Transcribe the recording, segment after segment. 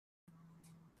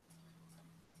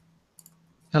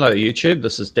Hello YouTube,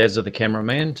 this is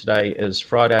Dazzathecameraman. Today is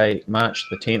Friday, March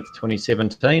the 10th,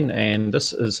 2017, and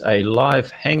this is a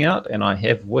live hangout, and I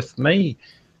have with me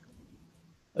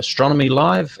Astronomy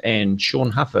Live and Sean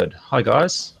Hufford. Hi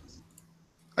guys.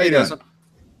 How you doing?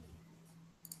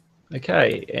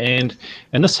 Okay, and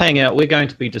in this hangout we're going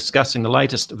to be discussing the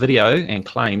latest video and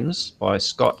claims by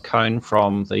Scott Cohn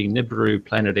from the Nibiru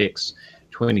Planet X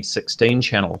 2016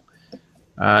 channel.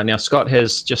 Now Scott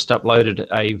has just uploaded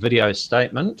a video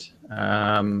statement,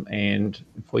 and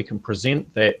if we can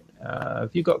present that, have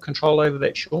you got control over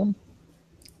that, Sean?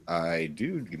 I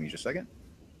do. Give me just a second.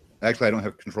 Actually, I don't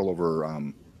have control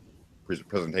over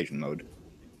presentation mode.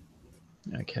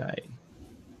 Okay.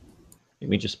 Let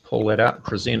me just pull that up.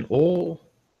 Present all.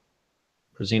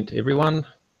 Present to everyone.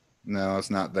 No, it's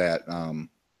not that.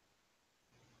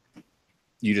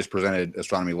 You just presented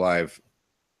Astronomy Live.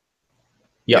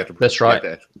 Yeah, that's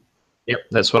right. Yep,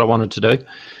 that's what I wanted to do. Okay.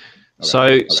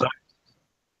 So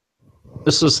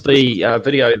this is the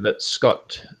video that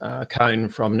Scott Cohn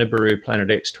from Nibiru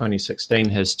Planet X 2016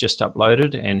 has just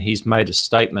uploaded, and he's made a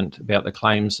statement about the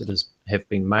claims that have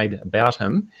been made about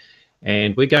him.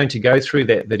 And we're going to go through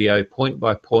that video point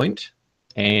by point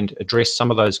and address some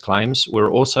of those claims.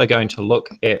 We're also going to look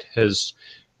at his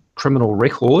criminal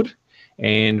record,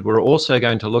 and we're also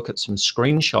going to look at some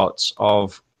screenshots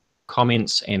of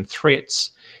comments and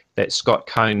threats that Scott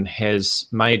Cohn has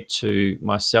made to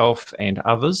myself and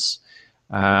others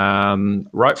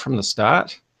right from the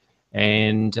start.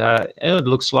 And it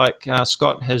looks like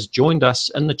Scott has joined us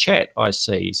in the chat, I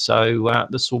see. So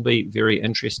this will be very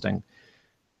interesting.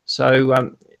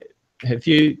 So have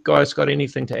you guys got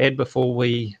anything to add before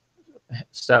we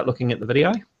start looking at the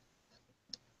video?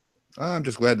 I'm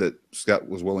just glad that Scott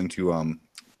was willing to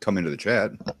come into the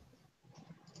chat.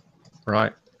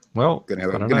 Right. Well, I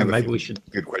don't know, maybe we should...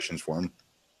 Good questions for him.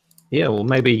 Yeah, well,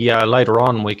 maybe later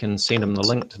on we can send him the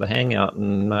link to the Hangout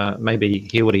and maybe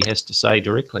hear what he has to say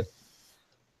directly.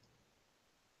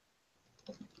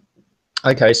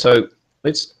 Okay, so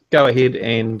let's go ahead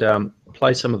and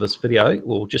play some of this video.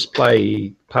 We'll just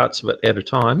play parts of it at a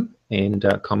time and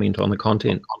comment on the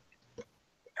content.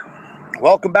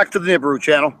 Welcome back to the Nibiru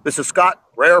channel. This is Scott,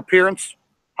 rare appearance.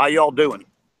 How y'all doing?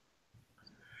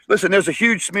 Listen, there's a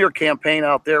huge smear campaign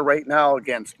out there right now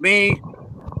against me,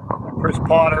 Chris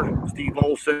Potter, Steve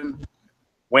Olson,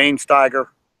 Wayne Steiger.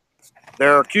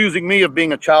 They're accusing me of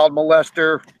being a child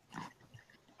molester,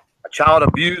 a child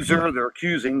abuser. They're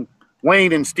accusing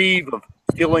Wayne and Steve of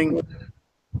stealing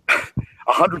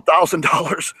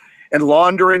 $100,000 and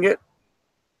laundering it.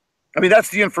 I mean, that's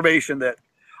the information that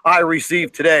I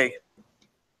received today.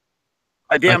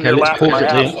 I damn near laughed my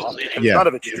ass off. None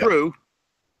of it's true.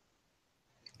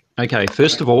 Okay,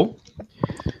 first of all,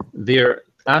 there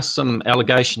are some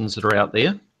allegations that are out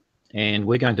there, and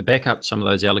we're going to back up some of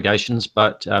those allegations.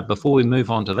 But before we move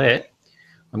on to that,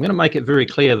 I'm going to make it very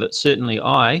clear that certainly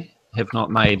I have not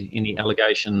made any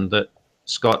allegation that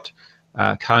Scott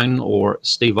Cohn or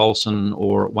Steve Olson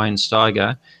or Wayne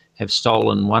Steiger have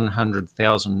stolen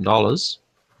 $100,000.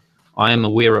 I am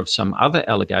aware of some other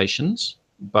allegations,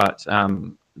 but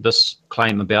this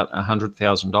claim about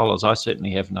 $100,000 I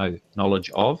certainly have no knowledge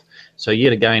of. So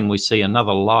yet again we see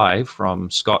another lie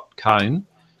from Scott Cohn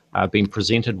being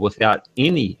presented without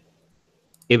any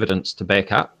evidence to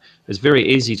back up. It's very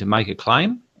easy to make a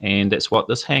claim, and that's what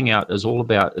this hangout is all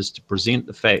about, is to present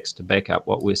the facts to back up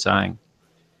what we're saying.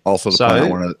 Also to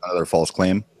point out another false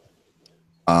claim.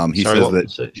 He says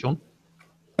that Sean?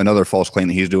 Another false claim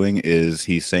that he's doing is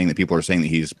he's saying that people are saying that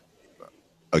he's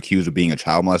accused of being a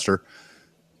child molester.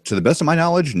 To the best of my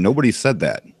knowledge, nobody said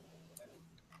that.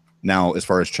 Now, as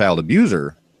far as child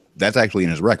abuser, that's actually in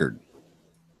his record.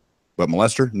 But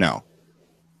molester, no.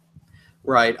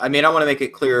 Right. I mean, I want to make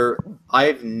it clear,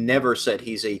 I've never said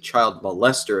he's a child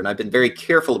molester, and I've been very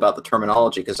careful about the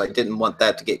terminology because I didn't want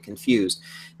that to get confused.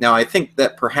 Now, I think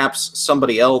that perhaps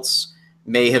somebody else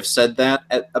may have said that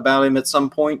about him at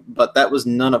some point, but that was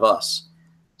none of us.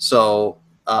 So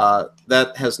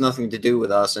that has nothing to do with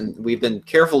us, and we've been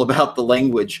careful about the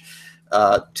language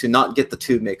to not get the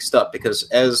two mixed up, because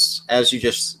as you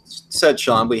just said,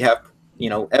 Sean, we have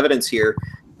evidence here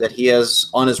that he has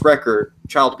on his record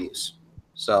child abuse.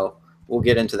 So we'll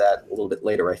get into that a little bit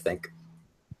later, I think.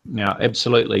 Yeah,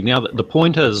 absolutely. Now the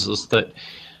point is that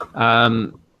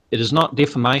it is not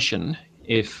defamation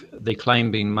if the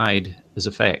claim being made is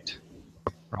a fact,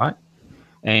 right?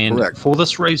 And correct. For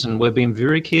this reason, we're being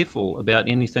very careful about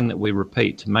anything that we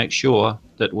repeat to make sure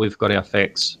that we've got our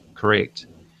facts correct.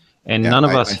 And none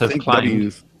of us have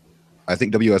claimed... I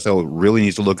think WSL really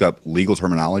needs to look up legal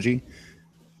terminology.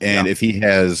 And if he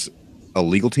has a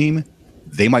legal team,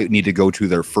 they might need to go to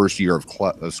their first year of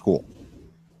school,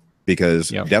 because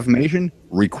defamation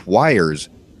requires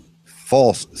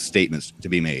false statements to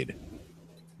be made.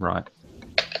 Right.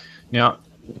 Now,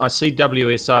 I see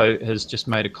WSO has just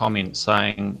made a comment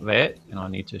saying that, and I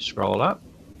need to scroll up,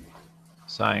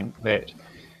 saying that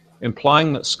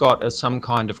implying that Scott is some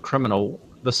kind of criminal,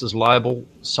 this is libel,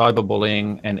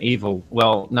 cyberbullying, and evil.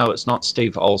 Well, no, it's not,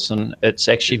 Steve Olson. It's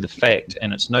actually the fact,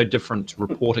 and it's no different to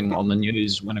reporting on the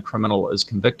news when a criminal is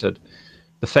convicted.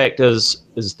 The fact is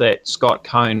that Scott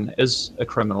Cohn is a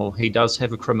criminal. He does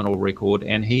have a criminal record,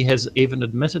 and he has even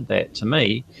admitted that to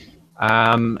me.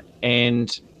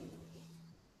 And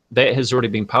that has already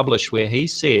been published, where he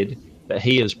said that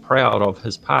he is proud of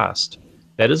his past.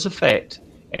 That is a fact,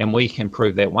 and we can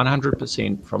prove that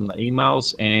 100% from the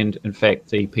emails and, in fact,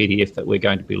 the PDF that we're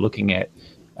going to be looking at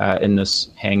in this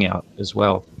Hangout as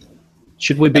well.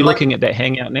 Should we be looking at that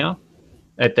Hangout now?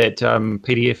 At that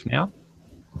PDF now?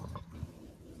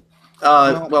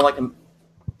 Well, I can.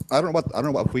 I don't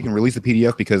know if we can release the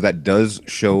PDF, because that does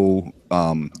show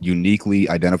uniquely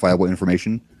identifiable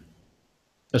information.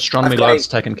 Astronomy Live's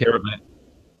taken care of that.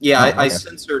 Yeah, I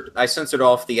censored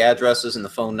off the addresses and the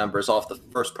phone numbers off the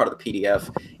first part of the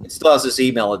PDF. It still has his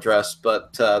email address,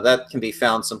 but that can be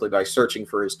found simply by searching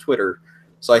for his Twitter.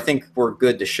 So I think we're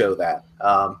good to show that,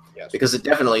 because it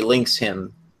definitely links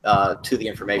him to the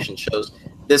information. Shows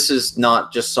this is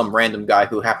not just some random guy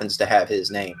who happens to have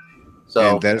his name.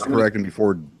 So and that is correct. And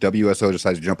before WSO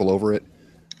decides to jump all over it,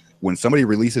 when somebody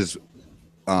releases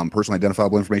personally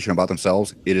identifiable information about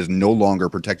themselves, it is no longer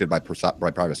protected by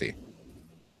privacy.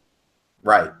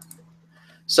 Right.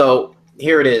 So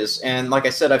here it is. And like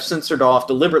I said, I've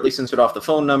deliberately censored off the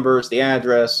phone numbers, the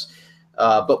address,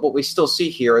 but what we still see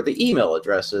here are the email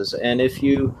addresses. And if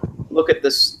you look at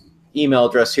this email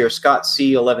address here,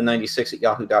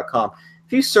 scottc1196@yahoo.com,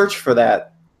 if you search for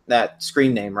that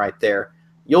screen name right there,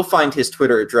 you'll find his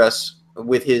Twitter address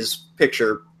with his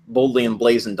picture boldly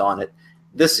emblazoned on it.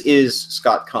 This is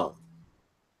Scott Cohn,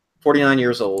 49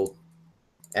 years old.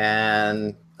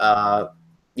 And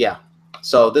yeah.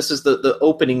 So this is the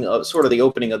opening of the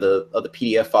opening of the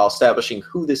PDF file, establishing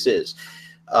who this is,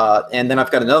 and then I've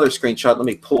got another screenshot. Let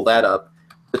me pull that up.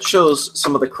 That shows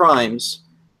some of the crimes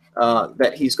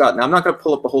that he's got. Now I'm not going to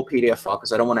pull up the whole PDF file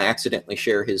because I don't want to accidentally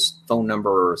share his phone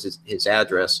number or his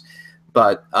address,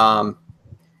 but I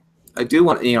do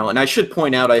want, and I should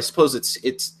point out, I suppose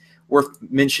it's worth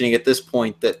mentioning at this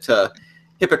point that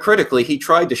hypocritically he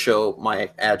tried to show my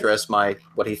address,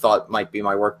 what he thought might be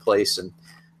my workplace,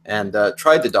 and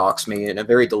tried to dox me in a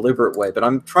very deliberate way. But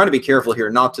I'm trying to be careful here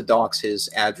not to dox his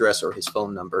address or his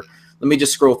phone number. Let me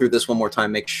just scroll through this one more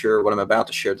time, make sure what I'm about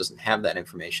to share doesn't have that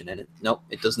information in it. Nope,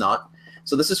 it does not.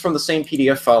 So this is from the same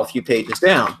PDF file a few pages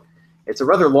down. It's a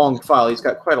rather long file. He's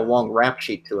got quite a long rap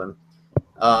sheet to him.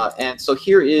 And so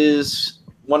here is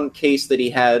one case that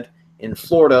he had in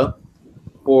Florida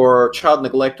for child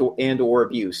neglect and or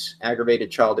abuse, aggravated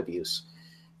child abuse.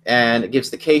 And it gives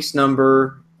the case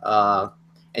number,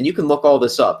 and you can look all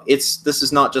this up. This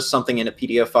is not just something in a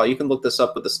PDF file. You can look this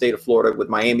up with the state of Florida, with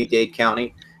Miami-Dade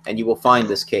County, and you will find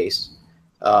this case.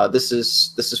 This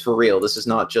is for real. This is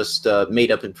not just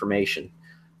made-up information.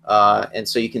 And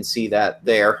so you can see that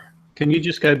there. Can you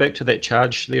just go back to that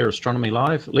charge there, Astronomy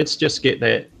Live? Let's just get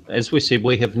that. As we said,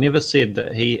 we have never said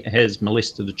that he has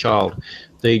molested a child.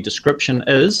 The description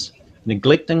is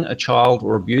neglecting a child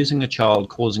or abusing a child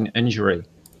causing injury,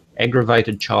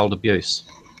 aggravated child abuse.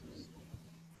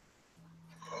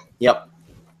 Yep.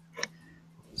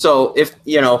 So if,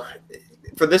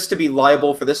 for this to be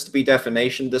liable, for this to be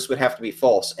defamation, this would have to be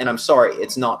false. And I'm sorry,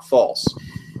 it's not false.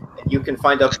 You can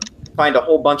find a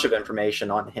whole bunch of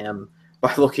information on him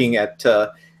by looking at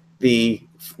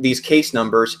these case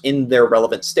numbers in their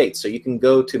relevant states. So you can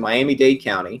go to Miami-Dade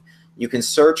County, you can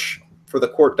search for the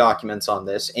court documents on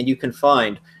this, and you can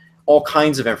find all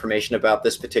kinds of information about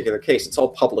this particular case. It's all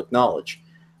public knowledge.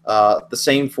 The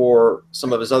same for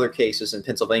some of his other cases in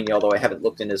Pennsylvania, although I haven't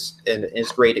looked in as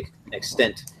great an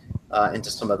extent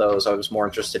into some of those. I was more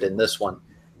interested in this one.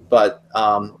 But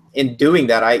in doing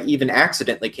that, I even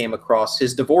accidentally came across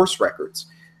his divorce records,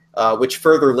 which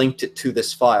further linked it to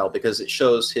this file because it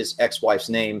shows his ex-wife's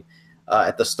name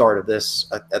at the start of this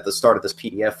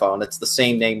PDF file, and it's the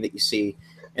same name that you see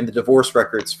in the divorce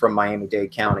records from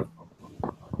Miami-Dade County.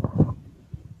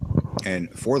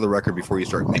 And for the record, before you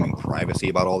start claiming privacy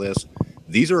about all this,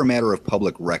 these are a matter of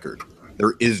public record.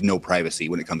 There is no privacy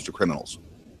when it comes to criminals.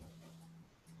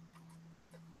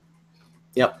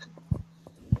 Yep.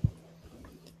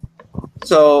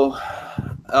 So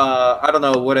I don't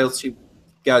know what else you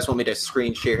guys want me to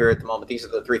screen share here at the moment. These are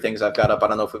the three things I've got up. I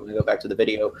don't know if we want to go back to the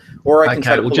video, or I can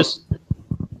try to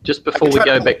just before we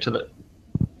go back to the...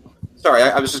 Sorry,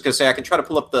 I was just going to say, I can try to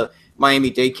pull up the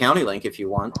Miami-Dade County link if you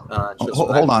want.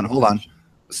 Hold on.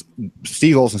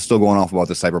 Steve Olson's still going off about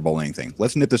the cyberbullying thing.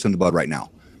 Let's nip this in the bud right now.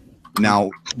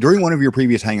 Now, during one of your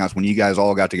previous Hangouts, when you guys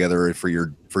all got together for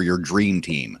your dream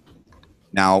team,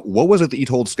 now, what was it that you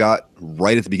told Scott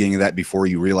right at the beginning of that before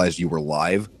you realized you were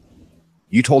live?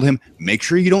 You told him, make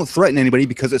sure you don't threaten anybody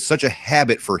because it's such a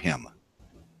habit for him.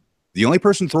 The only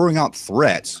person throwing out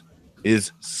threats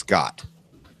is Scott.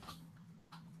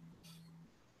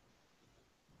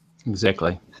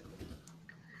 Exactly.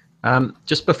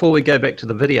 Just before we go back to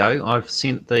the video, I've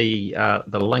sent the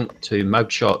link to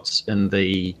mugshots in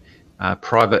the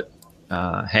private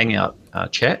Hangout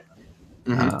chat.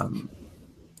 Mm-hmm.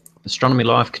 Astronomy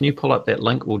Live, can you pull up that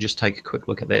link? We'll just take a quick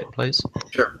look at that, please.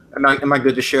 Sure. Am I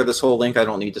good to share this whole link? I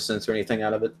don't need to censor anything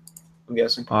out of it, I'm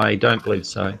guessing. I don't believe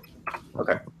so.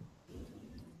 Okay.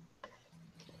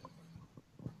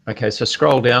 Okay, so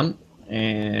scroll down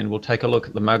and we'll take a look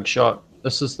at the mugshot.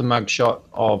 This is the mugshot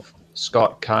of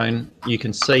Scott Cohn. You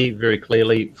can see very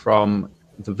clearly from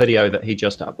the video that he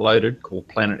just uploaded called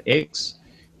Planet X,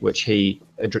 which he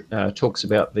talks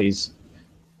about these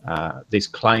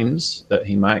claims that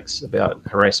he makes about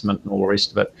harassment and all the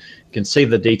rest of it. You can see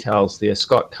the details there.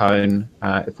 Scott Cohn,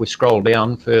 if we scroll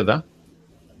down further,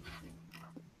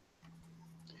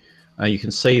 you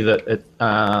can see that it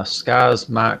scars,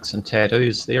 marks and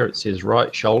tattoos there. It says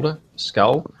right shoulder,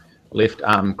 skull, left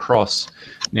arm cross.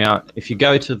 Now, if you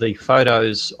go to the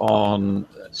photos on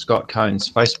Scott Cohn's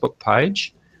Facebook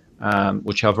page,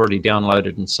 which I've already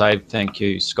downloaded and saved, thank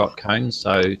you, Scott Cohn,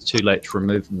 so it's too late to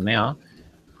remove them now.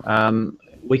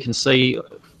 We can see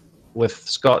with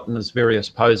Scott in his various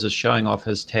poses showing off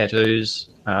his tattoos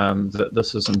that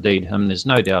this is indeed him. There's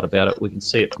no doubt about it. We can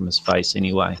see it from his face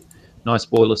anyway. Nice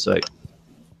boiler suit.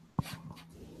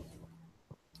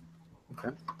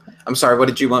 Okay. I'm sorry, what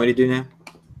did you want me to do now?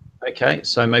 Okay,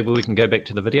 so maybe we can go back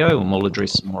to the video and we'll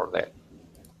address some more of that.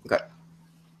 Okay.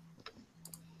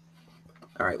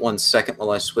 All right, 1 second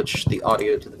while I switch the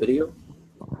audio to the video.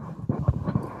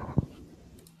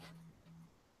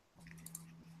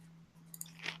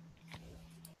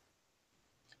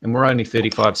 And we're only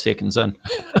 35 seconds in.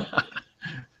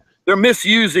 They're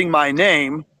misusing my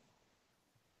name.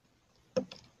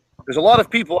 There's a lot of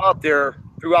people out there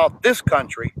throughout this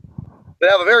country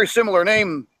that have a very similar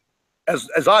name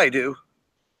as I do.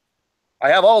 I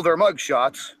have all their mug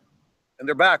shots and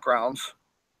their backgrounds,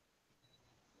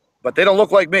 but they don't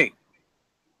look like me.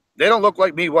 They don't look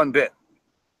like me one bit.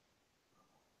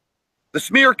 The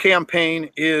smear campaign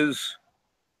it's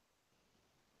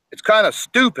kind of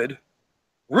stupid,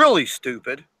 really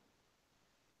stupid.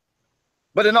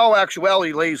 But in all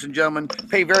actuality, ladies and gentlemen,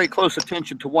 pay very close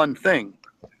attention to one thing.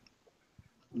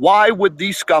 Why would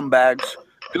these scumbags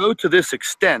go to this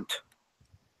extent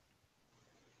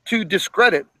to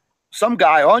discredit some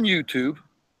guy on YouTube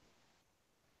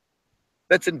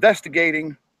that's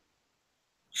investigating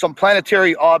some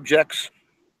planetary objects?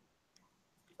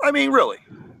 I mean, really,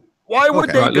 why would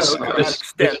they go to that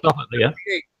extent?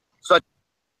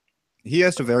 He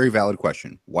asked a very valid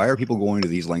question. Why are people going to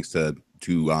these lengths to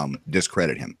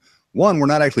discredit him? One, we're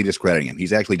not actually discrediting him.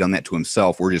 He's actually done that to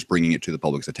himself. We're just bringing it to the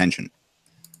public's attention.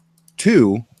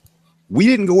 Two, we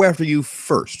didn't go after you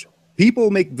first. People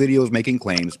make videos making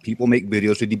claims. People make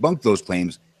videos to debunk those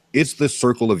claims. It's the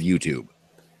circle of YouTube.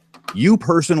 You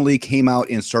personally came out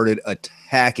and started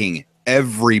attacking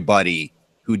everybody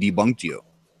who debunked you.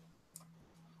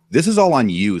 This is all on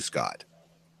you, Scott.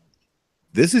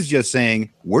 This is just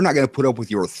saying, we're not going to put up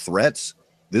with your threats.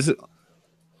 This is...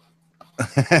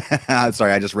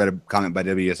 Sorry, I just read a comment by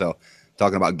WSO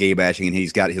talking about gay bashing, and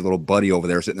he's got his little buddy over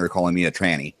there sitting there calling me a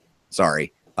tranny.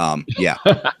 Sorry. Yeah.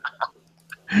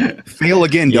 Fail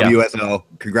again, yeah. WSO.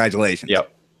 Congratulations.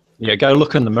 Yep. Yeah, go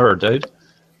look in the mirror, dude.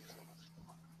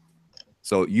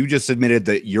 So you just admitted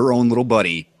that your own little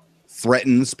buddy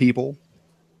threatens people.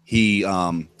 He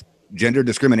gender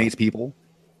discriminates people.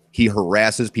 He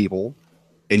harasses people.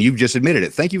 And you've just admitted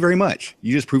it. Thank you very much.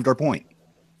 You just proved our point.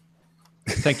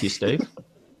 Thank you, Steve.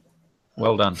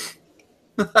 Well done.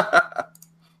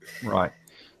 Right.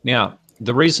 Now,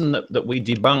 the reason that we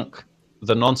debunk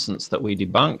the nonsense that we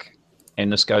debunk,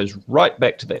 and this goes right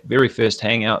back to that very first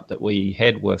Hangout that we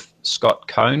had with Scott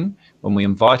Cohn when we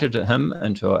invited him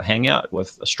into a Hangout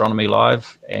with Astronomy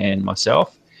Live and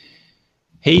myself.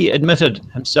 He admitted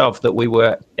himself that we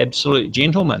were absolute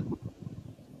gentlemen.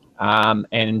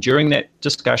 And during that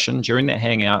discussion, during that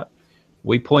Hangout,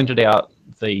 we pointed out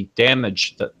the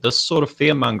damage that this sort of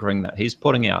fear-mongering that he's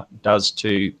putting out does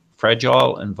to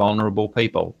fragile and vulnerable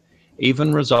people,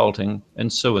 even resulting in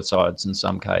suicides in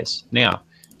some case. Now,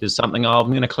 there's something I'm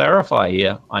going to clarify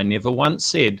here. I never once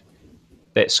said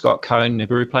that Scott Cohn,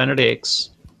 Nibiru Planet X,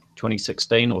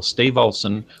 2016, or Steve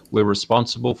Olson were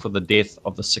responsible for the death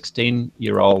of the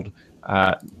 16-year-old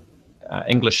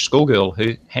English schoolgirl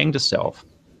who hanged herself.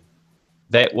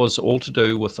 That was all to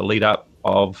do with the lead up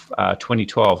of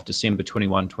 2012, December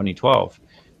 21, 2012.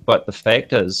 But the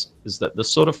fact is that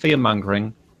this sort of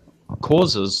fear-mongering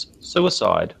causes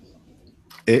suicide.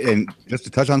 And just to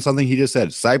touch on something he just said,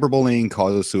 cyberbullying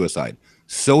causes suicide.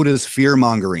 So does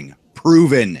fear-mongering.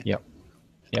 Proven. Yep.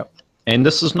 Yep. And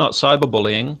this is not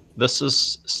cyberbullying. This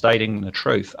is stating the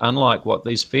truth, unlike what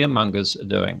these fearmongers are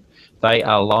doing. They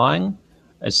are lying.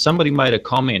 As somebody made a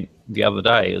comment the other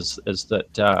day, is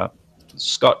that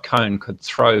Scott Cohn could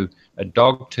throw a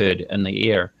dog turd in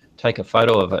the air, take a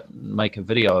photo of it, and make a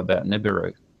video about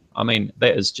Nibiru. I mean,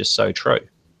 that is just so true.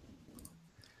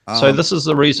 So this is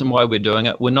the reason why we're doing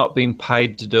it. We're not being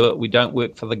paid to do it. We don't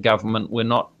work for the government. We're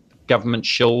not government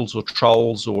shills or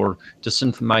trolls or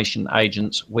disinformation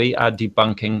agents. We are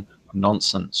debunking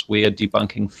nonsense. We are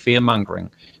debunking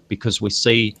fear-mongering because we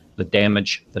see the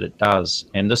damage that it does.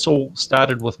 And this all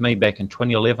started with me back in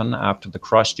 2011 after the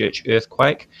Christchurch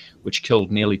earthquake, which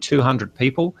killed nearly 200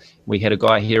 people. We had a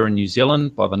guy here in New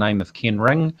Zealand by the name of Ken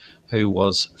Ring who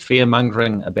was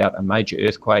fear-mongering about a major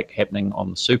earthquake happening on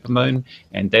the supermoon,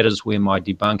 and that is where my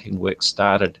debunking work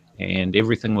started, and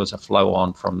everything was a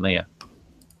flow-on from there.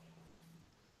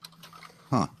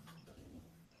 Huh.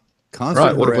 Constant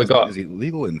right, what have we got? Is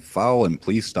illegal and foul, and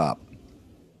please stop.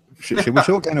 Should we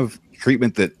show what kind of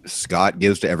treatment that Scott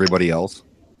gives to everybody else?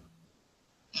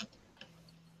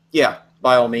 Yeah,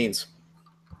 by all means.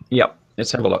 Yep,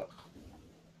 let's have a look.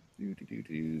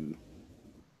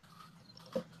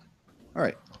 All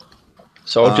right.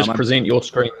 So I'll just present your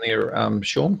screen there,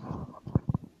 Sean.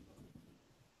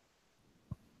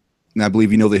 And I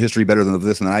believe you know the history better than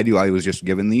this than I do. I was just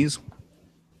given these.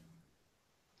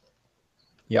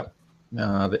 Yep,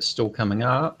 that's still coming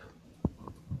up.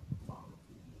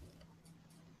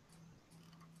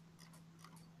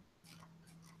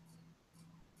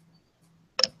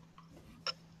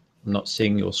 I'm not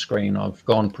seeing your screen. I've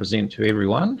gone present to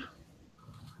everyone.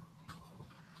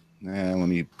 And let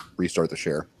me restart the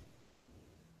share.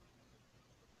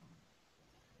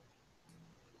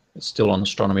 It's still on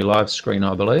Astronomy Live screen,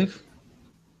 I believe.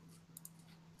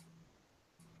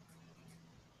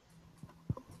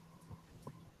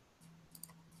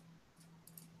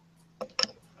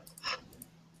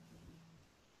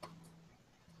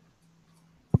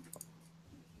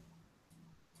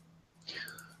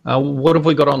 What have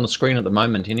we got on the screen at the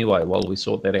moment anyway, while we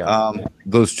sort that out?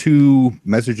 Those two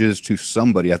messages to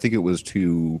somebody, I think it was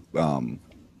to Logan,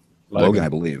 I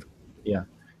believe. Yeah,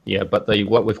 yeah, but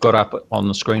what we've got up on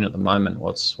the screen at the moment,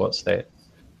 what's that?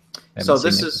 So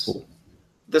this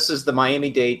is the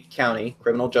Miami-Dade County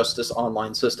Criminal Justice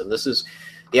Online System. This is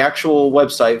the actual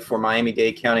website for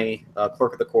Miami-Dade County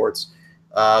Clerk of the Courts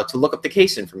to look up the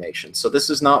case information. So this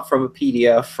is not from a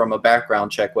PDF from a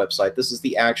background check website. This is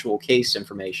the actual case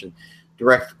information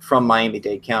direct from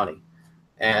Miami-Dade County.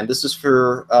 And this is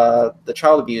for the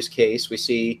child abuse case. We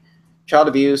see child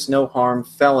abuse, no harm,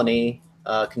 felony,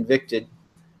 convicted.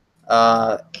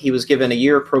 He was given a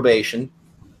year of probation.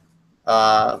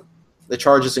 The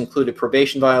charges included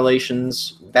probation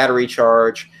violations, battery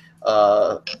charge,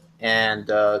 and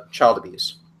child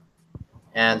abuse.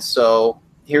 And so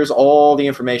here's all the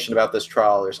information about this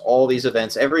trial. There's all these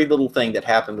events. Every little thing that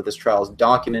happened with this trial is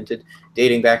documented,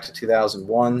 dating back to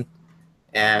 2001.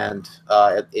 And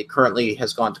it currently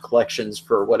has gone to collections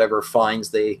for whatever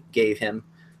fines they gave him.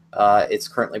 It's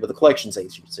currently with the collections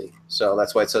agency. So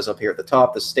that's why it says up here at the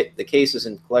top, the case is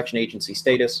in collection agency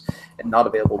status and not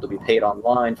available to be paid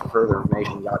online for further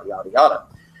information, yada, yada, yada.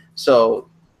 So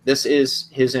this is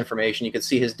his information. You can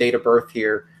see his date of birth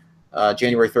here,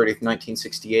 January 30th,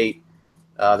 1968.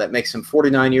 That makes him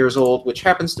 49 years old, which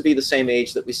happens to be the same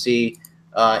age that we see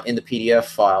in the PDF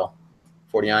file,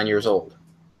 49 years old.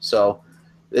 So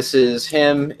this is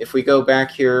him. If we go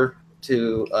back here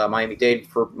to Miami-Dade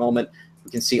for a moment, we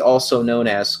can see also known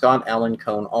as Scott Allen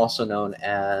Cohn, also known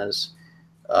as,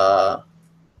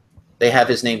 they have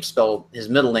his name spelled, his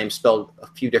middle name spelled a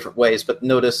few different ways, but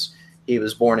notice he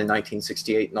was born in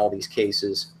 1968 in all these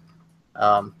cases.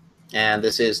 And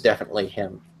this is definitely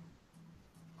him.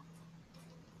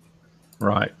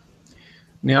 Right.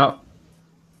 Now,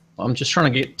 I'm just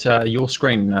trying to get your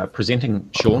screen presenting,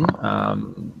 Sean.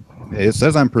 It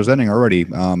says I'm presenting already.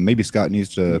 Maybe Scott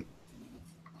needs to...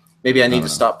 Maybe I need to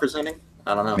stop presenting?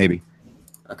 I don't know. Maybe.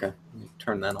 Okay. Let me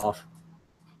turn that off.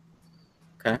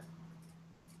 Okay.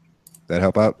 That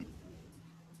help out?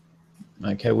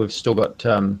 Okay, we've still got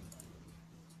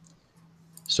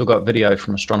Still got video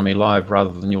from Astronomy Live rather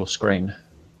than your screen.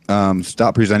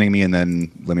 Stop presenting me and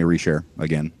then let me reshare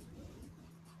again.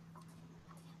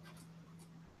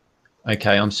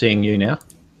 Okay, I'm seeing you now.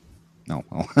 No.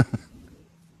 Oh.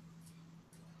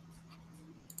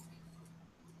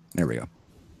 There we go.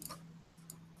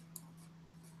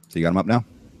 So you got them up now?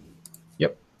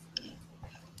 Yep.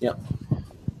 Yep.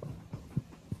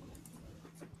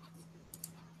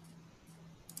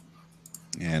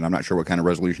 And I'm not sure what kind of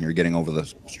resolution you're getting over the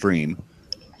stream.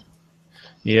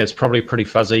 Yeah, it's probably pretty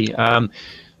fuzzy.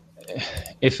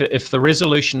 If the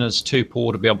resolution is too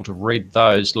poor to be able to read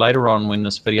those, later on when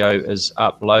this video is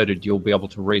uploaded, you'll be able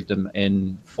to read them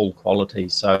in full quality.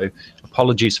 So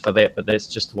apologies for that, but that's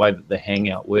just the way that the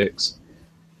Hangout works.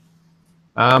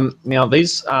 Now,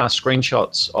 these are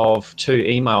screenshots of 2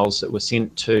 emails that were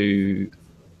sent to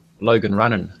Logan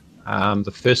Runnan.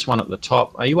 The first one at the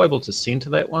top, are you able to center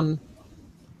that one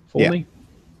for me?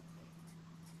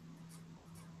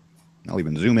 I'll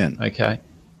even zoom in. Okay.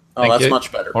 Oh, that's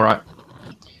much better. All right.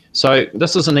 So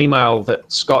this is an email that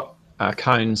Scott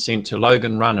Cohn sent to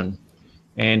Logan Runnan,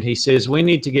 and he says, we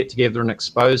need to get together and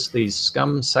expose these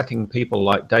scum-sucking people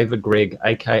like David Gregg,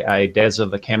 aka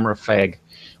Dazza the Camera Fag.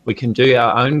 We can do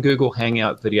our own Google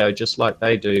Hangout video just like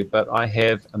they do, but I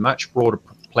have a much broader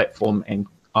platform and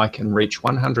I can reach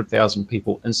 100,000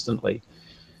 people instantly.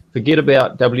 Forget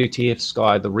about WTF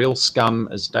Sky. The real scum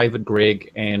is David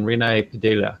Gregg and Rene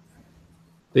Padilla.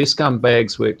 These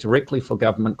scumbags work directly for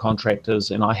government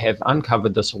contractors, and I have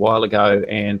uncovered this a while ago,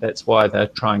 and that's why they're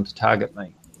trying to target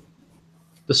me.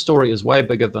 This story is way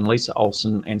bigger than Lisa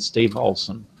Olsen and Steve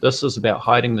Olsen. This is about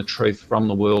hiding the truth from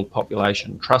the world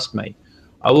population. Trust me,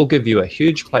 I will give you a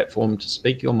huge platform to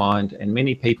speak your mind, and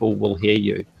many people will hear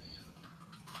you.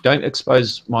 Don't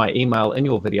expose my email in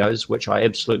your videos, which I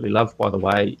absolutely love, by the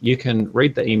way. You can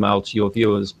read the email to your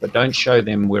viewers, but don't show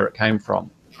them where it came from.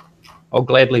 I'll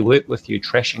gladly work with you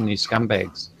trashing these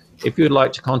scumbags. If you'd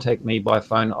like to contact me by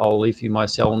phone, I'll leave you my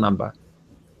cell number,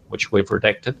 which we've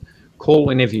redacted. Call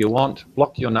whenever you want,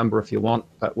 block your number if you want,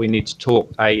 but we need to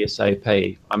talk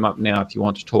ASAP. I'm up now if you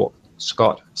want to talk.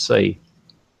 Scott C.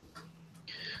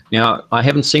 Now, I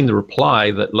haven't seen the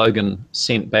reply that Logan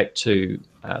sent back to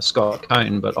Scott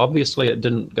Cohn, but obviously it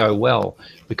didn't go well,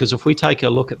 because if we take a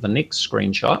look at the next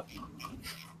screenshot,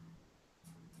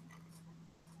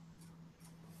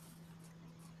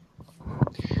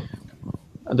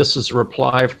 this is a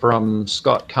reply from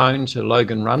Scott Cohn to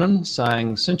Logan Runnan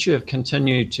saying, since you have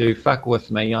continued to fuck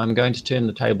with me, I'm going to turn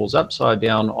the tables upside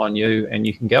down on you, and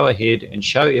you can go ahead and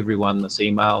show everyone this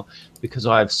email because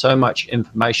I have so much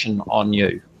information on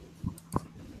you.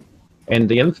 And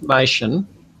the information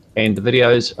and the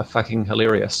videos are fucking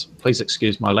hilarious. Please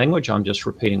excuse my language, I'm just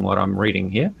repeating what I'm reading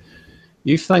here.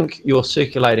 You think you're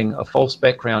circulating a false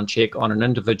background check on an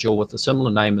individual with a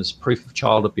similar name as proof of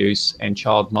child abuse and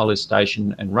child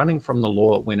molestation and running from the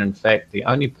law, when in fact the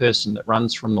only person that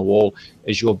runs from the wall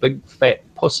is your big fat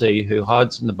pussy who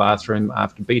hides in the bathroom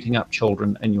after beating up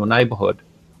children in your neighborhood.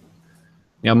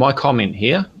 Now, my comment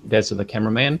here,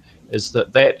 Dazzathecameraman, is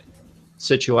that that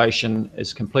situation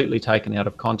is completely taken out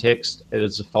of context. It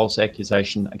is a false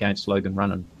accusation against Logan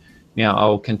Runnan. Now,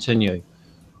 I'll continue.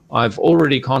 I've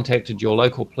already contacted your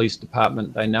local police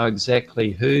department. They know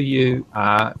exactly who you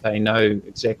are. They know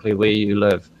exactly where you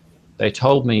live. They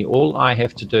told me all I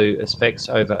have to do is fax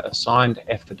over a signed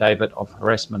affidavit of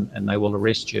harassment and they will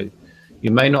arrest you.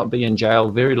 You may not be in jail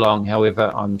very long,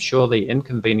 however, I'm sure the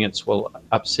inconvenience will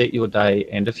upset your day,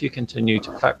 and if you continue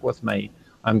to fuck with me,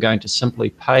 I'm going to simply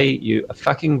pay you a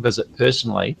fucking visit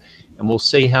personally, and we'll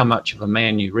see how much of a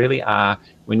man you really are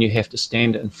when you have to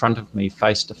stand in front of me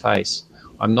face to face.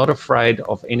 I'm not afraid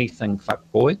of anything,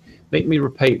 fuckboy. Let me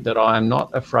repeat that I am not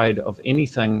afraid of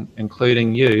anything,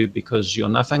 including you, because you're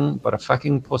nothing but a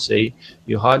fucking pussy.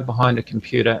 You hide behind a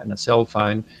computer and a cell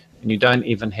phone, and you don't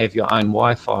even have your own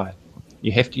Wi-Fi.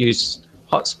 You have to use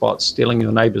hotspots stealing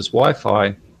your neighbor's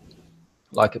Wi-Fi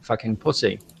like a fucking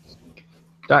pussy.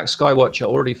 Dark Skywatcher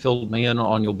already filled me in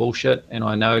on your bullshit, and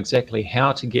I know exactly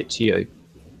how to get to you.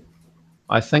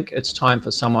 I think it's time for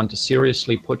someone to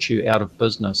seriously put you out of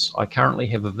business. I currently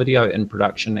have a video in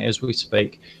production as we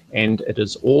speak, and it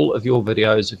is all of your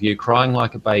videos of you crying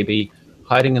like a baby,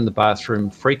 hiding in the bathroom,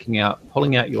 freaking out,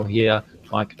 pulling out your hair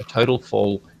like a total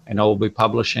fool, and I will be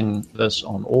publishing this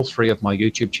on all 3 of my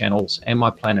YouTube channels and my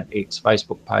Planet X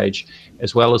Facebook page,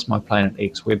 as well as my Planet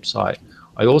X website.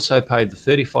 I also paid the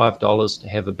 $35 to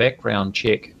have a background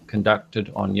check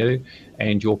conducted on you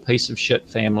and your piece of shit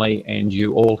family, and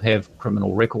you all have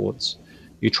criminal records.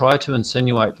 You try to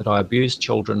insinuate that I abused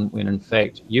children when in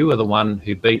fact you are the one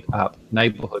who beat up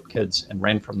neighborhood kids and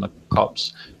ran from the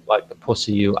cops like the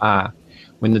pussy you are.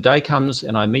 When the day comes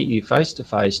and I meet you face to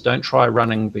face, don't try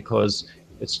running, because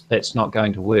that's not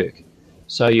going to work.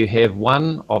 So you have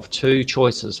one of two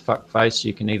choices, fuckface.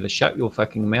 You can either shut your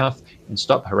fucking mouth and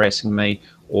stop harassing me,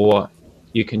 or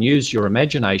you can use your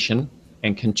imagination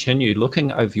and continue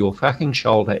looking over your fucking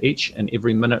shoulder each and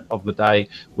every minute of the day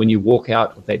when you walk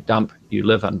out of that dump you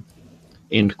live in.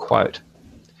 End quote.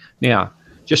 Now,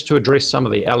 just to address some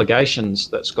of the allegations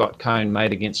that Scott Cohn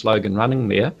made against Logan running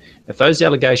there, if those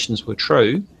allegations were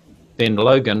true, then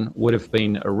Logan would have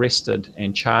been arrested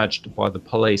and charged by the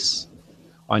police.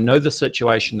 I know the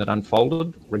situation that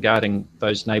unfolded regarding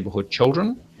those neighbourhood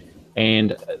children,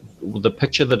 and the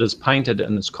picture that is painted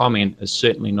in this comment is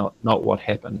certainly not what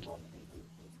happened.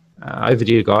 Over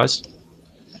to you guys.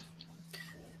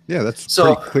 Yeah, that's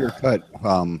pretty clear-cut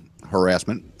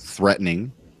harassment,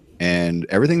 threatening, and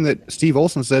everything that Steve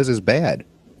Olson says is bad.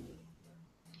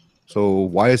 So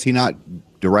why is he not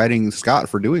deriding Scott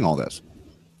for doing all this?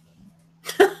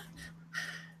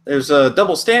 There's a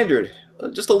double standard,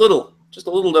 just a little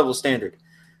double standard.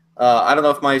 I don't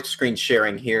know if my screen's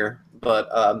sharing here, but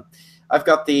I've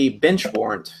got the bench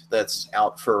warrant that's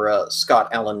out for Scott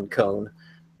Alan Cohn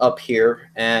up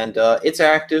here, and it's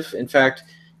active. In fact,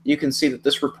 you can see that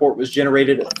this report was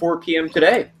generated at 4 p.m.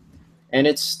 today, and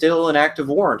it's still an active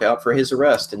warrant out for his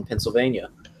arrest in Pennsylvania,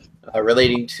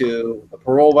 relating to a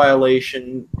parole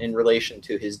violation in relation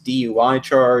to his DUI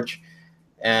charge,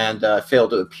 and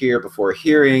failed to appear before a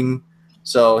hearing.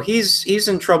 So he's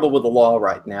in trouble with the law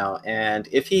right now, and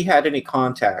if he had any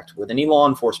contact with any law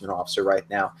enforcement officer right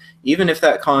now, even if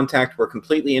that contact were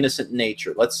completely innocent in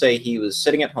nature, let's say he was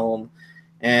sitting at home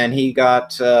and he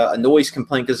got a noise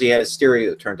complaint because he had his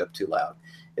stereo turned up too loud.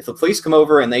 If the police come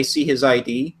over and they see his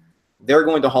ID, they're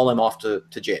going to haul him off to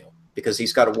jail because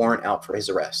he's got a warrant out for his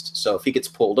arrest. So if he gets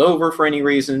pulled over for any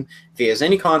reason, if he has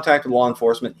any contact with law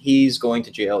enforcement, he's going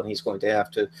to jail, and he's going to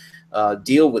have to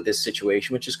deal with this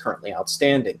situation, which is currently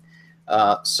outstanding.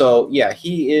 So yeah,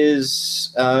 he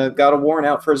is got a warrant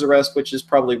out for his arrest, which is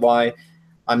probably why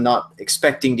I'm not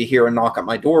expecting to hear a knock at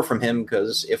my door from him,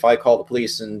 because if I call the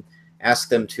police and ask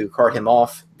them to cart him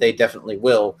off, they definitely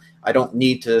will. I don't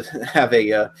need to have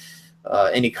a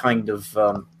any kind of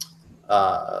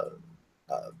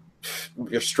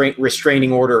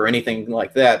restraining order or anything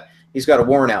like that. He's got a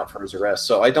warrant out for his arrest,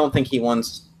 so I don't think he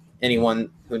wants anyone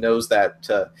who knows that.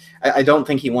 I don't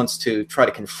think he wants to try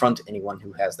to confront anyone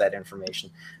who has that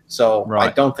information. So right.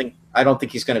 I don't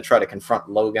think he's going to try to confront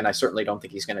Logan. I certainly don't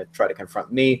think he's going to try to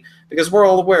confront me, because we're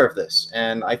all aware of this,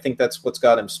 and I think that's what's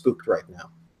got him spooked right now.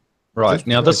 Right.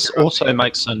 Now, this also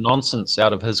makes a nonsense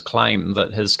out of his claim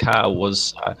that his car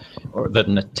was, or that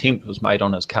an attempt was made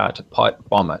on his car to pipe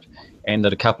bomb it, and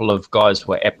that a couple of guys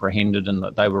were apprehended and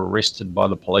that they were arrested by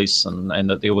the police, and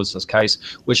that there was this case,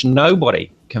 which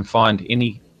nobody can find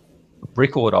any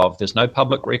record of. There's no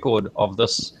public record of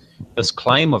this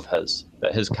claim of his,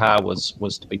 that his car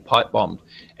was to be pipe bombed.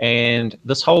 And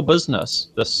this whole business,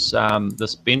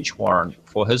 this bench warrant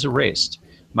for his arrest,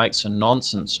 makes a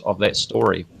nonsense of that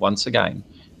story once again,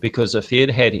 because if he had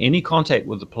had any contact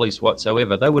with the police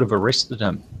whatsoever, they would have arrested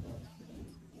him.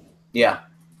 Yeah.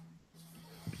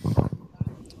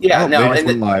 Yeah, no,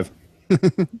 and live.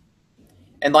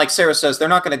 and like Sarah says, they're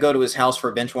not going to go to his house for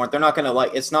a bench warrant. They're not going to,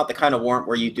 it's not the kind of warrant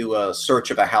where you do a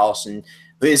search of a house and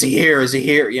is he here? Is he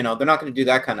here? You know, they're not going to do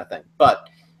that kind of thing. But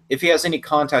if he has any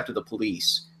contact with the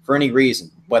police for any reason,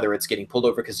 whether it's getting pulled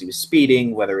over because he was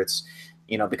speeding, whether it's,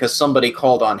 you know, because somebody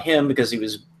called on him because he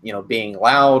was, you know, being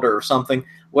loud or something,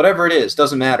 whatever it is,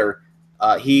 doesn't matter.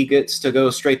 He gets to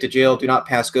go straight to jail. Do not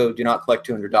pass go. Do not collect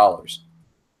 $200.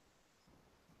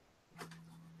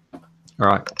 All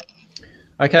right.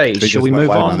 Okay. Shall we move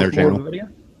on their channel? The video?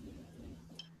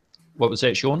 What was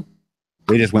that, Sean?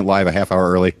 They just went live a half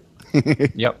hour early.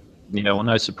 Yep. Yeah, well,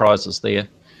 no surprises there.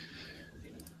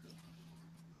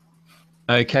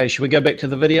 Okay. Should we go back to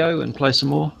the video and play some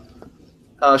more?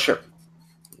 Sure.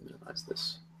 Minimize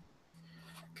this.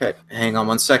 Okay. Hang on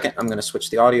one second. I'm going to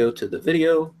switch the audio to the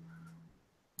video.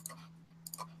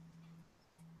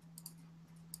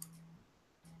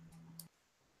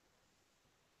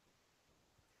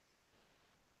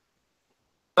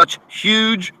 Such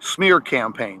huge smear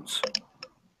campaigns.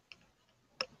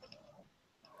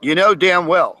 You know damn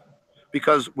well,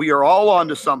 because we are all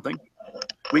onto something.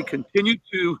 We continue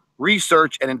to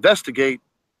research and investigate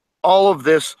all of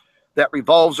this that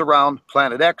revolves around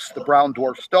Planet X, the brown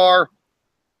dwarf star,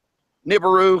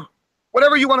 Nibiru,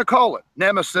 whatever you want to call it,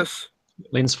 Nemesis.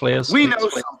 Lens flares. We know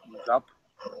something's up.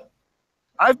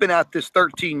 I've been at this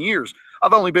 13 years.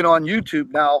 I've only been on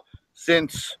YouTube now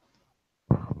since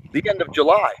the end of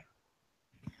July.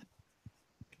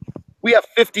 We have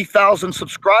 50,000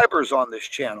 subscribers on this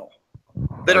channel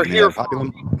that are here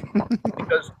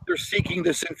because they're seeking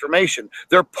this information.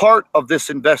 They're part of this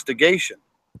investigation.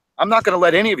 I'm not going to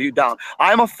let any of you down.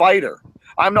 I'm a fighter.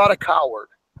 I'm not a coward.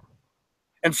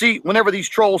 And see, whenever these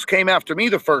trolls came after me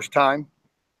the first time,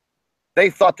 they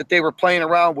thought that they were playing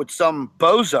around with some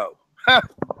bozo.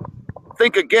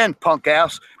 Think again, punk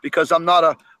ass, because I'm not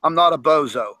a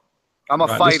bozo. I'm a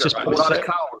fighter. I'm not a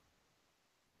coward.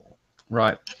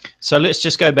 Right. So let's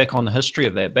just go back on the history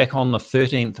of that. Back on the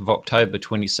 13th of October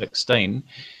 2016,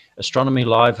 Astronomy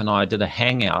Live and I did a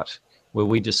hangout where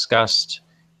we discussed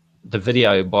the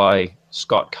video by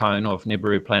Scott Cohn of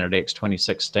Nibiru Planet X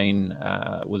 2016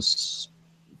 was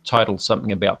titled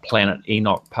something about planet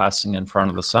Enoch passing in front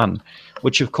of the sun,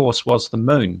 which of course was the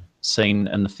moon seen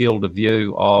in the field of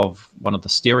view of one of the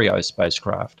stereo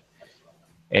spacecraft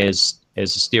as the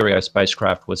stereo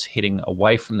spacecraft was heading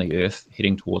away from the Earth,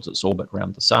 heading towards its orbit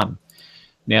around the sun.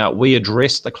 Now, we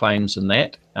addressed the claims in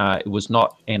that. It was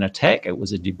not an attack, it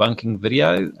was a debunking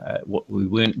video. We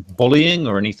weren't bullying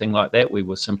or anything like that, we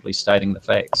were simply stating the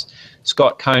facts.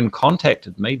 Scott Cohn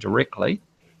contacted me directly,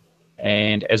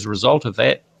 and as a result of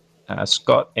that,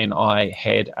 Scott and I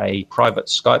had a private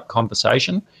Skype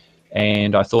conversation,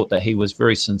 and I thought that he was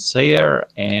very sincere,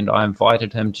 and I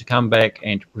invited him to come back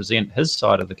and to present his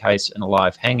side of the case in a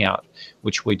live hangout,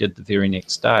 which we did the very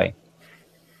next day.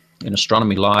 In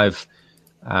Astronomy Live,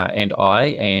 and I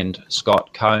and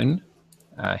Scott Cohn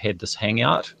had this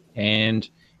hangout, and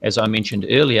as I mentioned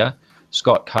earlier,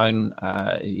 Scott Cohn,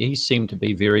 he seemed to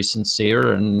be very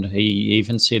sincere, and he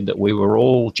even said that we were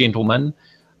all gentlemen,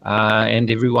 and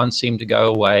everyone seemed to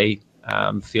go away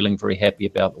feeling very happy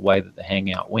about the way that the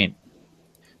hangout went.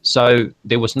 So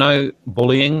there was no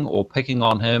bullying or picking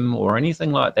on him or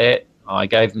anything like that. I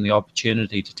gave him the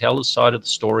opportunity to tell his side of the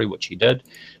story, which he did.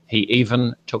 He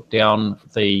even took down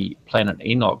the Planet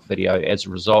Enoch video as a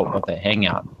result of the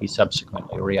hangout. He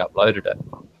subsequently re-uploaded it.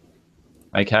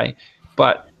 Okay,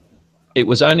 but it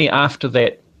was only after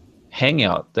that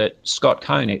hangout that Scott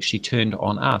Cohn actually turned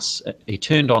on us. He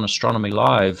turned on Astronomy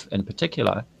Live in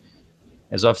particular.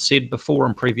 As I've said before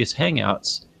in previous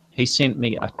hangouts, he sent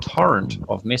me a torrent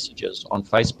of messages on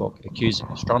Facebook accusing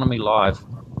Astronomy Live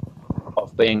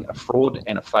of being a fraud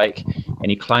and a fake,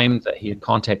 and he claimed that he had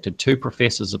contacted 2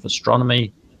 professors of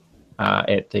astronomy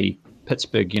at the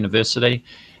Pittsburgh University,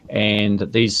 and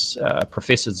that these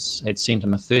professors had sent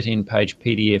him a 13-page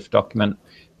PDF document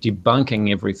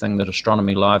debunking everything that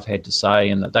Astronomy Live had to say,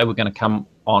 and that they were going to come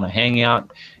on a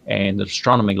hangout, and that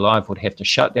Astronomy Live would have to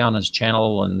shut down his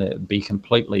channel and be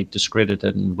completely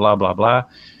discredited and blah, blah, blah.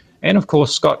 And of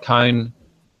course, Scott Cohn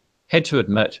had to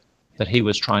admit that he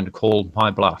was trying to call my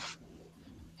bluff.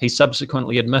 He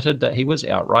subsequently admitted that he was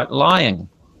outright lying,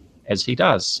 as he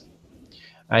does.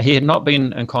 He had not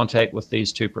been in contact with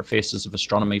these 2 professors of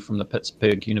astronomy from the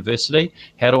Pittsburgh University.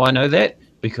 How do I know that?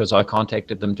 Because I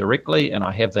contacted them directly, and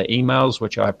I have the emails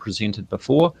which I presented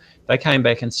before. They came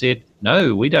back and said,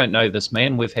 no, we don't know this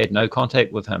man. We've had no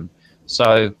contact with him.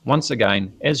 So once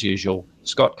again, as usual,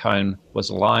 Scott Cohn was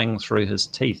lying through his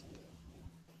teeth.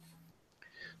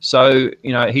 So,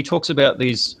 you know, he talks about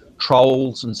these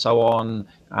trolls and so on,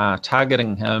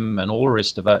 targeting him and all the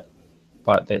rest of it,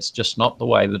 but that's just not the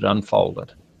way that it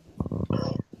unfolded.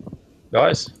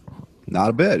 Guys? Not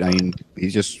a bit. I mean,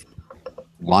 he's just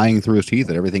lying through his teeth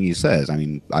at everything he says. I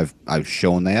mean, I've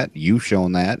shown that. You've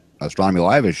shown that. Astronomy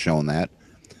Live has shown that.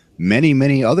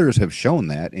 Many others have shown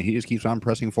that, and he just keeps on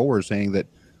pressing forward, saying that,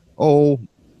 oh,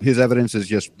 his evidence is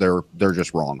just they're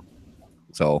just wrong.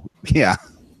 So yeah.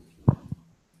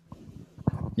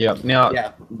 Yeah.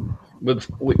 Now,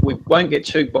 we won't get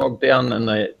too bogged down in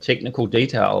the technical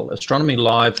detail. Astronomy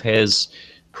Live has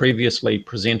previously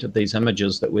presented these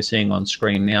images that we're seeing on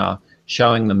screen now,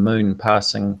 showing the moon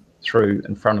passing through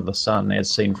in front of the sun as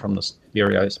seen from the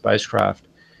stereo spacecraft.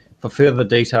 For further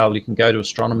detail, you can go to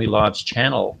Astronomy Live's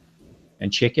channel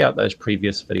and check out those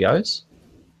previous videos,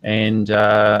 and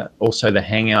also the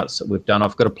hangouts that we've done.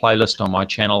 I've got a playlist on my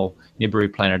channel,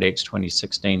 Nibiru Planet X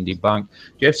 2016 Debunked.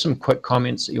 Do you have some quick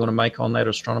comments that you want to make on that,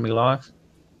 Astronomy Live?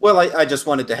 Well, I just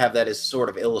wanted to have that as sort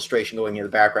of illustration going in the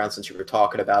background since you were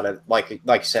talking about it. Like you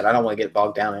said, I don't want to get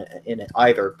bogged down in it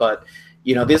either. But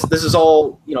you know, this is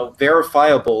all, you know,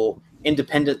 verifiable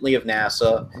independently of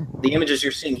NASA. The images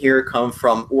you're seeing here come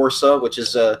from ORSA, which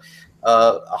is a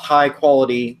high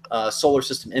quality solar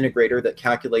system integrator that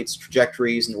calculates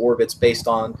trajectories and orbits based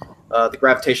on the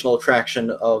gravitational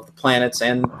attraction of the planets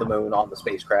and the moon on the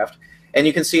spacecraft. And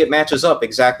you can see it matches up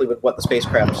exactly with what the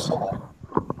spacecraft saw.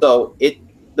 So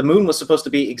the moon was supposed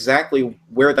to be exactly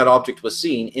where that object was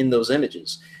seen in those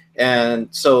images. And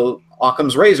so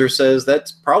Occam's razor says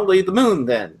that's probably the moon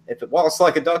then. If it walks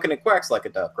like a duck and it quacks like a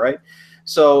duck, right?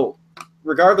 So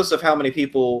regardless of how many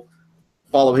people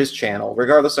follow his channel,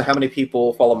 regardless of how many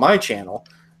people follow my channel,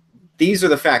 these are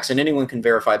the facts, and anyone can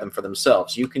verify them for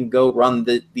themselves. You can go run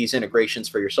these integrations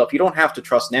for yourself. You don't have to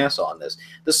trust NASA on this.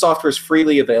 This software is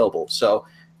freely available. So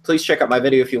please check out my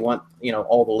video if you want,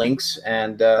 all the links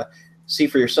and see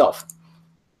for yourself.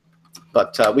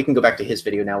 But we can go back to his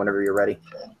video now whenever you're ready.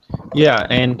 Yeah,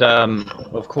 and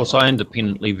of course I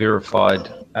independently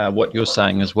verified what you're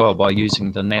saying as well by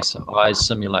using the NASA EYES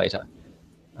simulator,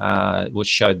 which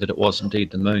showed that it was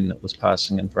indeed the moon that was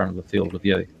passing in front of the field of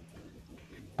view.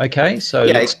 Okay, so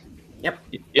yeah, yep.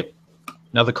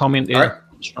 Another comment there, right.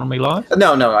 Astronomy Live?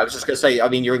 No, I was just going to say, I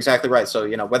mean, you're exactly right. So,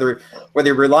 whether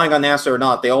you're relying on NASA or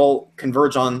not, they all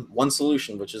converge on one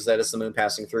solution, which is that it's the moon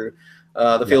passing through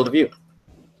the field of view.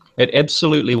 It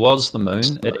absolutely was the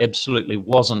moon. It absolutely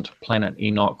wasn't Planet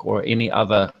Enoch or any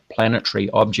other planetary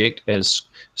object, as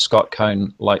Scott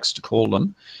Cohn likes to call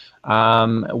them.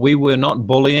 We were not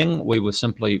bullying. We were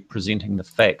simply presenting the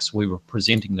facts. We were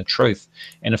presenting the truth.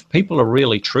 And if people are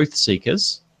really truth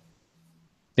seekers,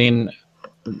 then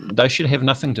they should have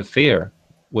nothing to fear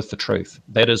with the truth.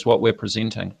 That is what we're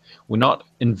presenting. We're not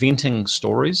inventing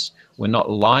stories. We're not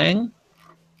lying.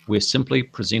 We're simply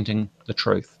presenting the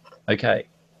truth. Okay,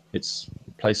 let's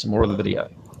play some more of the video.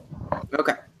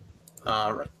 Okay.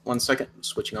 Right. 1 second.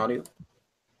 Switching audio.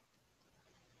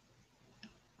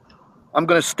 I'm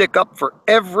going to stick up for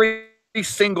every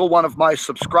single one of my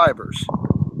subscribers.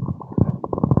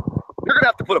 You're going to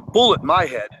have to put a bullet in my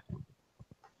head.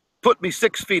 Put me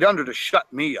 6 feet under to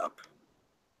shut me up.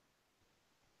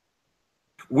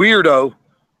 Weirdo,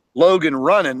 Logan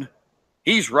Runnin'.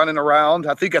 He's running around.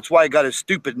 I think that's why he got his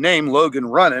stupid name, Logan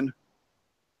Runnin'.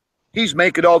 He's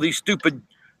making all these stupid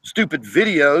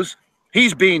videos.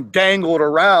 He's being dangled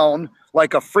around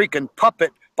like a freaking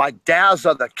puppet by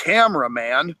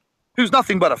Dazzathecameraman, who's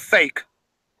nothing but a fake.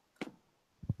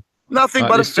 Nothing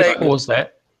but a fake. Pause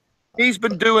that. He's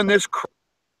been doing this.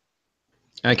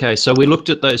 Okay, so we looked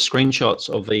at those screenshots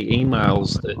of the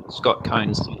emails that Scott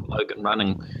Cohn sent Logan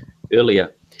Running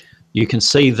earlier. You can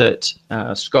see that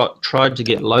Scott tried to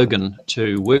get Logan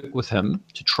to work with him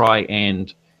to try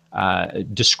and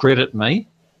discredit me,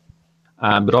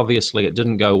 but obviously it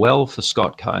didn't go well for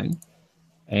Scott Cohn,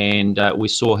 and we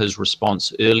saw his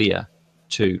response earlier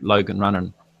to Logan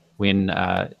Running when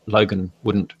Logan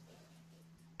wouldn't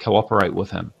cooperate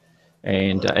with him.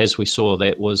 And as we saw,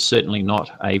 that was certainly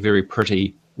not a very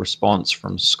pretty response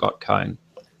from Scott Cohn.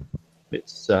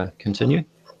 Let's continue.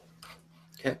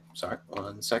 Okay, sorry,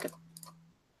 1 second.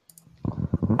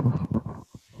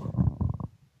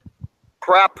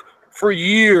 Crap for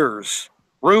years,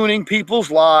 ruining people's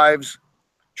lives,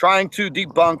 trying to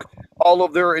debunk all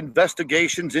of their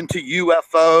investigations into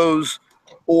UFOs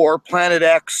or Planet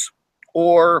X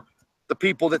or the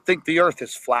people that think the Earth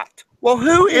is flat. Well,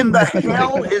 who in the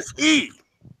hell is he?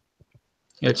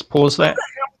 Let's pause that.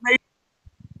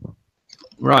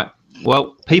 Right.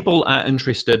 Well, people are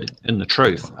interested in the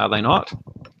truth, are they not?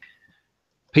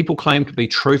 People claim to be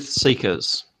truth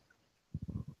seekers.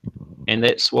 And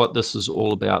that's what this is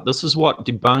all about. This is what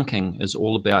debunking is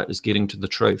all about, is getting to the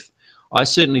truth. I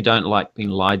certainly don't like being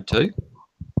lied to.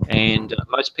 And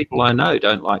most people I know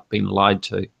don't like being lied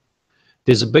to.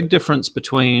 There's a big difference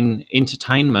between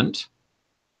entertainment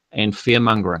and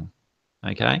fear-mongering,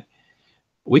 okay?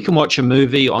 We can watch a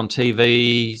movie on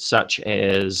TV such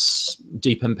as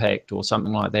Deep Impact or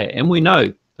something like that, and we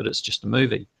know that it's just a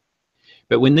movie.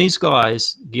 But when these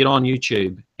guys get on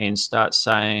YouTube and start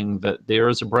saying that there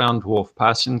is a brown dwarf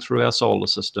passing through our solar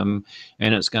system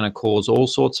and it's going to cause all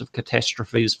sorts of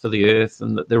catastrophes for the Earth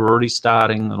and that they're already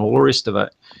starting and all the rest of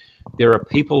it, there are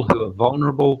people who are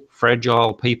vulnerable,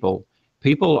 fragile people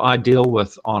I deal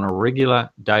with on a regular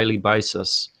daily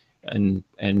basis in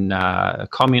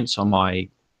comments on my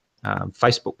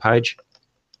Facebook page,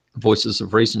 Voices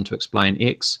of Reason to Explain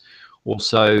X,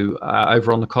 also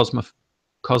over on the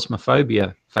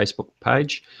Cosmophobia Facebook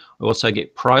page. I also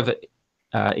get private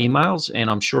emails, and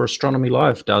I'm sure Astronomy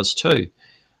Live does too.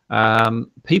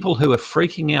 People who are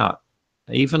freaking out.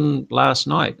 Even last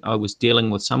night I was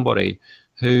dealing with somebody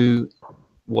who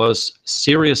was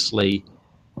seriously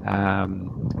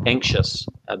anxious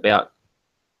about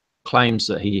claims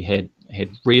that he had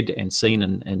read and seen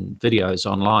in videos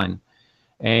online.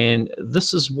 And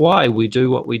this is why we do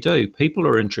what we do. People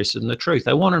are interested in the truth.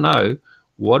 They want to know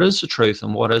what is the truth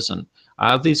and what isn't.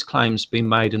 Are these claims being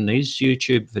made in these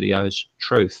YouTube videos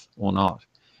truth or not?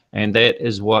 And that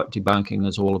is what debunking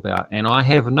is all about. And I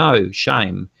have no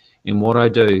shame in what I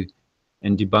do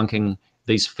in debunking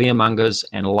these fearmongers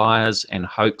and liars and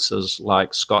hoaxers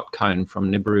like Scott Cohn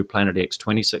from Nibiru Planet X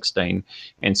 2016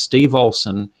 and Steve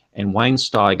Olson and Wayne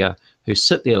Steiger, who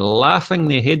sit there laughing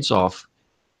their heads off.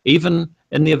 Even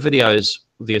in their videos,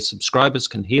 their subscribers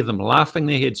can hear them laughing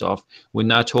their heads off when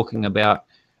they're talking about,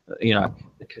 you know,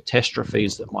 the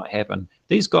catastrophes that might happen.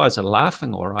 These guys are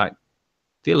laughing, all right.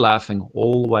 They're laughing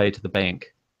all the way to the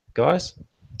bank. Guys?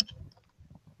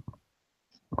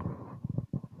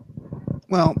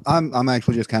 Well, I'm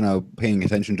actually just kind of paying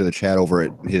attention to the chat over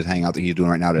at his Hangout that he's doing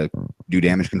right now to do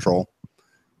damage control.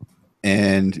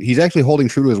 And he's actually holding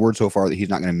true to his word so far that he's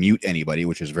not going to mute anybody,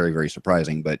 which is very, very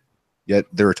surprising. But yet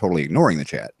they're totally ignoring the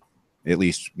chat. At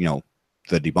least, you know,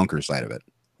 the debunker side of it.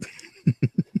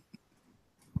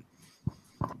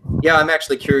 Yeah, I'm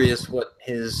actually curious what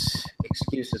his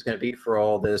excuse is going to be for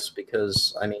all this,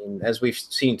 because, I mean, as we've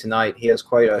seen tonight, he has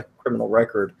quite a criminal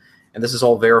record, and this is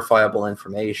all verifiable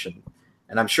information.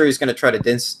 And I'm sure he's going to try to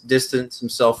distance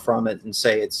himself from it and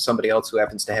say it's somebody else who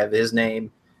happens to have his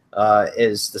name,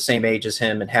 is the same age as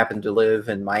him and happened to live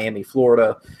in Miami,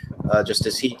 Florida, just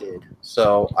as he did.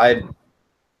 So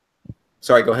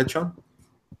sorry, go ahead, Sean.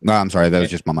 No, I'm sorry. That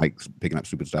was just my mic picking up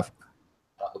stupid stuff.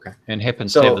 Okay. And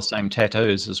happens to have the same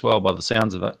tattoos as well, by the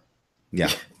sounds of it. Yeah.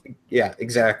 Yeah,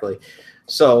 exactly.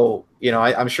 So, you know,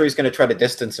 I'm sure he's going to try to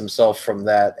distance himself from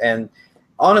that. And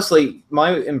honestly,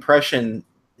 my impression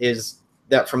is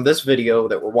that from this video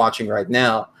that we're watching right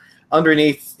now,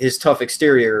 underneath his tough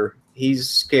exterior, he's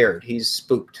scared. He's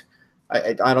spooked.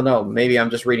 I don't know. Maybe I'm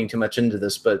just reading too much into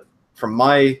this, but from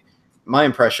my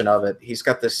impression of it, he's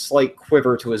got this slight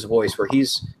quiver to his voice where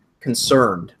he's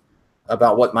concerned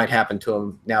about what might happen to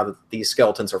him now that these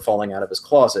skeletons are falling out of his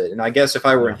closet. And I guess if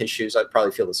I were in his shoes, I'd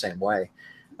probably feel the same way.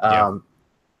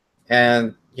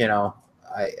 And, you know,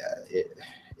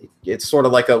 it's sort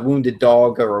of like a wounded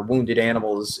dog or a wounded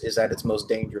animal is at its most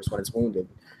dangerous when it's wounded,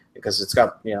 because it's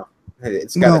got, you know,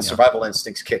 it's got its survival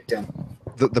instincts kicked in.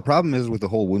 The problem is with the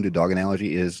whole wounded dog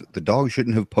analogy is the dog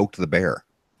shouldn't have poked the bear.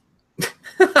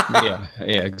 Yeah,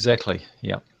 exactly.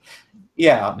 Yeah.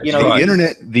 Yeah, you know,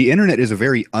 the internet is a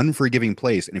very unforgiving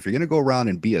place, and if you're going to go around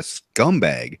and be a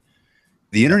scumbag,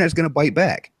 the internet's going to bite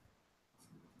back.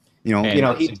 You know,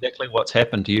 that's exactly what's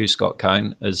happened to you, Scott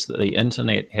Cohn, is that the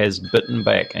internet has bitten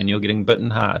back, and you're getting bitten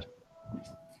hard.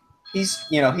 He's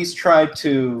tried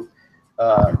to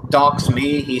dox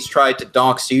me. He's tried to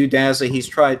dox you, Dazza. He's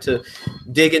tried to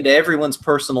dig into everyone's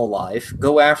personal life,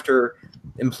 go after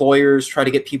employers, try to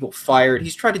get people fired.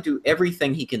 He's tried to do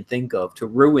everything he can think of to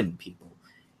ruin people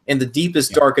in the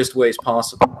deepest, darkest ways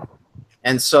possible.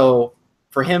 And so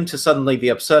for him to suddenly be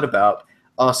upset about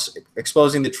us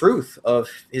exposing the truth of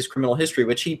his criminal history,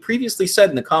 which he previously said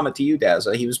in the comment to you,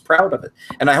 Dazza, he was proud of it.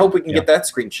 And I hope we can get that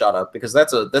screenshot up, because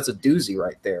that's a doozy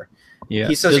right there. Yeah.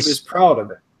 He says he was proud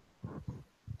of it.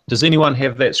 Does anyone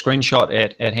have that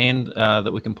screenshot at hand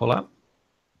that we can pull up?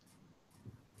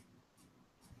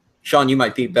 Sean, you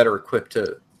might be better equipped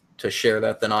to share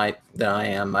that than I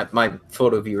am. My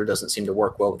photo viewer doesn't seem to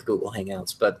work well with Google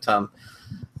Hangouts, but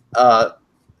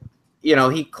you know,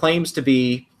 he claims to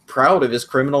be proud of his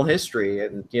criminal history,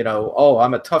 and, you know, oh,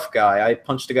 I'm a tough guy. I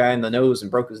punched a guy in the nose and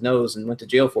broke his nose and went to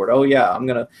jail for it. Oh yeah, I'm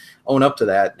gonna own up to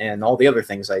that and all the other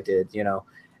things I did. You know,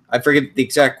 I forget the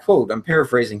exact quote. I'm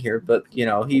paraphrasing here, but, you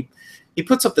know, he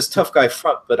puts up this tough guy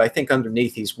front, but I think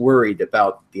underneath he's worried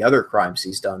about the other crimes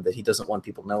he's done that he doesn't want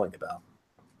people knowing about.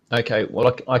 Okay,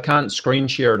 well, I can't screen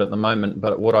share it at the moment,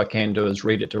 but what I can do is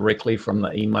read it directly from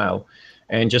the email.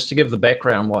 And just to give the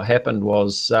background, what happened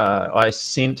was I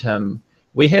sent him,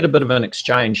 we had a bit of an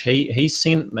exchange. He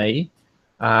sent me,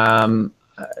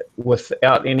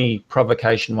 without any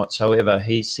provocation whatsoever,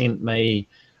 he sent me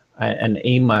an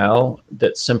email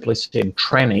that simply said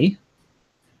tranny.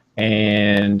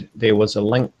 And there was a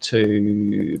link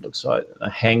to, looks like, a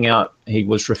Hangout. He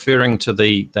was referring to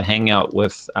the Hangout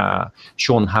with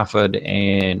Sean Hufford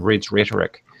and Red's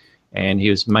Rhetoric, and he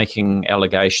was making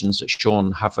allegations that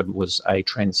Sean Hufford was a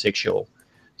transsexual.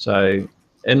 So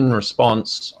in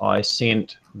response, I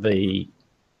sent the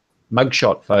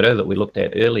mugshot photo that we looked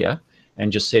at earlier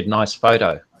and just said, nice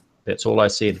photo. That's all I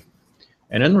said.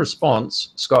 And in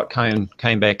response, Scott Cohn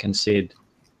came back and said,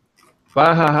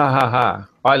 bah, ha, ha, ha, ha.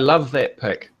 I love that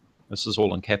pic. This is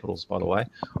all in capitals, by the way.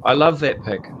 I love that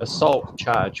pic. Assault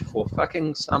charge for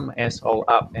fucking some asshole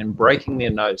up and breaking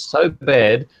their nose so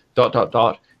bad, ...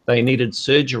 they needed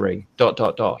surgery, ...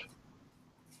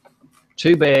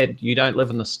 Too bad you don't live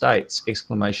in the States, !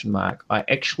 I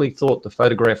actually thought the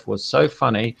photograph was so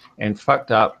funny and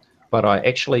fucked up, but I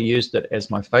actually used it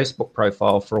as my Facebook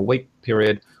profile for a week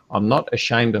period. I'm not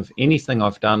ashamed of anything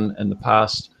I've done in the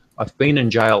past. I've been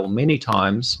in jail many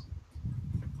times.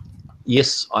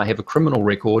 Yes, I have a criminal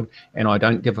record, and I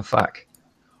don't give a fuck.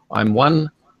 I'm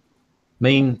one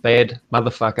mean, bad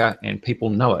motherfucker, and people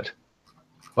know it.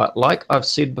 But like I've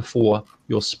said before,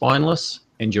 you're spineless,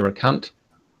 and you're a cunt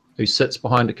who sits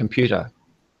behind a computer.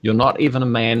 You're not even a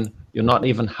man. You're not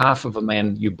even half of a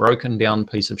man, you broken down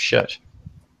piece of shit.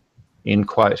 End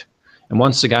quote. And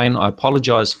once again, I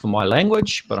apologize for my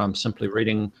language, but I'm simply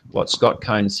reading what Scott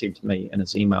Cohn said to me in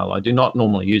his email. I do not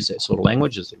normally use that sort of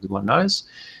language, as everyone knows.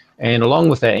 And along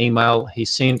with that email, he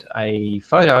sent a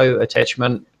photo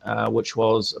attachment, which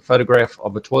was a photograph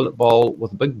of a toilet bowl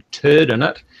with a big turd in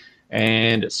it.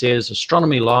 And it says,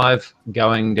 Astronomy Live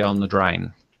going down the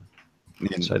drain.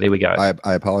 And so there we go.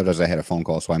 I apologize. I had a phone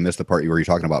call, so I missed the part where you're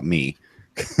talking about me.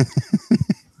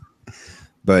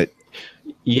 But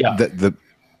yeah,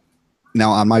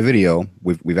 now on my video,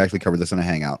 we've actually covered this in a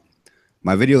Hangout.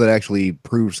 My video that actually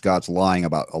proves Scott's lying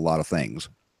about a lot of things.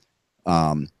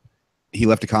 He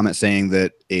left a comment saying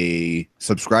that a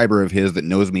subscriber of his that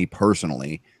knows me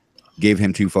personally gave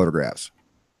him 2 photographs.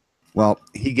 Well,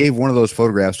 he gave one of those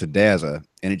photographs to Dazza,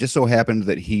 and it just so happened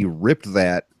that he ripped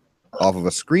that off of a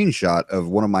screenshot of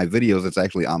one of my videos that's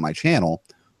actually on my channel,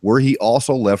 where he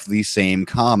also left the same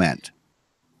comment.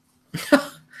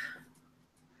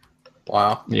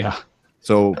 Wow. Yeah.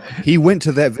 So he went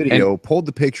to that video, pulled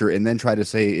the picture, and then tried to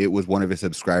say it was one of his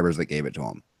subscribers that gave it to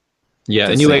him. Yeah,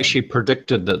 and you actually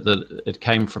predicted that it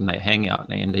came from that Hangout,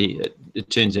 and it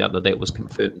turns out that was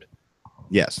confirmed.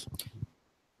 Yes.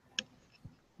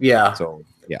 Yeah. So,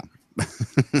 yeah.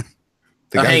 The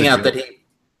Hangout that he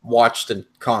watched and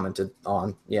commented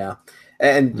on, yeah.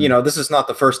 And, you know, this is not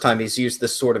the first time he's used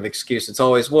this sort of excuse. It's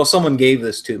always, well, someone gave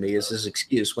this to me, is his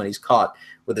excuse when he's caught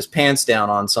with his pants down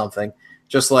on something.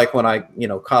 Just like when I, you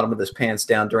know, caught him with his pants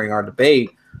down during our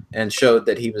debate and showed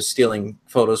that he was stealing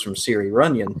photos from Starry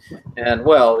Runyon. And,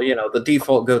 well, you know, the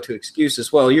default go-to excuse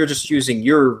is, well, you're just using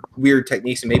your weird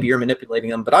techniques and maybe you're manipulating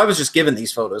them. But I was just given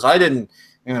these photos. I didn't,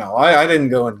 you know, I didn't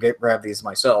go and grab these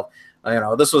myself. You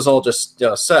know, this was all just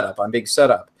set up. I'm being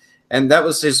set up. And that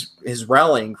was his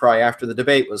rallying cry after the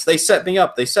debate was, they set me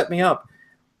up. They set me up.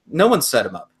 No one set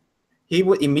him up. He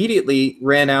immediately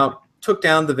ran out, took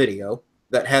down the video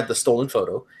that had the stolen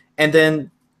photo, and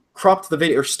then cropped the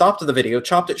video or stopped the video,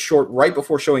 chopped it short right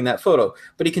before showing that photo.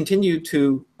 But he continued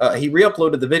to, he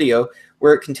re-uploaded the video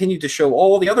where it continued to show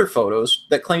all the other photos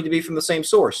that claimed to be from the same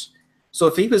source. So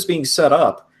if he was being set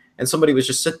up and somebody was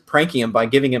just pranking him by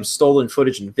giving him stolen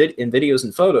footage in videos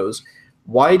and photos,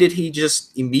 why did he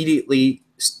just immediately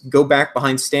go back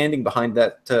standing behind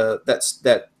that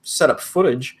that setup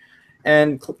footage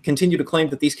and continue to claim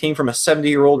that these came from a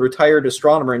 70-year-old retired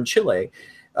astronomer in Chile,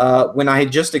 when I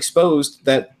had just exposed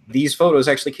that these photos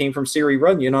actually came from Starry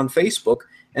Runyon on Facebook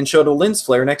and showed a lens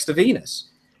flare next to Venus?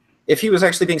 If he was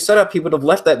actually being set up, he would have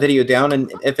left that video down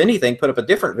and, if anything, put up a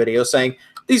different video saying,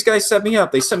 these guys set me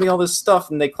up, they sent me all this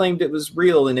stuff, and they claimed it was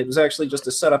real, and it was actually just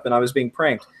a setup, and I was being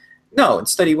pranked. No,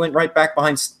 instead he went right back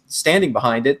standing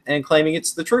behind it and claiming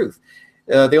it's the truth.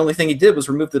 The only thing he did was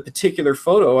remove the particular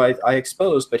photo I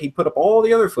exposed, but he put up all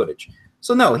the other footage.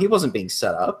 So no, he wasn't being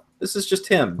set up. This is just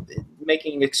him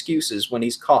making excuses when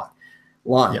he's caught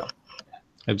lying. Yeah,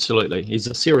 absolutely. He's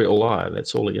a serial liar.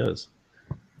 That's all he is.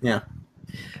 Yeah.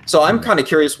 So I'm kind of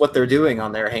curious what they're doing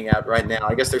on their Hangout right now.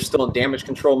 I guess they're still in damage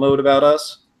control mode about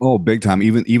us. Oh, big time.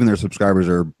 Even their subscribers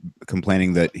are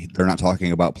complaining that they're not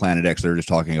talking about Planet X. They're just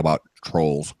talking about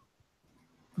trolls.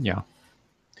 Yeah.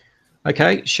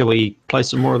 Okay, shall we play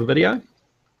some more of the video?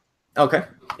 Okay.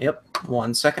 Yep.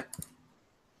 1 second.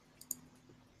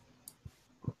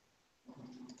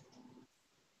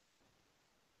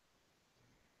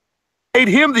 Made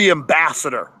him the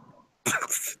ambassador.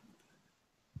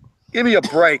 Give me a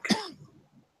break.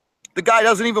 The guy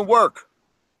doesn't even work.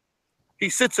 He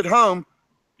sits at home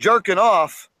jerking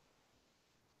off,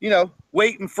 you know,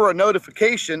 waiting for a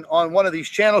notification on one of these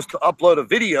channels to upload a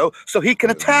video so he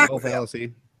can attack them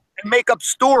and make up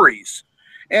stories.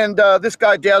 And this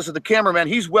guy, Dazzathecameraman,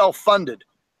 he's well-funded.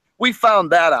 We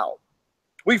found that out.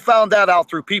 We found that out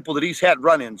through people that he's had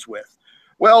run-ins with.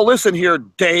 Well, listen here,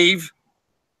 Dave.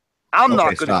 I'm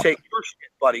not going to take your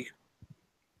shit, buddy.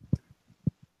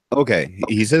 Okay,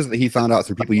 he says that he found out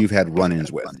through people you've had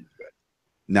run-ins with.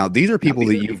 Now, these are people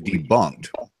that you've debunked.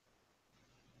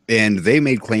 And they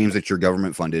made claims that you're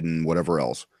government funded and whatever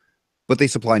else, but they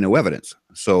supply no evidence.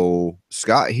 So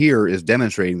Scott here is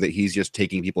demonstrating that he's just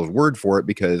taking people's word for it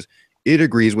because it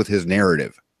agrees with his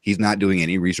narrative. He's not doing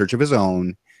any research of his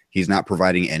own. He's not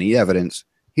providing any evidence.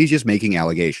 He's just making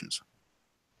allegations.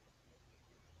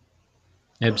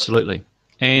 Absolutely.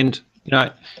 And, you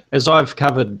know, as I've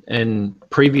covered in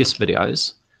previous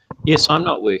videos, yes, I'm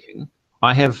not working.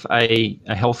 I have a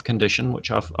health condition,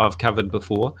 which I've covered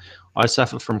before. I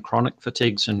suffer from chronic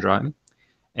fatigue syndrome,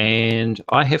 and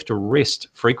I have to rest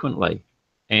frequently.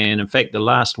 And in fact, the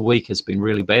last week has been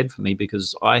really bad for me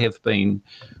because I have been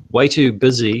way too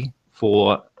busy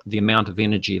for the amount of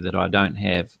energy that I don't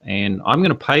have. And I'm going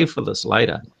to pay for this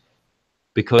later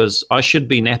because I should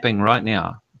be napping right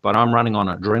now, but I'm running on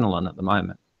adrenaline at the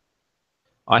moment.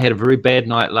 I had a very bad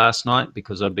night last night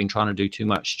because I'd been trying to do too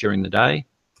much during the day.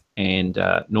 And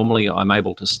normally I'm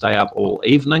able to stay up all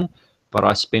evening, but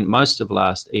I spent most of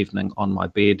last evening on my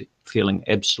bed feeling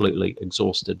absolutely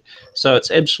exhausted. So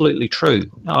it's absolutely true.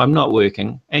 No, I'm not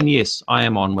working. And yes, I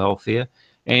am on welfare.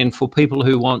 And for people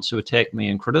who want to attack me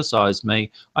and criticize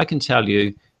me, I can tell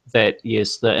you that,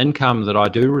 yes, the income that I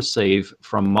do receive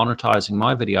from monetizing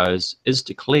my videos is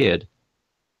declared.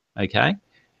 Okay?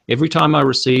 Every time I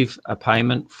receive a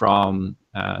payment from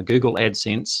Google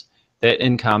AdSense, that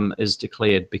income is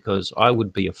declared because I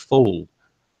would be a fool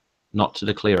not to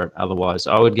declare it. Otherwise,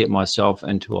 I would get myself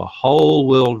into a whole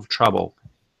world of trouble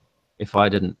if I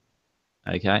didn't.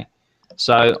 Okay?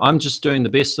 So I'm just doing the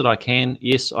best that I can.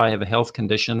 Yes, I have a health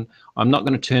condition. I'm not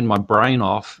going to turn my brain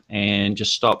off and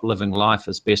just stop living life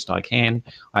as best I can.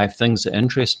 I have things that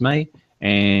interest me,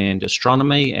 and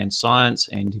astronomy and science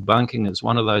and debunking is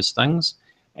one of those things.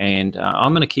 And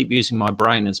I'm going to keep using my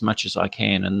brain as much as I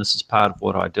can, and this is part of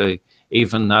what I do,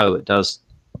 even though it does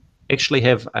actually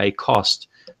have a cost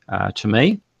to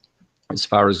me as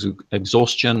far as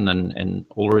exhaustion and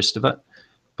all the rest of it.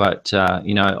 But,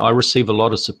 you know, I receive a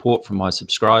lot of support from my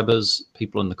subscribers,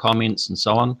 people in the comments and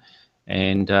so on.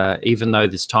 And even though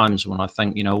there's times when I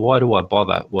think, you know, why do I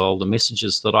bother? Well, the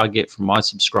messages that I get from my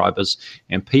subscribers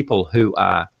and people who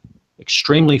are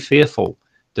extremely fearful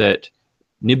that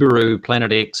Nibiru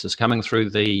Planet X is coming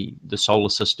through the solar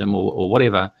system or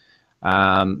whatever,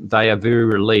 they are very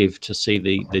relieved to see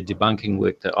the debunking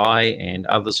work that I and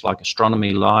others like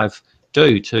Astronomy Live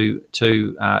do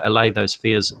to allay those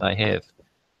fears that they have.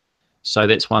 So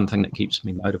that's one thing that keeps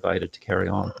me motivated to carry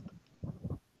on.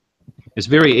 It's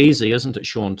very easy, isn't it,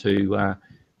 Sean, to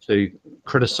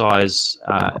criticize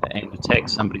and attack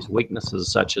somebody's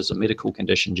weaknesses, such as a medical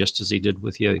condition, just as he did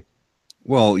with you.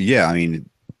 Well, yeah, I mean,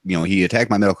 you know, he attacked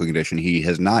my medical condition. He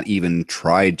has not even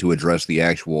tried to address the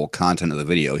actual content of the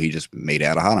video. He just made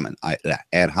ad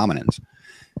hominems.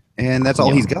 And that's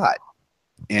all he's got.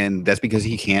 And that's because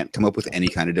he can't come up with any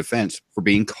kind of defense for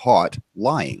being caught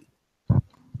lying.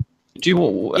 Do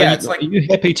you? Yeah, are you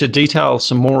happy to detail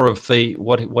some more of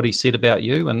what he said about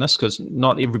you and this? Because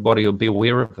not everybody will be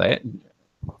aware of that.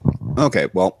 Okay,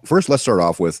 well, first let's start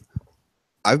off with,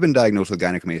 I've been diagnosed with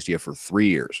gynecomastia for 3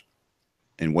 years.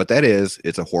 And what that is,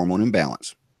 it's a hormone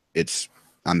imbalance.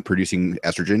 I'm producing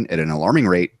estrogen at an alarming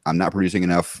rate. I'm not producing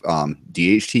enough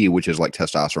DHT, which is like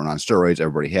testosterone on steroids.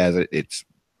 Everybody has it.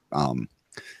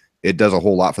 It does a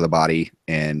whole lot for the body,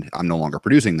 and I'm no longer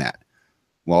producing that.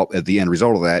 Well, at the end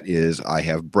result of that is I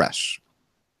have breasts.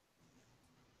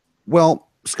 Well,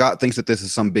 Scott thinks that this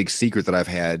is some big secret that I've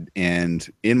had, and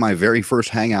in my very first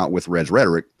hangout with Red's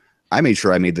Rhetoric, I made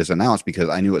sure I made this announced because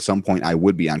I knew at some point I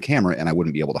would be on camera and I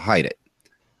wouldn't be able to hide it,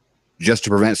 just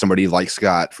to prevent somebody like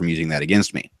Scott from using that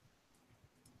against me.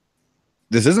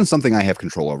 This isn't something I have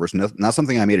control over. It's not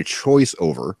something I made a choice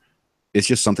over. It's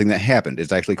just something that happened.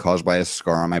 It's actually caused by a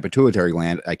scar on my pituitary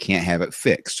gland. I can't have it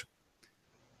fixed.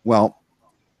 Well,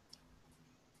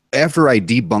 after I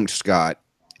debunked Scott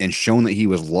and shown that he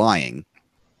was lying,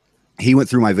 he went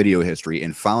through my video history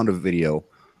and found a video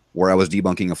where I was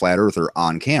debunking a flat earther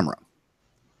on camera.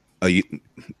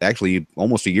 Actually,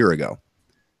 almost a year ago.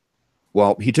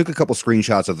 Well, he took a couple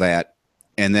screenshots of that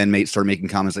and then started making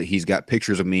comments that he's got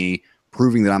pictures of me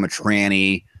proving that I'm a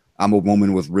tranny, I'm a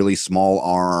woman with really small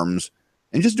arms,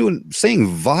 and just saying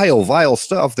vile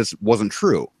stuff that wasn't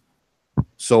true.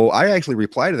 So I actually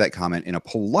replied to that comment in a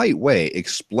polite way,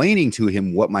 explaining to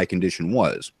him what my condition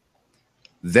was.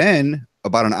 Then,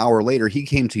 about an hour later, he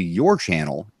came to your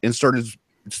channel and started,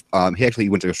 he actually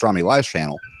went to Astronomy Live's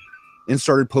channel and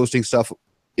started posting stuff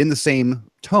in the same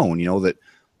tone, you know, that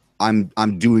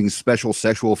I'm doing special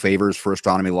sexual favors for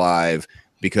Astronomy Live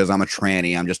because I'm a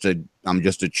tranny. I'm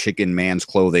just a chick in man's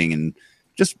clothing, and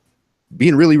just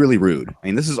being really, really rude. I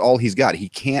mean, this is all he's got. He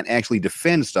can't actually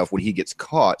defend stuff when he gets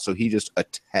caught, so he just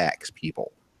attacks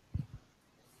people.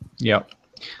 Yeah.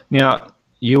 Now,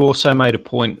 you also made a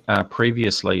point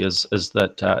previously is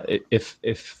that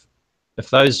if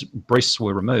those breasts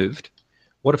were removed,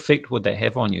 what effect would that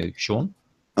have on you, Sean?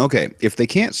 Okay, if they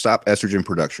can't stop estrogen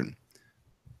production,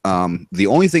 the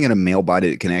only thing in a male body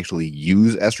that can actually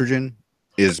use estrogen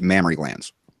is mammary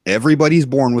glands. Everybody's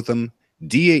born with them.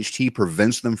 DHT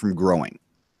prevents them from growing.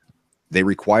 They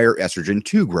require estrogen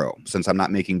to grow. Since I'm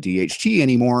not making DHT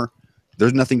anymore,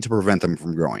 there's nothing to prevent them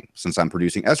from growing. Since I'm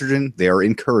producing estrogen, they are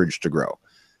encouraged to grow.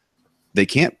 They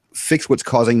can't fix what's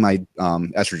causing my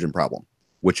estrogen problem,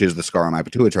 which is the scar on my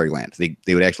pituitary gland.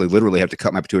 They would actually literally have to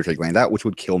cut my pituitary gland out, which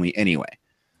would kill me anyway.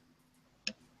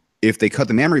 If they cut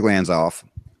the mammary glands off,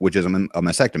 which is a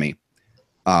mastectomy,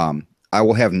 I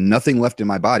will have nothing left in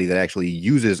my body that actually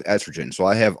uses estrogen. So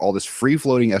I have all this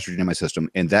free-floating estrogen in my system,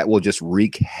 and that will just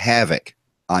wreak havoc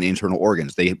on internal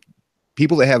organs.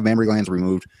 People that have mammary glands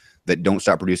removed that don't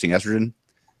stop producing estrogen,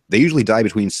 they usually die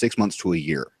between 6 months to a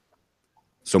year.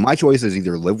 So my choice is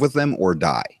either live with them or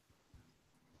die.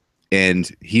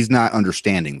 And he's not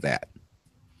understanding that.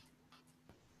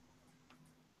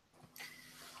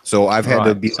 So I've had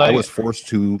to be, I was forced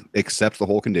to accept the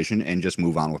whole condition and just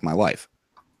move on with my life.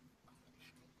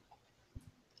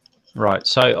 Right.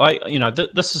 So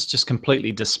this is just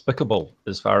completely despicable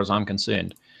as far as I'm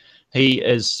concerned. He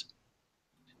is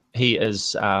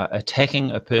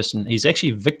attacking a person. He's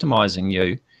actually victimizing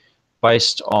you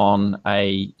based on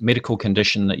a medical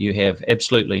condition that you have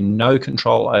absolutely no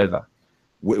control over.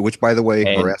 Which, by the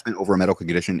way, harassment over a medical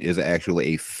condition is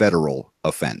actually a federal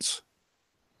offense.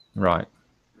 Right.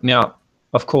 Now,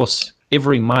 of course,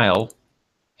 every male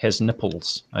has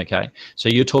nipples, okay? So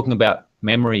you're talking about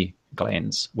mammary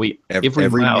glands. Every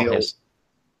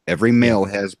male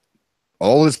has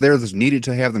all that's there that's needed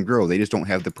to have them grow. They just don't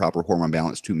have the proper hormone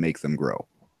balance to make them grow.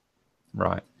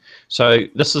 Right. So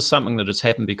this is something that has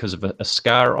happened because of a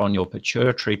scar on your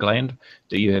pituitary gland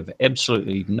that you have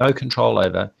absolutely no control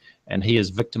over, and he is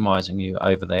victimizing you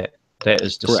over that. That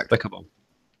is despicable.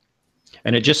 Correct.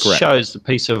 And it just shows the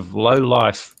piece of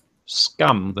low-life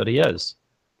scum that he is.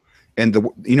 And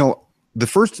the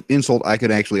first insult I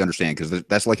could actually understand, because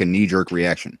that's like a knee-jerk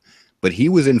reaction. But he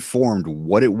was informed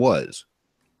what it was,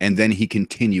 and then he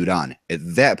continued on. At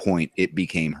that point, it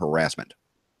became harassment.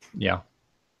 Yeah.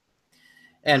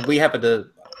 And we happen to,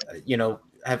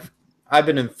 I've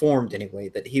been informed anyway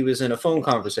that he was in a phone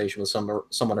conversation with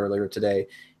someone earlier today,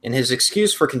 and his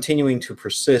excuse for continuing to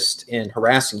persist in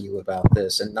harassing you about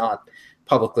this and not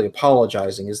publicly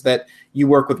apologizing is that you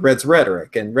work with Red's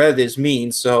rhetoric, and Red is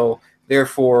mean, so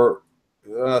therefore,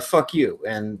 fuck you.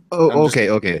 And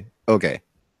okay.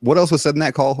 What else was said in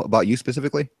that call about you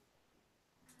specifically?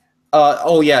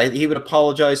 Oh yeah, he would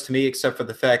apologize to me, except for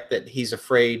the fact that he's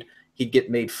afraid he'd get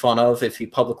made fun of if he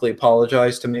publicly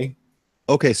apologized to me.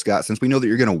 Okay, Scott, since we know that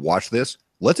you're going to watch this,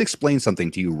 let's explain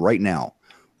something to you right now.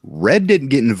 Red didn't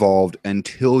get involved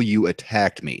until you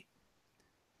attacked me.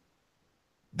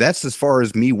 That's as far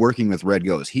as me working with Red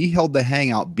goes. He held the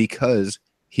Hangout because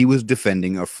he was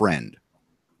defending a friend.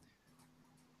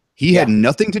 He had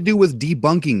nothing to do with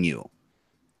debunking you.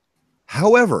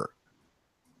 However,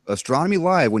 Astronomy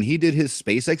Live, when he did his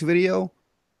SpaceX video,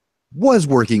 was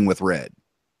working with Red.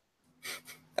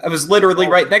 I was literally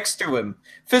right next to him.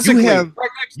 Physically, right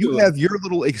next to him. You have your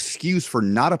little excuse for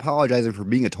not apologizing for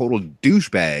being a total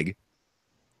douchebag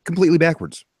completely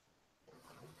backwards.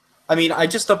 I mean, I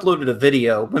just uploaded a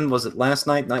video, when was it, last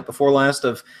night, night before last,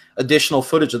 of additional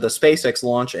footage of the SpaceX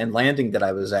launch and landing that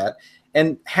I was at.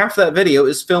 And half that video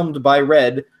is filmed by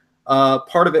Red,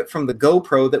 part of it from the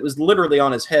GoPro that was literally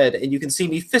on his head, and you can see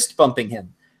me fist bumping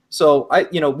him. So,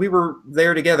 we were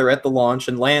there together at the launch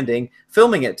and landing,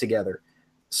 filming it together.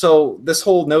 So this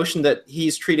whole notion that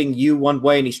he's treating you one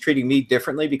way and he's treating me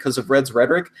differently because of Red's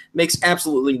rhetoric makes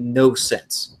absolutely no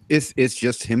sense. It's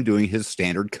just him doing his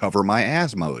standard cover my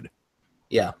ass mode.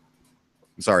 Yeah.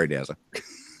 Sorry, Dazza.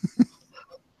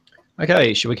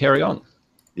 Okay, should we carry on?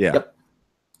 Yeah.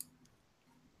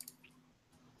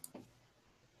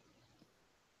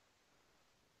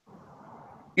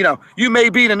 Yep. You may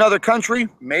be in another country,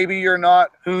 maybe you're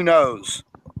not, who knows?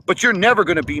 But you're never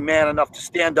going to be man enough to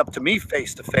stand up to me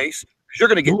face to face, because you're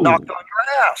going to get knocked on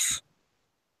your ass.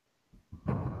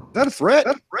 Is that a threat?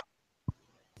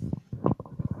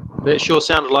 That sure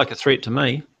sounded like a threat to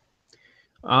me.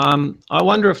 I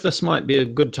wonder if this might be a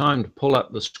good time to pull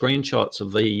up the screenshots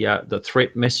of the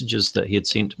threat messages that he had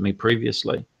sent to me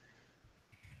previously.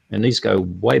 And these go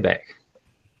way back.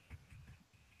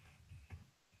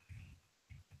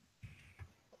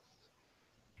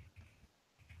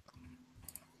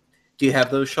 Do you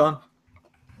have those, Sean?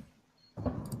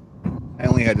 I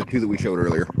only had the two that we showed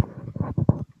earlier.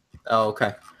 Oh,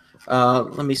 okay.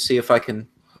 Let me see if I can.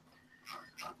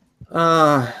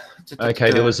 Okay,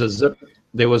 there was a zip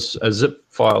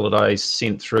file that I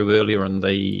sent through earlier in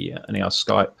our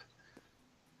Skype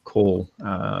call.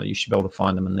 You should be able to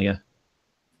find them in there.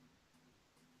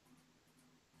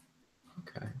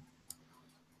 Okay.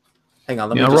 Hang on.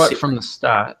 Let me just right see. from the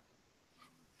start.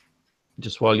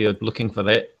 just while you're looking for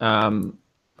that,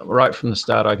 right from the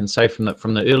start, I can say from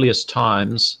the earliest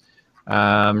times,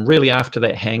 really after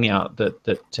that hangout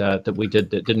that we did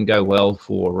that didn't go well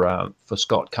for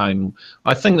Scott Cohn.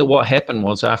 I think that what happened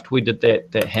was after we did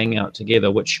that hangout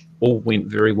together, which all went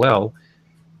very well,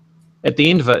 at the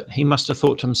end of it, he must have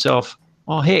thought to himself,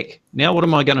 oh heck, now what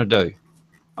am I going to do?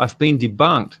 I've been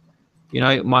debunked. You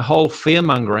know, my whole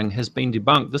fear-mongering has been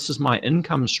debunked. This is my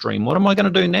income stream. What am I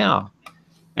going to do now?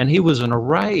 And he was in a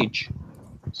rage.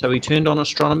 So he turned on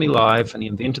Astronomy Live and he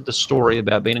invented the story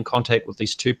about being in contact with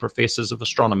these two professors of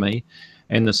astronomy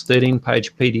and this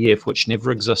 13-page PDF which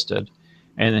never existed,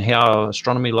 and how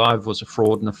Astronomy Live was a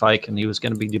fraud and a fake and he was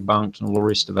going to be debunked and all the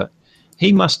rest of it.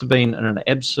 He must have been in an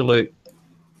absolute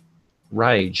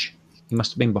rage. He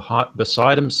must have been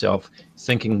beside himself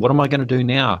thinking, what am I going to do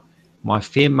now? My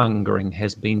fear-mongering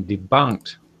has been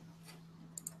debunked.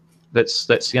 That's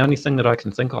the only thing that I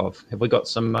can think of. Have we got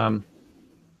some... all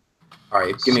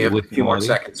right, give me a few more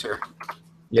seconds here.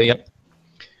 Yeah.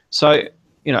 So,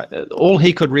 you know, all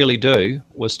he could really do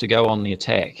was to go on the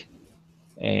attack.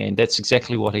 And that's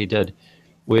exactly what he did.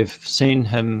 We've seen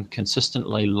him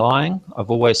consistently lying. I've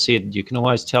always said you can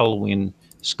always tell when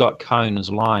Scott Cohn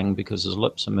is lying because his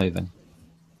lips are moving.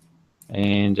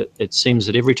 And it seems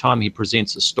that every time he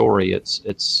presents a story,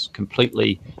 it's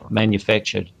completely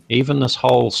manufactured. Even this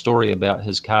whole story about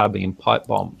his car being pipe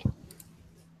bombed.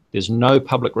 There's no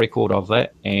public record of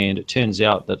that, and it turns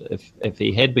out that if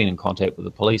he had been in contact with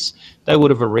the police, they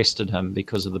would have arrested him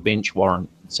because of the bench warrant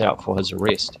that's out for his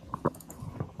arrest.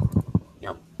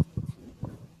 Yep.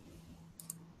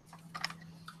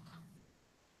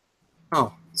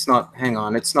 Oh, it's not, hang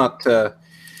on, it's not,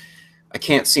 I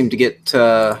can't seem to get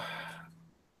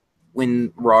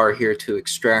WinRAR here to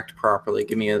extract properly.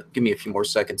 Give me a few more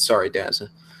seconds. Sorry, Dazza.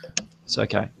 It's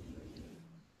okay.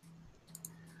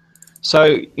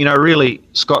 So, you know, really,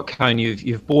 Scott Cohn,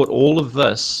 you've brought all of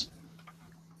this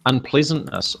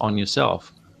unpleasantness on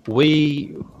yourself.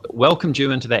 We welcomed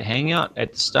you into that hangout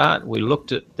at the start. We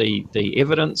looked at the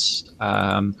evidence.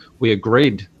 We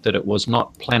agreed that it was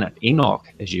not planet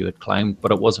Enoch, as you had claimed,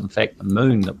 but it was in fact the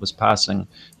moon that was passing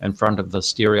in front of the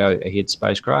stereo ahead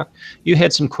spacecraft. You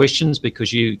had some questions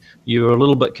because you were a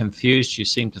little bit confused. You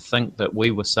seemed to think that we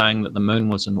were saying that the moon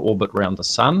was in orbit around the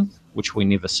sun, which we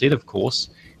never said, of course.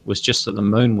 It was just that the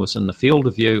moon was in the field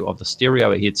of view of the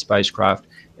stereo ahead spacecraft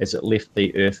as it left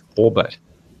the Earth orbit.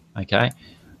 Okay.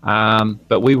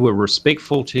 But we were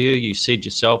respectful to you. You said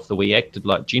yourself that we acted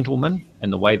like gentlemen in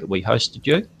the way that we hosted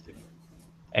you.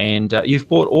 And you've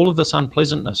brought all of this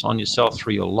unpleasantness on yourself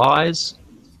through your lies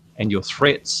and your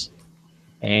threats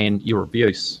and your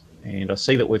abuse. And I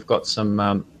see that we've got some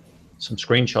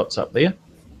screenshots up there.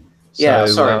 Yeah,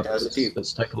 so, sorry,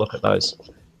 let's take a look at those.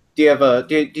 Do you have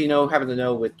do you happen to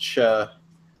know which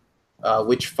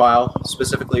file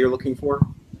specifically you're looking for?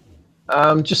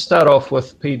 Just start off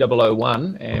with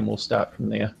P001 and we'll start from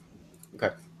there.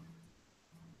 Okay.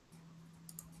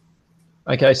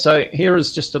 Okay, so here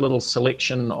is just a little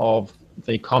selection of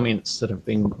the comments that have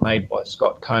been made by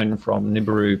Scott Cohn from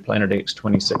Nibiru Planet X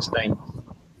 2016.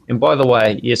 And by the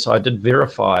way, yes, I did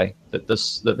verify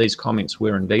that these comments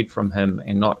were indeed from him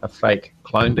and not a fake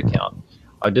cloned account.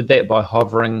 I did that by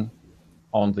hovering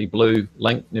on the blue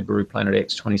link, Nibiru Planet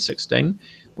X 2016,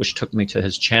 which took me to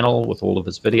his channel with all of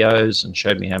his videos and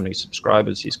showed me how many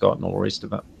subscribers he's got and all the rest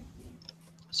of it.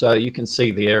 So you can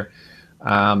see there,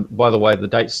 by the way, the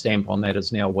date stamp on that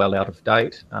is now well out of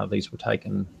date. These were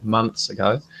taken months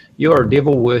ago. You are a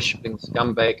devil-worshipping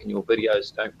scumbag and your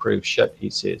videos don't prove shit,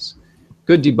 he says.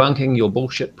 Good debunking, your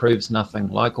bullshit proves nothing.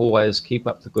 Like always, keep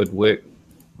up the good work.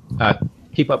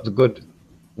 Keep up the good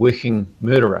working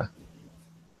murderer.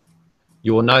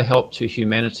 You're no help to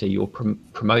humanity. You're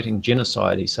promoting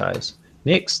genocide, he says.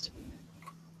 Next.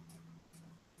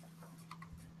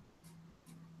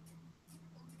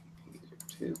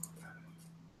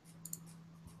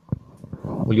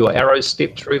 Will your arrows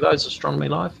step through those, Astronomy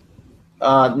Live?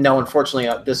 No, unfortunately,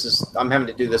 I'm having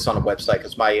to do this on a website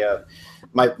because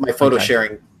my photo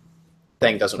sharing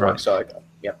thing doesn't work. So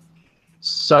yeah.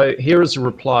 So here is a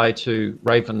reply to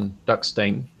Raven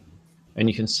Duckstein, and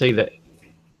you can see that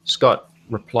Scott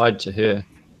replied to her,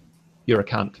 "You're a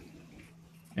cunt."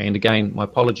 And again, my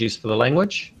apologies for the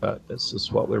language, but this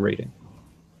is what we're reading.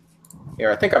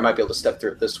 Here, I think I might be able to step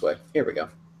through it this way. Here we go.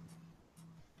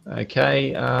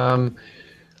 Okay.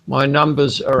 My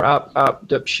numbers are up,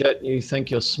 dipshit. You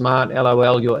think you're smart,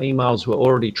 LOL. Your emails were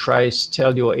already traced.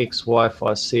 Tell your ex-wife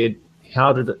I said,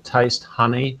 how did it taste,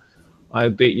 honey? I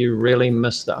bet you really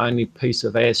missed the only piece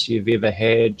of ass you've ever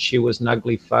had. She was an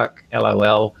ugly fuck,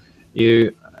 LOL.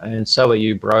 And so are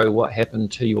you, bro. What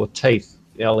happened to your teeth?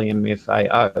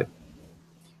 LMFAO.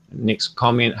 Next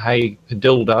comment, hey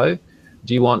Padildo,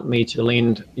 do you want me to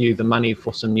lend you the money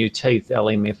for some new teeth?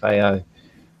 LMFAO.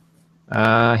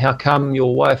 How come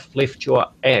your wife left your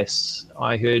ass?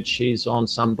 I heard she's on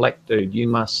some black dude. You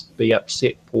must be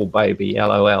upset, poor baby.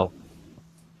 LOL.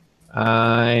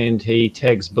 And he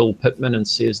tags Bill Pittman and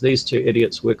says, these two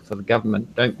idiots work for the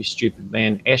government. Don't be stupid,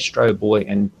 man. Astro Boy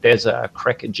and Dazza are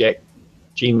crackerjack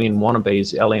G-men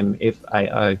wannabes.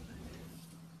 LMFAO.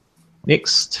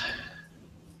 Next.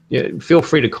 Yeah, feel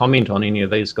free to comment on any of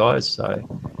these guys. So,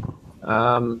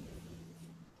 and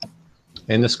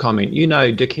this comment, you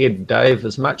know, dickhead Dave,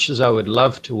 as much as I would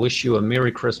love to wish you a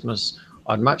Merry Christmas,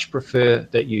 I'd much prefer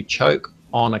that you choke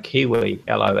on a kiwi,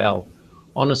 LOL.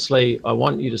 Honestly, I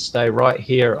want you to stay right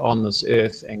here on this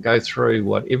earth and go through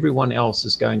what everyone else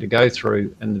is going to go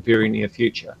through in the very near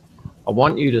future. I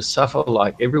want you to suffer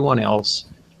like everyone else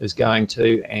is going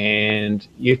to, and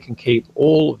you can keep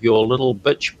all of your little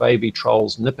bitch baby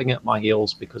trolls nipping at my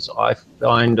heels because I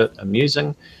find it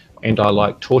amusing and I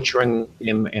like torturing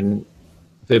them and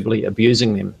verbally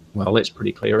abusing them. Well, that's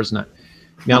pretty clear, isn't it?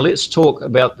 Now let's talk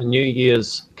about the New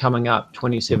Year's coming up,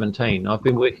 2017. I've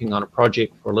been working on a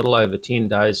project for a little over 10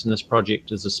 days, and this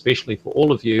project is especially for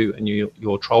all of you and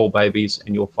your troll babies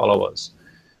and your followers.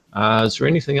 Is there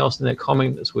anything else in that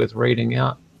comment that's worth reading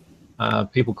out?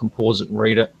 People can pause it and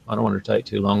read it. I don't want to take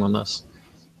too long on this.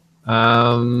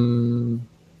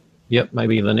 Yep,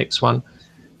 maybe the next one.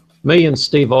 Me and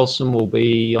Steve Olson will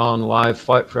be on live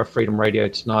Fight for Our Freedom Radio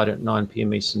tonight at 9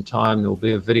 p.m. Eastern Time. There will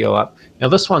be a video up. Now,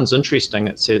 this one's interesting.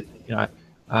 It said, you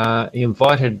know, he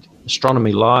invited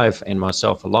Astronomy Live and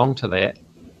myself along to that,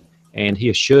 and he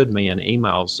assured me in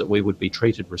emails that we would be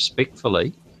treated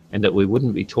respectfully and that we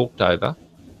wouldn't be talked over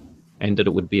and that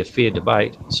it would be a fair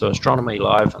debate. So Astronomy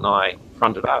Live and I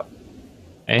fronted up.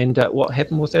 And what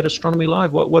happened with that Astronomy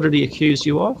Live? What did he accuse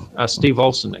you of? Steve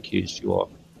Olson accused you of.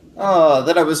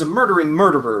 That I was a murdering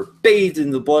murderer, bathed in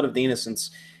the blood of the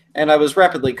innocents, and I was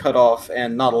rapidly cut off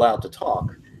and not allowed to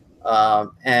talk.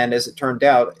 And as it turned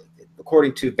out,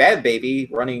 according to Bad Baby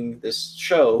running this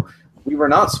show, we were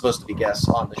not supposed to be guests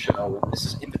on the show, and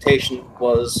this invitation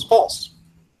was false.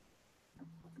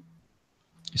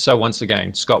 So once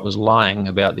again, Scott was lying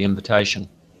about the invitation.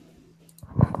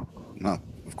 No,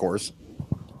 of course.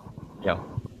 Yeah.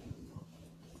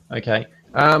 Okay.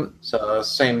 So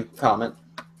same comment.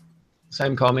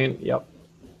 Same comment, yep.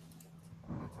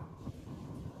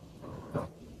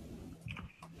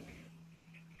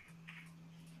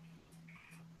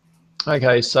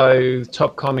 Okay, so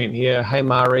top comment here. Hey,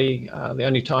 Mari, the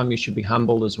only time you should be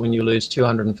humbled is when you lose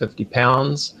 250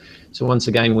 pounds. So once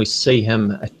again, we see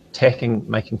him attacking,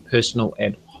 making personal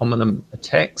ad hominem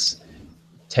attacks,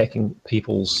 attacking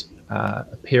people's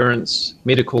appearance,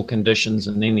 medical conditions,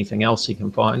 and anything else he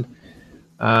can find.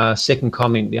 Second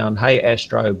comment down, hey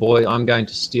Astro Boy, I'm going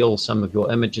to steal some of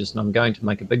your images and I'm going to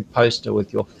make a big poster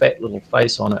with your fat little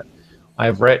face on it. I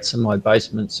have rats in my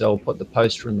basement, so I'll put the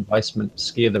poster in the basement to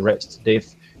scare the rats to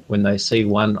death when they see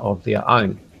one of their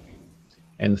own.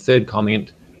 And the third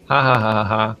comment, ha ha ha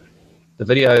ha, the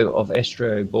video of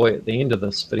Astro Boy at the end of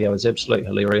this video is absolutely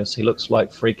hilarious. He looks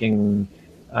like freaking,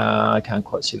 I can't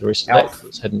quite see the rest of that.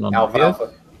 It's hidden on the view.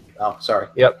 Alpha. Oh, sorry.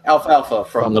 Yep. Alpha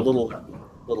from the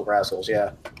Little Rascals,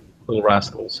 yeah. Little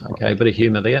Rascals. Okay, bit of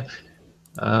humor there.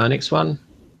 Next one.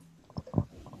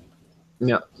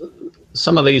 Now,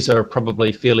 some of these are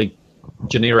probably fairly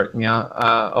generic now.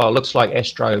 Oh, it looks like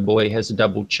Astro Boy has a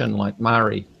double chin like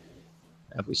Mari.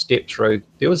 If we step through,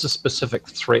 there was a specific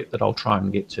threat that I'll try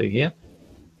and get to here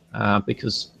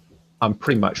because I'm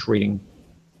pretty much reading.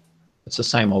 It's the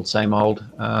same old,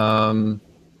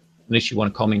 unless you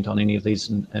want to comment on any of these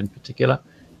in particular.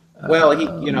 Well,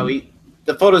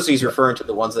 the photos he's referring to,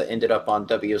 the ones that ended up on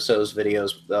WSO's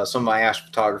videos, some of my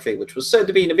astrophotography, which was said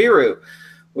to be Nibiru,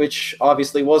 which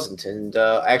obviously wasn't. And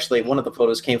actually, one of the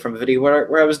photos came from a video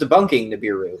where I was debunking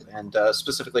Nibiru and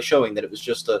specifically showing that it was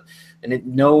just a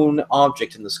known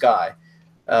object in the sky,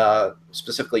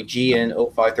 specifically GN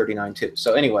 05392.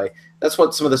 So anyway, that's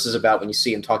what some of this is about when you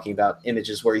see him talking about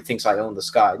images where he thinks I own the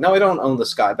sky. No, I don't own the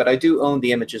sky, but I do own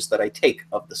the images that I take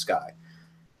of the sky.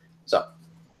 So.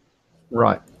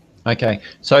 Right. Okay,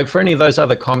 so for any of those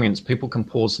other comments, people can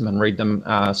pause them and read them,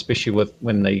 especially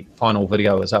when the final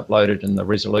video is uploaded and the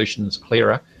resolution is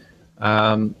clearer.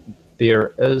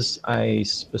 There is a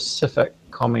specific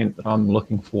comment that I'm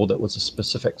looking for that was a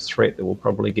specific threat that we'll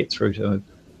probably get through to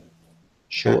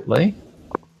shortly.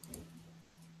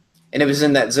 And it was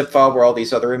in that zip file where all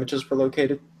these other images were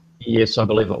located? Yes, I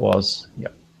believe it was.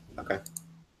 Yep. Okay.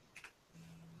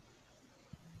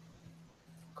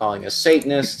 Calling us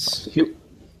Satanists.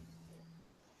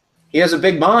 He has a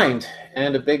big mind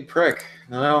and a big prick.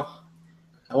 Well,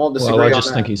 I won't disagree Well, I on just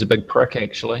that. think he's a big prick,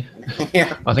 actually.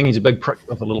 Yeah. I think he's a big prick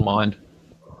with a little mind.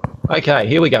 Okay,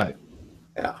 here we go.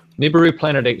 Yeah. Nibiru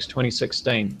Planet X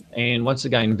 2016. And once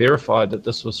again, verified that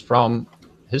this was from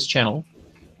his channel.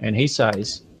 And he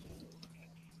says,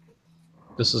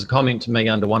 this is a comment to me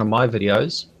under one of my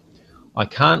videos. I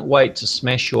can't wait to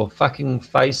smash your fucking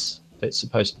face. That's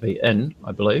supposed to be in,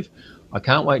 I believe. I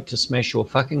can't wait to smash your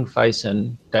fucking face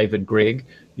in, David Gregg.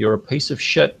 You're a piece of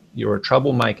shit. You're a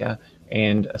troublemaker.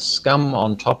 And a scum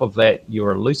on top of that.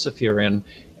 You're a Luciferian.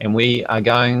 And we are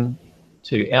going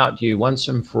to out you once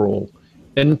and for all.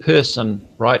 In person,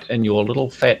 right in your little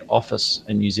fat office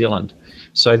in New Zealand.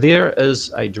 So there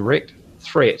is a direct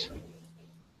threat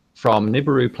from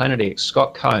Nibiru Planet X,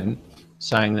 Scott Cohn,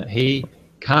 saying that he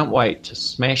can't wait to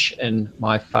smash in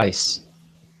my face.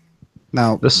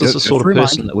 Now, this is the sort of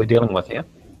person that we're dealing with here.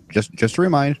 Just to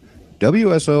remind,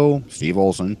 WSO Steve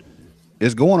Olson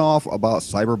is going off about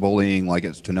cyberbullying like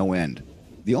it's to no end.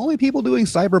 The only people doing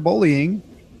cyberbullying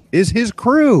is his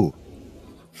crew.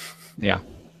 Yeah.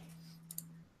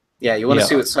 Yeah, you want to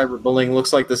see what cyberbullying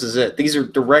looks like? This is it. These are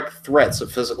direct threats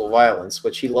of physical violence,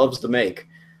 which he loves to make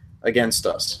against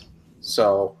us.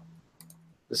 So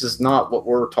this is not what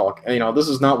we're talking, this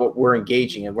is not what we're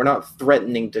engaging in. We're not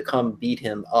threatening to come beat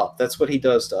him up. That's what he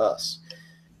does to us.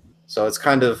 So it's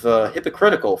kind of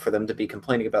hypocritical for them to be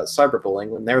complaining about cyberbullying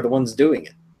when they're the ones doing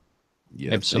it.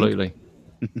 Yeah, absolutely.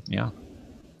 Yeah.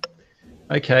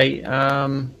 Okay.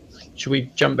 Should we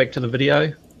jump back to the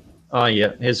video? Oh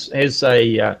yeah, here's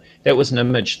a that was an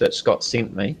image that Scott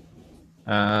sent me.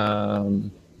 Yeah,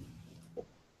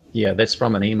 that's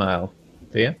from an email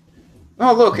there.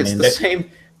 Oh look, it's the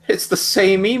same. It's the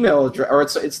same email address, or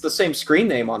it's the same screen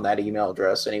name on that email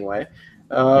address anyway.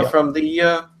 From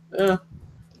the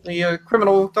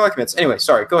criminal documents. Anyway,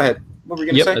 sorry. Go ahead. What were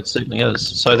you going to say? Yep, it certainly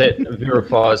is. So that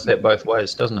verifies that both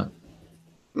ways, doesn't it?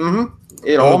 Mm-hmm.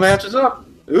 It all matches up.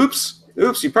 Oops.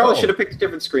 Oops. You probably should have picked a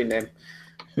different screen name.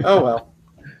 Oh well.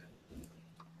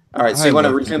 All right. So you want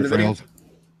to resume the video?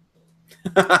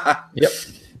 Yep.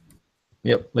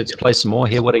 Yep. Let's play some more.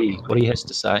 Hear what he has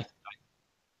to say.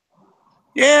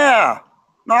 Yeah,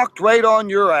 knocked right on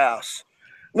your ass.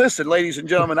 Listen, ladies and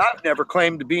gentlemen, I've never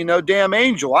claimed to be no damn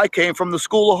angel. I came from the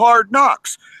school of hard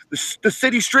knocks, the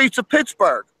city streets of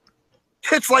Pittsburgh.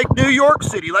 It's like New York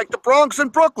City, like the Bronx and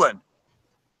Brooklyn.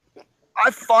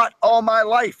 I fought all my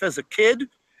life as a kid,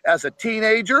 as a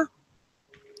teenager.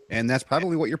 And that's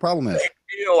probably what your problem is.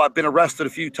 I've been arrested a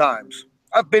few times.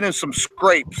 I've been in some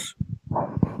scrapes,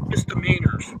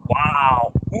 misdemeanors.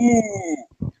 Wow. Ooh.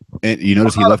 And you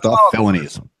notice he left off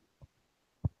felonies.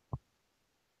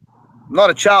 I'm not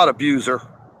a child abuser.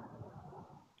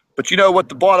 But you know what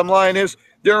the bottom line is?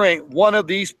 There ain't one of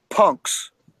these punks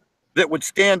that would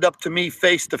stand up to me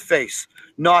face to face.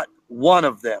 Not one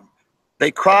of them.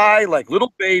 They cry like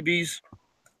little babies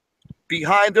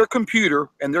behind their computer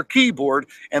and their keyboard,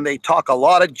 and they talk a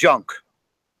lot of junk.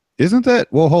 Isn't that?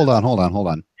 Well, hold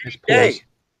on. Hey.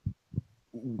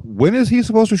 When is he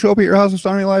supposed to show up at your house at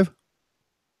Starry Live?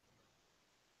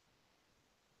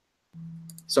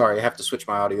 Sorry, I have to switch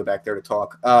my audio back there to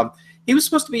talk. He was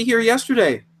supposed to be here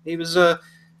yesterday. He was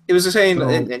saying,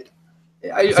 So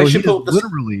I should pull this.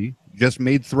 Literally just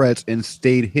made threats and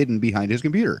stayed hidden behind his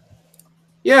computer.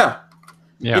 Yeah.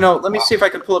 Let me see if I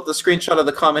can pull up the screenshot of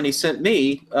the comment he sent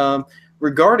me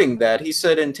regarding that. He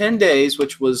said in 10 days,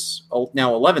 which was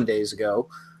now 11 days ago,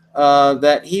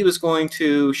 that he was going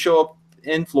to show up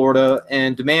in Florida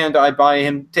and demand I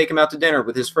take him out to dinner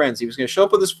with his friends. He was going to show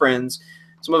up with his friends,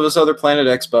 some of his other Planet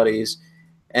X buddies,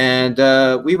 and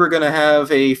we were going to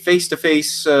have a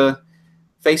face-to-face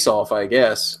face-off, I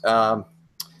guess.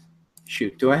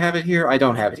 Shoot, do I have it here? I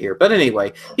don't have it here. But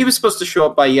anyway, he was supposed to show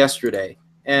up by yesterday,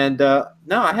 and no,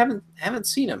 I haven't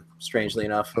seen him, strangely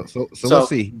enough. So let's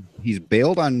see. He's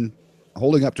bailed on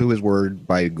holding up to his word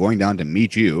by going down to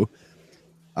meet you.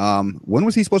 When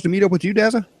was he supposed to meet up with you,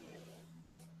 Dazza?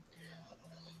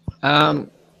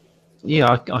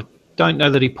 Yeah, I don't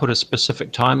know that he put a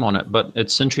specific time on it, but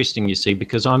it's interesting, you see,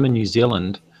 because I'm in New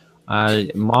Zealand.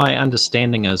 My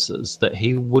understanding is that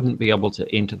he wouldn't be able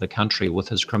to enter the country with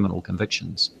his criminal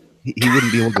convictions. He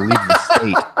wouldn't be able to leave the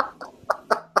state.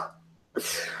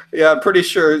 Yeah, I'm pretty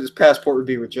sure his passport would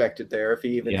be rejected there if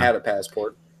he even had a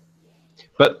passport.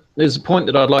 But there's a point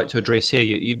that I'd like to address here.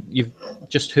 You've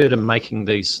just heard him making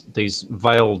these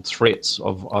veiled threats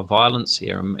of violence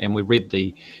here, and we read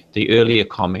the earlier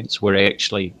comments where he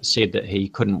actually said that he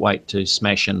couldn't wait to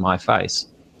smash in my face.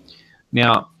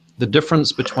 Now, the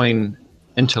difference between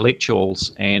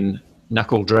intellectuals and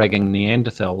knuckle-dragging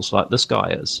Neanderthals like this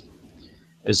guy is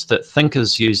is that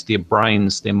thinkers use their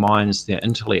brains, their minds, their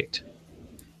intellect,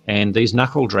 and these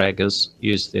knuckle draggers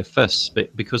use their fists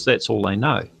because that's all they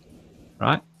know,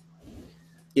 right?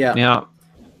 Yeah. Now,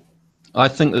 I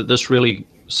think that this really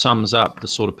sums up the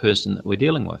sort of person that we're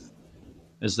dealing with,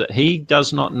 is that he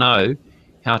does not know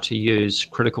how to use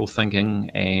critical thinking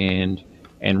and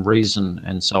reason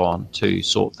and so on to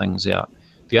sort things out.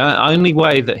 The only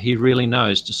way that he really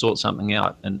knows to sort something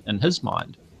out in his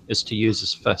mind is to use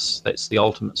his fists. That's the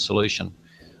ultimate solution.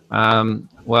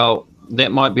 Well,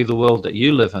 that might be the world that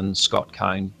you live in, Scott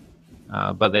Cone,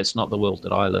 but that's not the world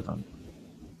that I live in.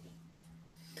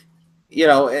 You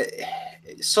know,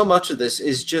 so much of this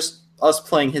is just us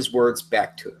playing his words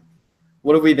back to him.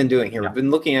 What have we been doing here? Yeah. We've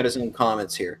been looking at his own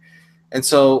comments here. And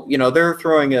so, you know, they're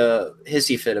throwing a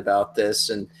hissy fit about this.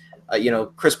 And, you know,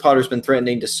 Chris Potter's been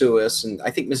threatening to sue us. And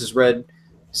I think Mrs. Red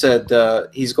said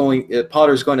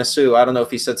Potter's going to sue. I don't know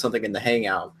if he said something in the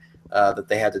Hangout that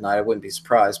they had tonight. I wouldn't be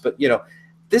surprised. But, you know,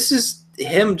 this is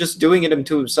him just doing it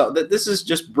to himself. This is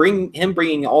just him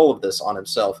bringing all of this on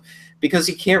himself because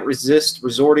he can't resist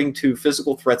resorting to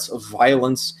physical threats of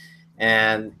violence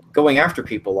and going after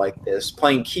people like this,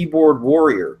 playing keyboard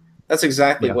warrior. That's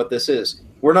exactly what this is.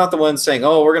 We're not the ones saying,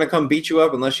 oh, we're going to come beat you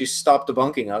up unless you stop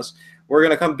debunking us. We're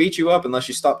going to come beat you up unless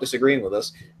you stop disagreeing with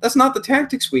us. That's not the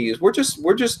tactics we use. We're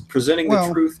just presenting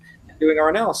the truth and doing our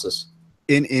analysis.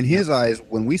 In his eyes,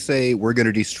 when we say we're going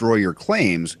to destroy your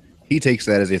claims, he takes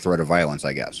that as a threat of violence,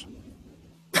 I guess.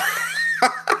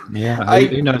 Yeah,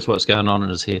 who knows what's going on in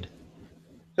his head?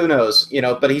 Who knows? You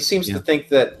know, but he seems to think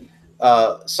that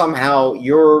somehow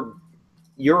you're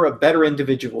a better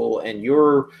individual and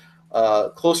you're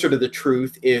closer to the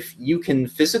truth if you can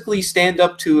physically stand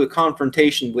up to a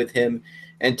confrontation with him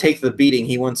and take the beating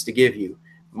he wants to give you.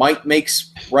 Might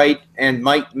makes right and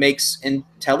might makes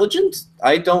intelligent?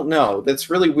 I don't know. That's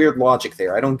really weird logic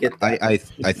there. I don't get that.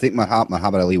 I think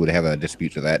Muhammad Ali would have a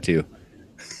dispute to that too.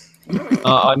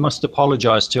 I must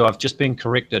apologize too. I've just been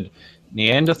corrected.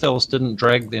 Neanderthals didn't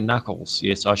drag their knuckles.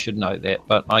 Yes, I should know that,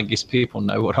 but I guess people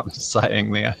know what I'm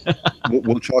saying there.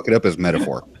 We'll chalk it up as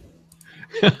metaphor.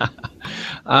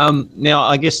 Now,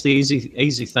 I guess the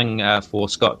easy thing for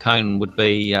Scott Cone would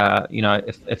be, you know,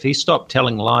 if he stopped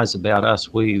telling lies about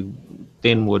us, we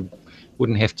then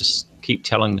wouldn't have to keep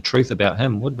telling the truth about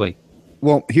him, would we?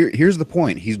 Well, here's the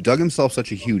point. He's dug himself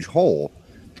such a huge hole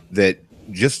that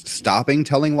just stopping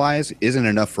telling lies isn't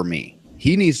enough for me.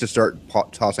 He needs to start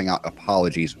tossing out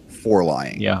apologies for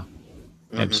lying. Yeah,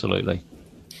 absolutely.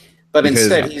 But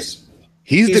because instead,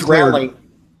 he's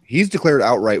declared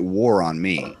outright war on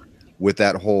me with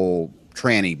that whole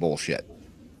tranny bullshit.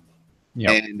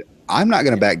 Yep. And I'm not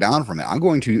going to back down from it. I'm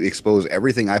going to expose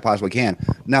everything I possibly can.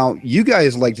 Now, you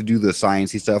guys like to do the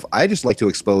sciencey stuff. I just like to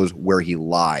expose where he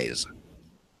lies.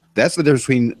 That's the difference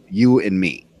between you and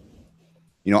me.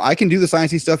 You know, I can do the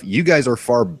sciencey stuff. You guys are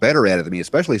far better at it than me,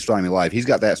 especially Astronomy Live. He's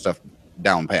got that stuff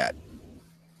down pat.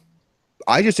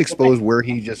 I just expose where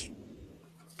he just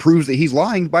proves that he's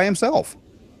lying by himself.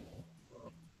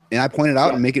 And I point it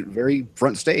out and make it very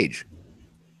front stage.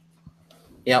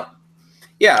 Yeah.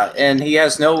 Yeah, and he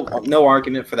has no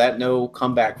argument for that, no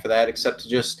comeback for that, except to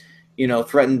just, you know,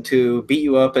 threaten to beat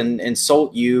you up and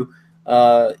insult you,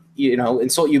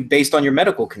 insult you based on your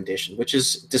medical condition, which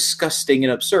is disgusting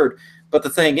and absurd. But the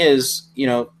thing is, you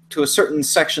know, to a certain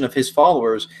section of his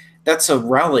followers, that's a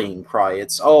rallying cry.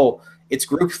 It's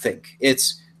groupthink.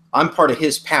 It's, I'm part of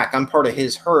his pack. I'm part of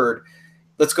his herd.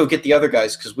 Let's go get the other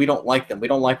guys because we don't like them. We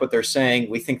don't like what they're saying.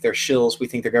 We think they're shills. We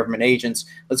think they're government agents.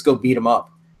 Let's go beat them up.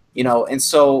 You know, and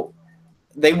so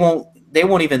they won't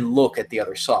even look at the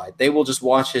other side. They will just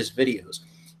watch his videos.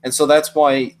 And so that's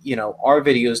why, you know, our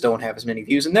videos don't have as many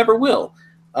views and never will,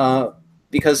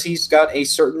 because he's got a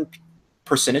certain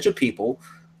percentage of people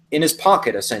in his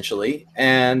pocket, essentially,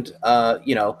 and,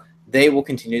 you know, they will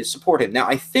continue to support him. Now,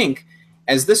 I think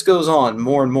as this goes on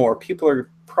more and more,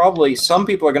 some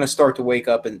people are going to start to wake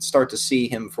up and start to see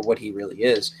him for what he really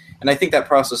is. And I think that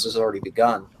process has already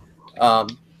begun.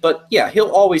 But yeah,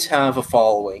 he'll always have a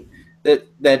following that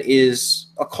is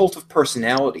a cult of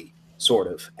personality, sort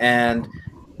of, and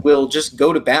will just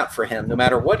go to bat for him no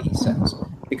matter what he says,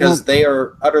 because they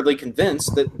are utterly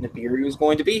convinced that Nibiru is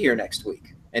going to be here next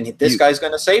week, and this guy's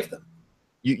going to save them.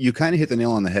 You kind of hit the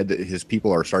nail on the head that his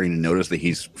people are starting to notice that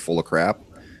he's full of crap.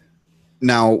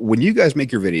 Now, when you guys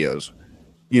make your videos,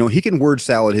 you know, he can word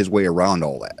salad his way around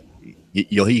all that.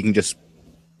 He can just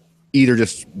either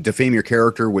just defame your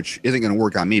character, which isn't going to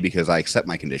work on me because I accept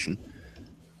my condition.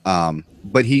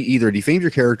 But he either defames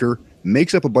your character,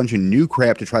 makes up a bunch of new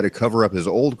crap to try to cover up his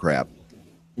old crap,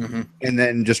 and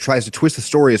then just tries to twist the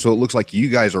story so it looks like you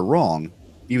guys are wrong,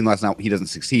 even though that's not, he doesn't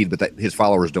succeed, but that his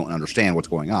followers don't understand what's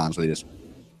going on, so they just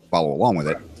follow along with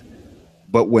it.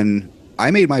 But when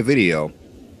I made my video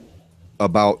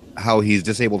about how he's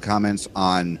disabled comments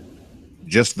on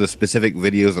just the specific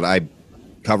videos that I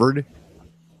covered,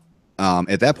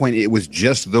 at that point, it was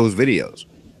just those videos.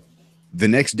 The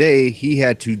next day, he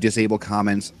had to disable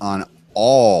comments on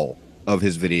all of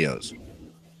his videos.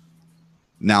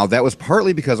 Now, that was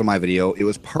partly because of my video. It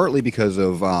was partly because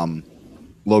of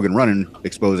Logan Runnin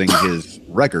exposing his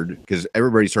record, because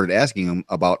everybody started asking him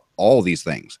about all these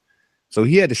things. So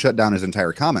he had to shut down his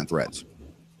entire comment threads.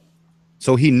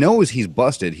 So he knows he's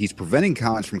busted. He's preventing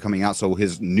comments from coming out so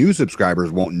his new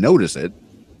subscribers won't notice it.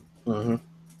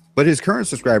 But his current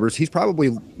subscribers, he's probably,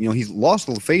 you know, he's lost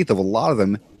the faith of a lot of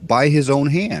them by his own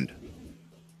hand.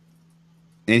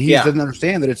 And he doesn't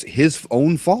understand that it's his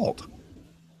own fault.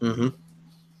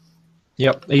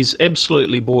 Yep, he's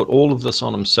absolutely brought all of this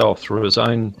on himself through his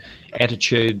own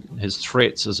attitude, his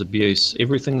threats, his abuse,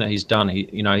 everything that he's done.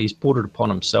 He's brought it upon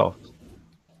himself.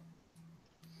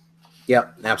 Yeah,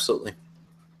 absolutely.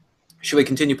 Should we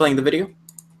continue playing the video?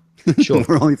 Sure.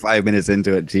 We're only 5 minutes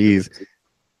into it. Jeez.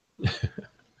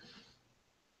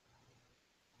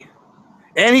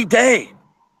 Any day.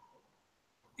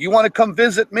 You want to come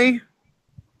visit me?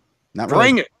 Not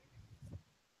Bring really.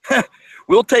 it.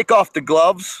 We'll take off the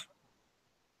gloves.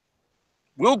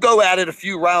 We'll go at it a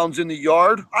few rounds in the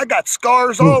yard. I got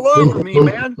scars all over me,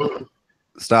 man.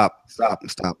 Stop.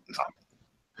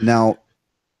 Now,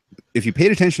 if you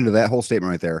paid attention to that whole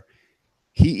statement right there,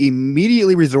 he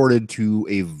immediately resorted to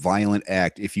a violent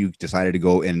act if you decided to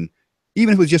go and,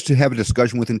 even if it was just to have a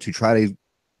discussion with him to try to,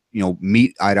 you know,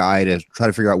 meet eye to eye to try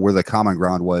to figure out where the common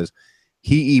ground was,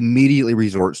 he immediately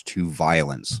resorts to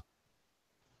violence.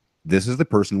 This is the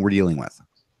person we're dealing with.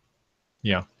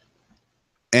 Yeah.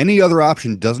 Any other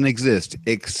option doesn't exist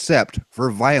except for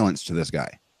violence to this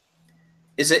guy.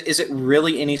 Is it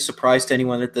really any surprise to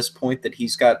anyone at this point that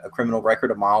he's got a criminal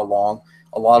record a mile long,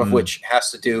 a lot of which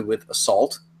has to do with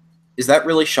assault? Is that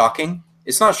really shocking?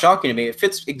 It's not shocking to me. It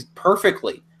fits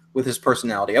perfectly with his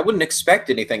personality. I wouldn't expect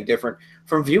anything different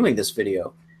from viewing this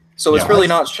video. So it's really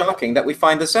not shocking that we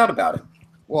find this out about him.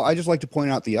 Well, I just like to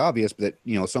point out the obvious that,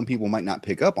 you know, some people might not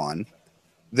pick up on,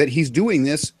 that he's doing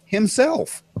this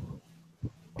himself.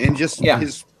 And just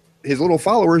his little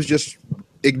followers just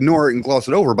ignore it and gloss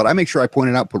it over. But I make sure I point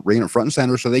it out, bring it front and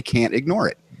center so they can't ignore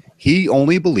it. He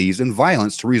only believes in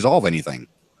violence to resolve anything.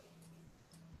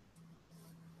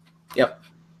 Yep.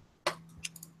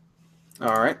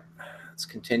 All right. Let's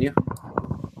continue.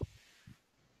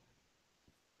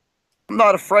 I'm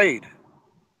not afraid.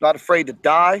 Not afraid to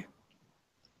die.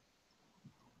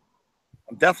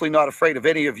 I'm definitely not afraid of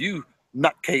any of you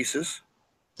nutcases.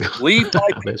 Leave my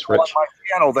people on my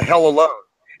channel the hell alone.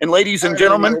 And ladies and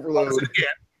gentlemen, once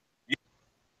again,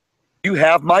 you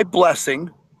have my blessing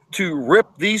to rip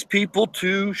these people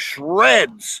to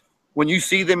shreds when you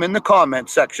see them in the comment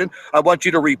section. I want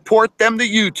you to report them to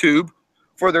YouTube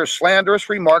for their slanderous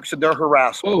remarks and their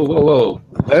harassment. Whoa.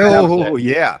 Oh,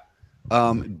 yeah.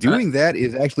 Doing that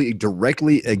is actually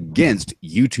directly against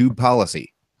YouTube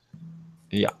policy.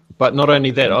 Yeah, but not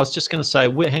only that, I was just going to say,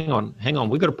 hang on,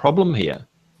 we've got a problem here.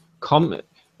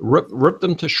 Rip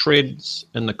them to shreds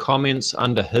in the comments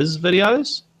under his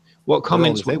videos. What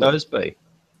comments would those be?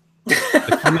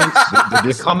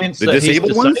 The comments that he's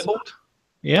disabled ones?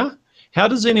 Yeah. How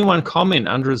does anyone comment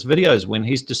under his videos when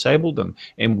he's disabled them?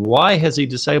 And why has he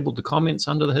disabled the comments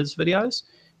under his videos?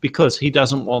 Because he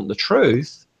doesn't want the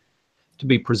truth to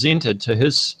be presented to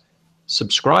his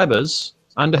subscribers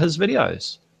under his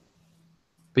videos.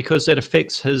 Because that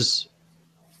affects his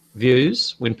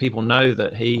views when people know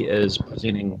that he is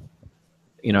presenting,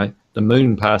 you know, the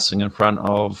moon passing in front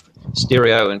of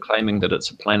stereo and claiming that it's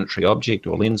a planetary object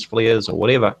or lens flares or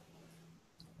whatever.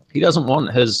 He doesn't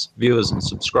want his viewers and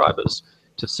subscribers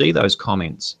to see those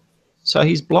comments. So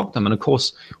he's blocked them. And of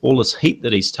course, all this heat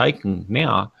that he's taken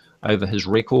now over his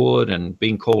record and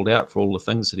being called out for all the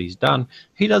things that he's done,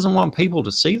 he doesn't want people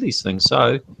to see these things.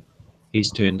 So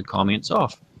he's turned the comments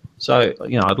off. So,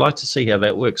 you know, I'd like to see how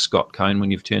that works, Scott Cone, when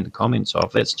you've turned the comments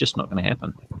off. That's just not going to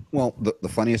happen. Well, the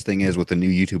funniest thing is with the new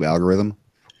YouTube algorithm,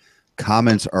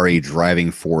 comments are a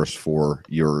driving force for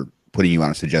putting you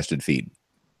on a suggested feed.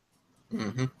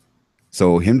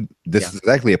 So this is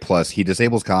exactly a plus. He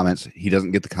disables comments. He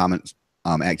doesn't get the comments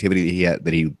activity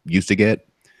that he used to get,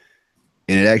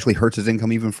 and it actually hurts his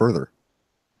income even further.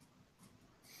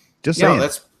 Just saying.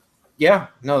 That's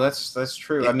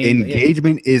true. I mean,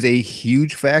 engagement is a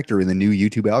huge factor in the new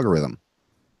YouTube algorithm.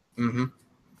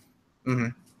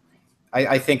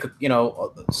 I think, you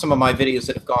know, some of my videos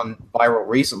that have gone viral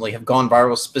recently have gone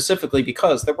viral specifically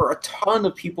because there were a ton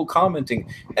of people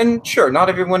commenting. And sure, not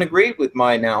everyone agreed with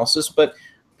my analysis, but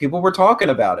people were talking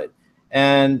about it.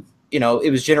 And, you know, it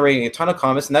was generating a ton of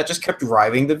comments, and that just kept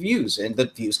driving the views, and the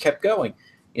views kept going,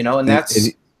 you know, and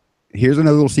that's... Here's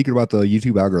another little secret about the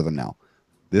YouTube algorithm now.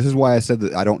 This is why I said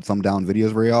that I don't thumb down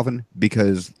videos very often,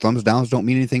 because thumbs downs don't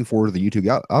mean anything for the YouTube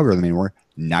algorithm anymore.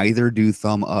 Neither do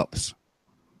thumb ups.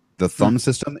 The thumb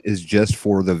system is just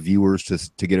for the viewers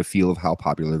to get a feel of how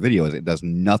popular the video is. It does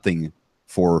nothing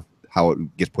for how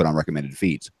it gets put on recommended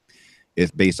feeds.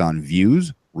 It's based on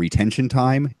views, retention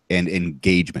time, and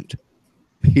engagement.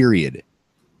 Period.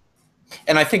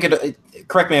 And I think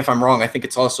correct me if I'm wrong, I think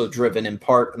it's also driven in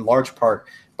large part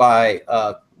by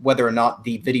whether or not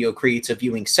the video creates a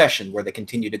viewing session where they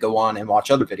continue to go on and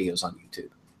watch other videos on YouTube.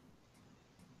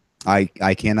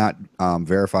 I cannot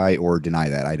verify or deny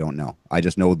that. I don't know. I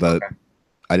just know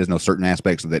I just know certain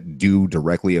aspects that do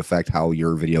directly affect how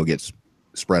your video gets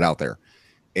spread out there.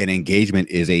 And engagement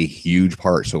is a huge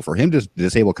part. So for him to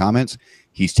disable comments,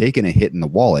 he's taken a hit in the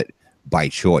wallet by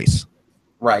choice.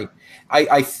 Right.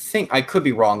 I think I could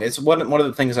be wrong. It's one of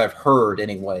the things I've heard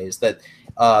anyway is that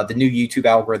the new YouTube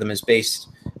algorithm is based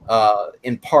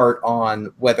in part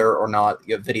on whether or not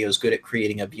your video is good at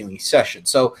creating a viewing session.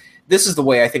 So this is the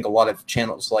way I think a lot of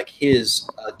channels like his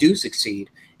do succeed,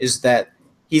 is that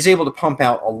he's able to pump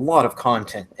out a lot of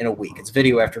content in a week. It's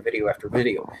video after video after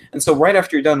video. And so right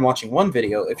after you're done watching one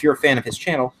video, if you're a fan of his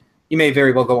channel, you may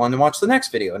very well go on and watch the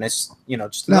next video, and it's, you know,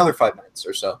 just another 5 minutes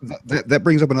or so. That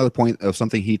brings up another point of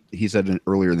something he said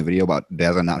earlier in the video about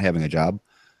Dazza not having a job.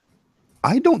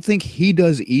 I don't think he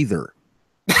does either.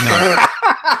 No.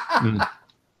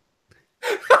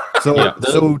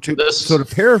 So to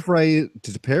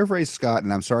paraphrase Scott,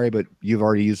 and I'm sorry, but you've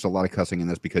already used a lot of cussing in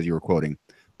this because you were quoting,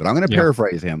 but I'm going to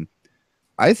paraphrase him.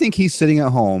 I think he's sitting at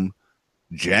home,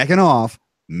 jacking off,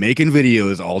 making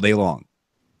videos all day long.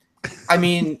 I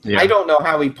mean, I don't know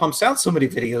how he pumps out so many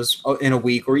videos in a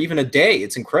week or even a day.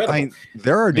 It's incredible.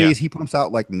 There are days he pumps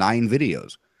out like 9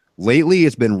 videos. Lately,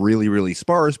 it's been really, really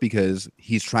sparse because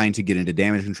he's trying to get into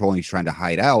damage control and he's trying to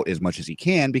hide out as much as he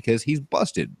can because he's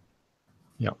busted.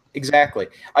 Yeah, exactly.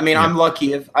 I mean, I'm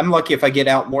lucky if I get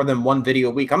out more than 1 video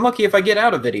a week. I'm lucky if I get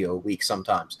out a video a week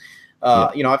sometimes.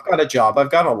 You know, I've got a job.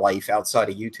 I've got a life outside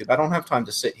of YouTube. I don't have time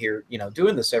to sit here, you know,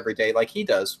 doing this every day like he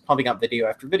does, pumping out video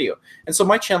after video. And so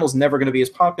my channel's never going to be as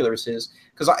popular as his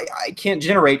because I can't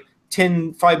generate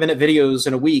 10 5-minute videos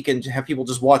in a week and have people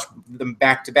just watch them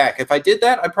back to back. If I did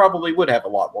that, I probably would have a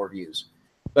lot more views.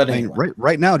 But anyway. I mean,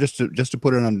 right now, just to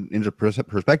put it into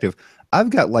perspective, I've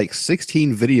got like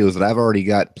 16 videos that I've already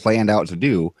got planned out to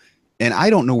do, and I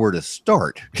don't know where to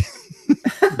start.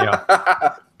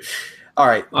 Yeah. All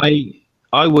right.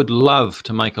 I would love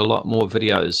to make a lot more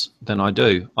videos than I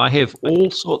do. I have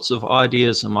all sorts of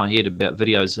ideas in my head about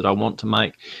videos that I want to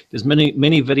make. There's many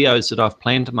videos that I've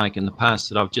planned to make in the past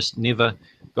that I've just never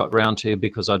got around to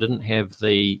because I didn't have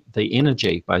the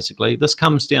energy, basically. This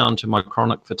comes down to my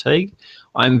chronic fatigue.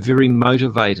 I'm very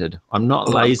motivated. I'm not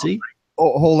lazy.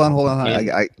 Oh, hold on.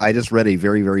 I just read a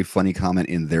very, very funny comment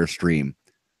in their stream.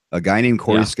 A guy named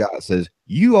Corey Scott says,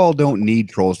 "You all don't need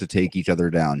trolls to take each other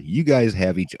down. You guys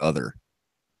have each other."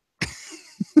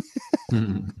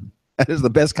 That is the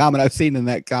best comment I've seen in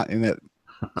that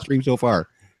stream so far.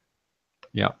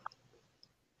 Yeah.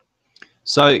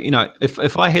 So, you know,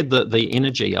 if I had the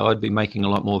energy, I'd be making a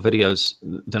lot more videos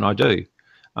than I do.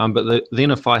 But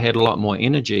then if I had a lot more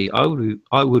energy,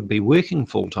 I would be working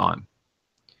full time.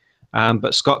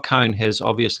 But Scott Cohn has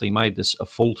obviously made this a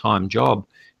full-time job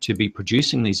to be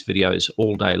producing these videos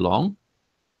all day long.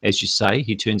 As you say,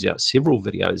 he turns out several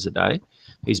videos a day.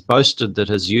 He's boasted that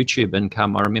his YouTube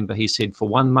income, I remember he said for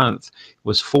 1 month,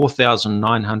 was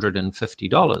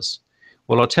 $4,950.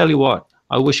 Well, I'll tell you what,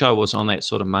 I wish I was on that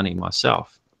sort of money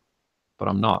myself, but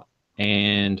I'm not.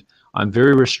 And I'm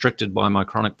very restricted by my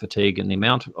chronic fatigue and the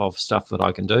amount of stuff that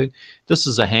I can do. This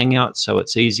is a Hangout, so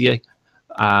it's easier.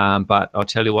 But I'll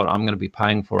tell you what, I'm going to be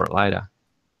paying for it later.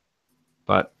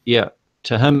 But yeah,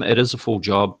 to him, it is a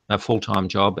full-time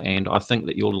job, and I think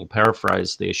that your little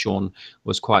paraphrase there, Sean,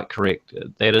 was quite correct.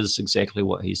 That is exactly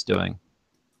what he's doing.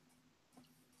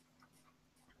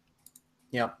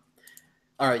 Yeah.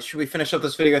 All right, should we finish up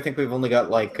this video? I think we've only got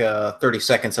like 30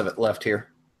 seconds of it left here.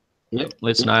 Yep,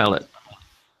 let's nail it.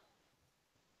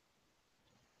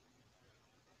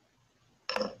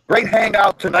 Great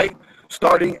hangout tonight,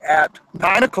 starting at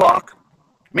 9 o'clock.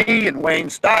 Me and Wayne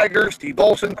Steiger, Steve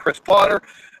Olson, Chris Potter.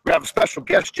 We have a special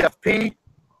guest, Jeff P.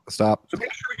 Stop. So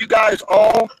make sure you guys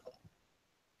all...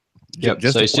 Yep,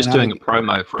 so he's just doing a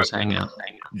promo for his Hangout.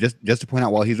 just to point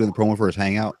out, while he's doing the promo for his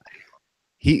Hangout,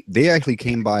 they actually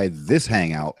came by this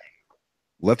Hangout,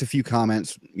 left a few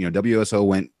comments. You know, WSO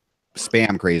went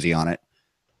spam crazy on it.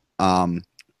 And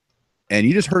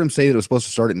you just heard him say that it was supposed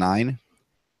to start at 9.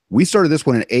 We started this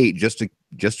one at 8 just to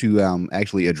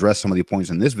actually address some of the points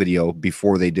in this video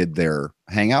before they did their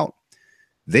Hangout.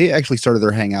 They actually started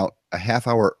their Hangout a half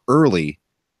hour early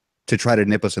to try to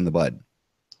nip us in the bud,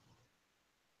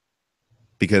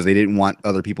 because they didn't want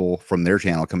other people from their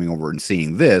channel coming over and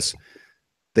seeing this.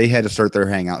 They had to start their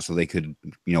Hangout so they could,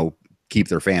 you know, keep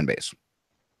their fan base.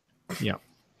 Yeah,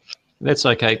 that's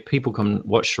okay. People can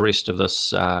watch the rest of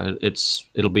this.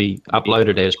 It'll be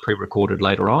uploaded as pre-recorded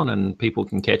later on, and people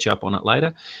can catch up on it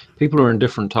later. People are in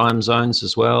different time zones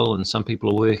as well, and some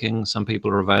people are working, some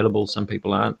people are available, some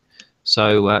people aren't.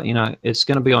 So, you know, it's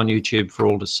going to be on YouTube for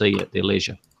all to see at their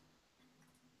leisure.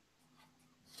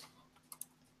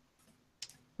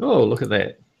 Oh, look at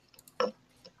that.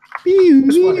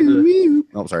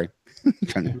 Oh, sorry.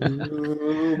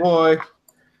 Oh, boy.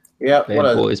 Yeah,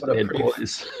 bad boys.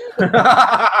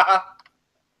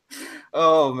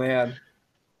 Oh, man.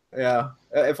 Yeah.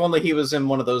 If only he was in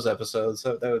one of those episodes,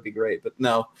 that would be great. But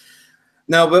no.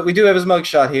 No, but we do have his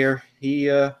mugshot here.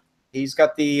 He's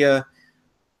got the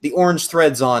orange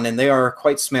threads on, and they are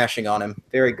quite smashing on him.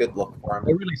 Very good look for him.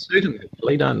 They really suit him,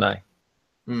 actually, don't they?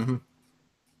 Mm-hmm.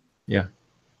 Yeah.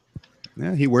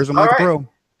 Yeah, he wears them like a pro.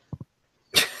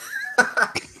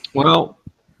 Well,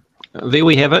 there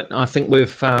we have it. I think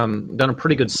we've done a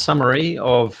pretty good summary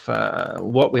of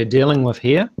what we're dealing with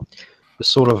here, the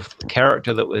sort of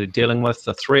character that we're dealing with,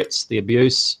 the threats, the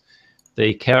abuse,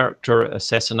 the character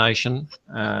assassination,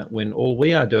 when all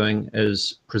we are doing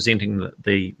is presenting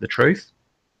the truth,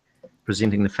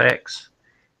 presenting the facts.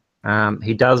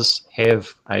 He does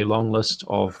have a long list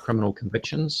of criminal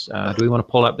convictions. Do we want to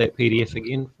pull up that PDF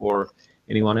again for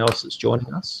anyone else that's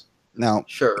joining us? Now,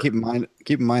 sure. Keep in mind,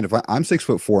 if I'm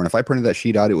 6'4", and if I printed that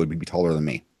sheet out, it would be taller than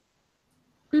me.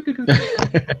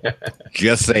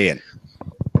 Just saying.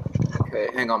 Okay,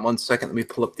 hang on 1 second. Let me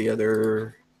pull up the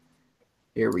other.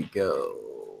 Here we go.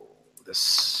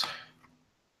 This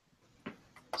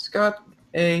Scott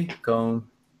A. Cohn,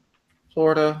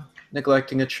 Florida,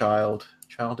 neglecting a child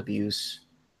abuse.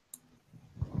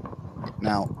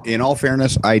 Now, in all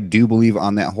fairness, I do believe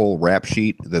on that whole rap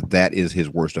sheet that is his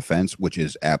worst offense, which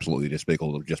is absolutely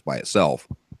despicable just by itself.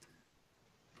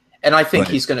 And I think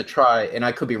he's going to try, and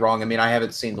I could be wrong. I mean, I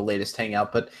haven't seen the latest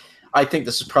Hangout, but I think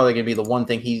this is probably going to be the one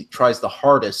thing he tries the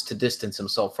hardest to distance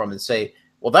himself from and say,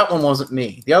 well, that one wasn't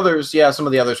me. The others, yeah, some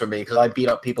of the others are me because I beat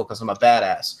up people because I'm a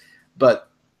badass.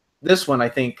 But this one, I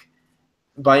think,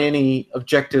 by any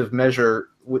objective measure,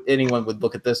 anyone would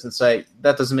look at this and say,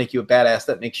 that doesn't make you a badass.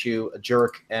 That makes you a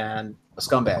jerk and a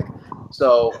scumbag.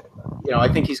 So, you know,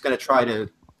 I think he's going to try to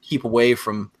keep away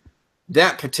from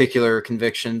that particular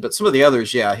conviction. But some of the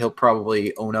others, yeah, he'll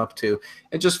probably own up to.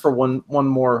 And just for one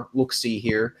more look-see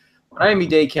here,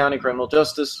 Miami-Dade County Criminal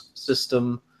Justice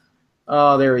System.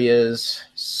 There he is,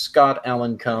 Scott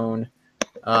Allen Cohn,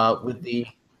 with the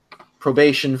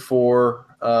probation for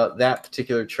that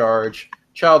particular charge,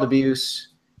 child abuse,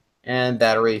 and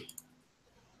battery.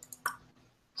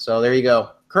 So there you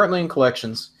go. Currently in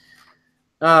collections.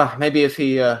 Maybe if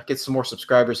he gets some more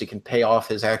subscribers, he can pay off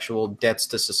his actual debts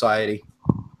to society.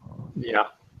 Yeah.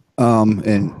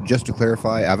 And just to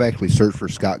clarify, I've actually searched for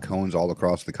Scott Cohns all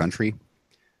across the country.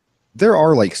 There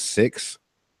are like 6,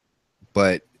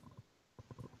 but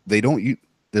they don't.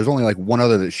 There's only like one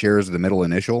other that shares the middle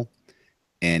initial,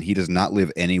 and he does not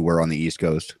live anywhere on the East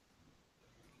Coast.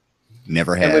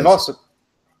 Never has. And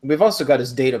we've also got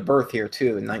his date of birth here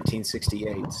too, in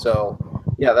 1968. So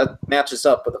yeah, that matches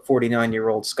up with a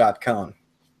 49-year-old Scott Cohn.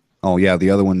 Oh yeah, the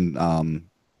other one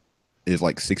is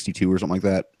like 62 or something like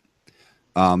that.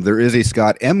 There is a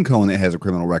Scott M. Cohn that has a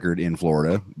criminal record in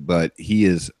Florida, but he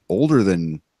is older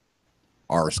than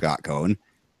our Scott Cohn.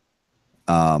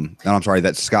 And I'm sorry,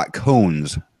 that's Scott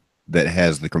Cohns that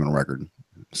has the criminal record.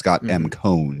 Scott M.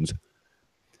 Cohns.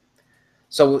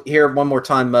 So here, one more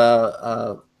time,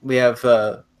 we have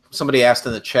somebody asked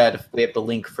in the chat if we have the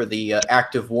link for the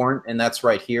active warrant, and that's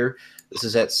right here. This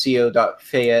is at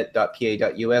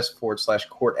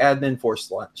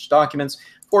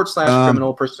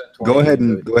co.fayette.pa.us/court-admin/documents/criminal%. Go ahead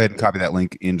and copy that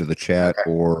link into the chat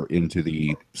or into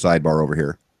the sidebar over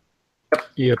here.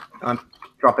 Yep. I'm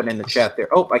dropping in the chat there.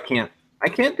 Oh, I can't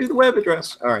do the web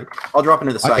address. All right. I'll drop it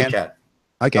into the side chat.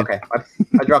 I can. Okay.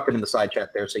 I dropped it in the side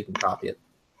chat there so you can copy it.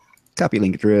 Copy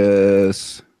link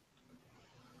address.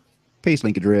 Paste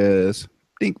link address.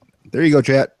 Ding. There you go,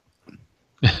 chat.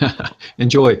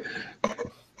 Enjoy.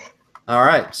 All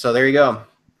right. So there you go.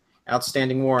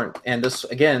 Outstanding warrant. And this,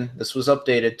 again, this was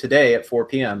updated today at 4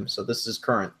 p.m., so this is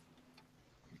current.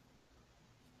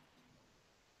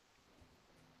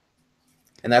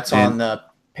 And that's on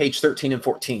page 13 and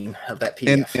 14 of that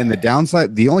PDF. And the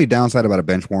downside, the only downside about a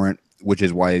bench warrant, which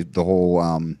is why the whole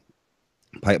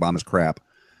pipe bomb is crap,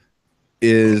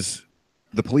 is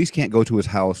the police can't go to his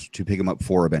house to pick him up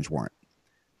for a bench warrant.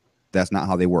 That's not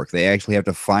how they work. They actually have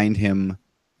to find him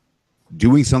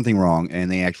doing something wrong,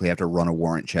 and they actually have to run a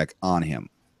warrant check on him.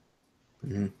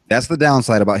 Mm-hmm. That's the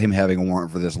downside about him having a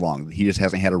warrant for this long. He just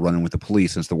hasn't had a run-in with the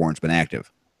police since the warrant's been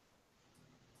active.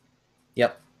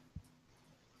 Yep.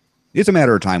 It's a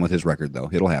matter of time with his record, though.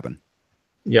 It'll happen.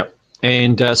 Yep.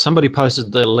 And somebody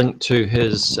posted the link to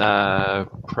his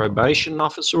probation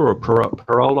officer or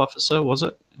parole officer, was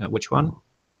it? Which one?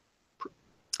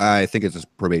 I think it's a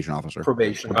probation officer.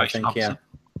 Probation I think, officer.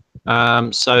 Yeah.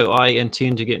 So I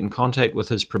intend to get in contact with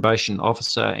his probation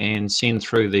officer and send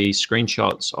through the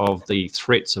screenshots of the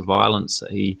threats of violence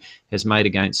that he has made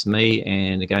against me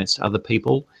and against other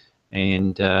people,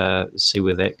 and see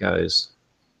where that goes.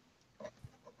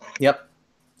 Yep.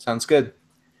 Sounds good.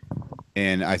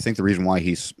 And I think the reason why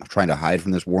he's trying to hide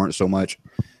from this warrant so much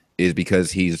is because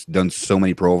he's done so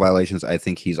many parole violations. I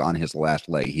think he's on his last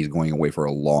leg. He's going away for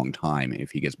a long time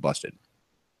if he gets busted.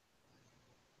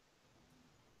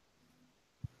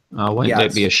 Won't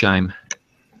that be a shame?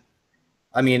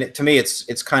 I mean, to me,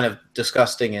 it's kind of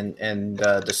disgusting and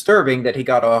disturbing that he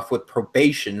got off with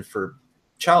probation for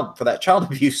that child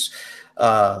abuse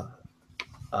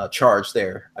charge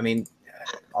there. I mean,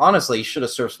 honestly, he should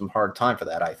have served some hard time for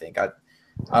that. I think. I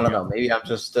don't know.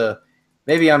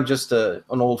 Maybe I'm just an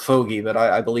old fogey, but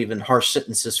I believe in harsh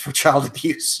sentences for child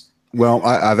abuse. Well,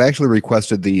 I've actually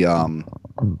requested the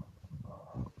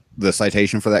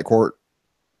citation for that court.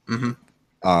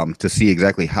 Mm-hmm. To see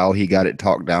exactly how he got it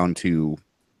talked down to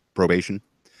probation,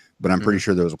 but I'm pretty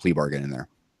sure there was a plea bargain in there.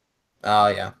 Oh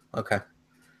yeah, okay.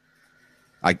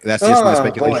 That's just my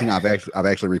speculation. Boy. I've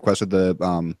actually requested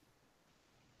the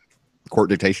court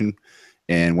dictation,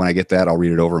 and when I get that, I'll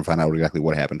read it over and find out exactly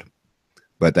what happened.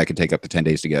 But that could take up to 10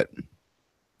 days to get.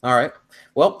 All right.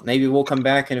 Well, maybe we'll come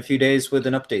back in a few days with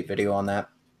an update video on that.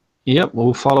 Yep,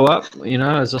 we'll follow up. You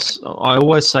know, as I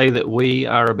always say, that we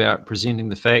are about presenting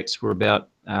the facts. We're about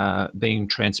being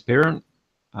transparent,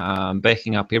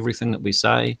 backing up everything that we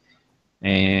say,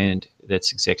 and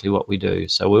that's exactly what we do.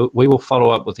 So we will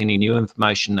follow up with any new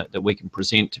information that we can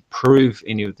present to prove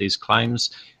any of these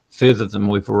claims further than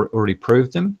we've already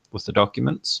proved them with the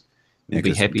documents. We'll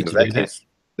be happy to do that.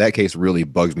 That case really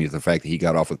bugs me, the fact that he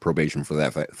got off with probation for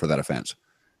that offense.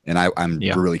 And I'm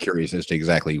really curious as to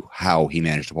exactly how he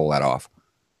managed to pull that off,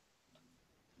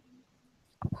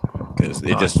 because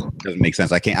it just doesn't make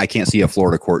sense. I can't see a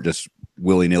Florida court just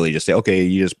willy-nilly just say, okay,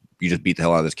 you just beat the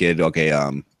hell out of this kid. Okay,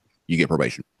 you get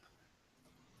probation.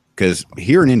 Because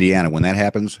here in Indiana, when that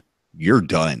happens, you're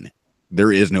done.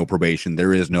 There is no probation.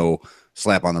 There is no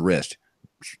slap on the wrist.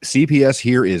 CPS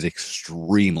here is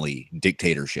extremely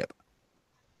dictatorship.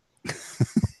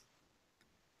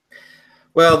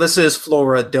 Well, this is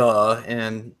Florida,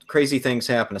 and crazy things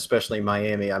happen, especially in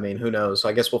Miami. I mean, who knows?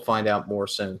 I guess we'll find out more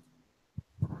soon.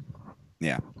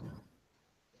 Yeah.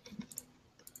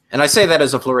 And I say that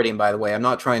as a Floridian, by the way. I'm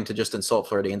not trying to just insult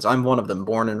Floridians. I'm one of them,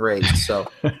 born and raised. So.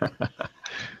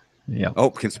 Yeah. Oh,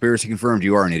 conspiracy confirmed.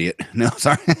 You are an idiot. No,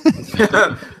 sorry.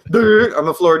 I'm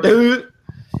a Florida.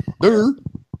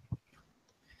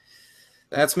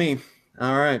 That's me.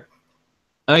 All right.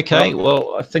 Okay,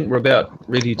 well, I think we're about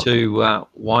ready to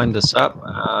wind this up.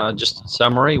 Just a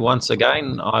summary, once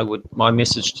again, my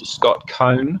message to Scott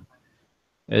Cone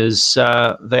is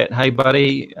that, hey,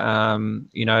 buddy,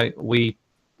 you know, we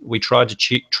tried to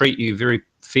treat you very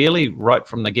fairly right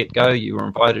from the get-go. You were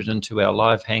invited into our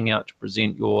live hangout to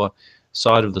present your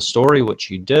side of the story, which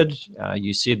you did.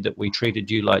 You said that we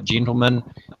treated you like gentlemen.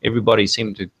 Everybody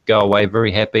seemed to go away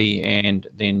very happy, and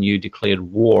then you declared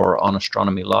war on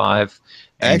Astronomy Live.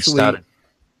 Actually,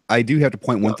 I do have to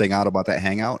point one thing out about that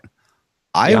hangout.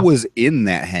 I was in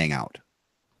that hangout.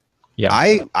 Yeah.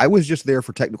 I was just there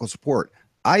for technical support.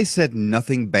 I said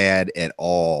nothing bad at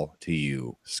all to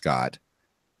you, Scott.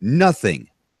 Nothing.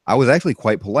 I was actually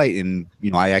quite polite, and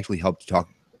you know, I actually helped talk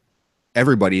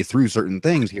everybody through certain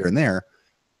things here and there.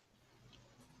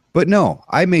 But no,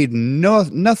 I made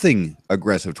nothing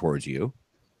aggressive towards you.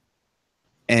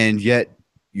 And yet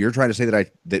you're trying to say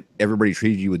that everybody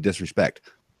treated you with disrespect.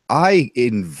 I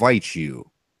invite you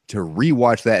to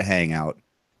rewatch that hangout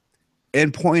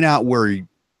and point out where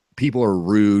people are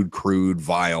rude, crude,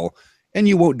 vile, and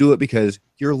you won't do it because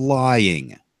you're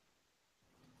lying.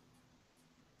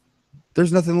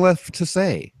 There's nothing left to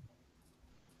say.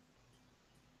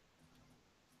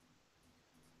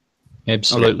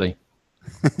 Absolutely.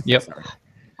 Okay. Yep.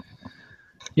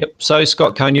 Yep. So,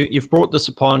 Scott Cohn, you've brought this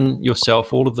upon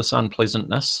yourself, all of this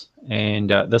unpleasantness, and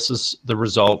this is the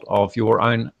result of your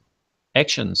own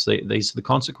actions. These are the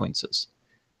consequences.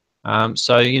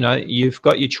 So, you know, you've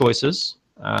got your choices.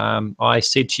 I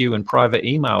said to you in private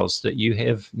emails that you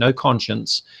have no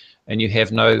conscience and you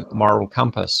have no moral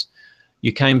compass.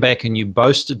 You came back and you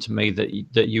boasted to me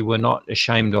that you were not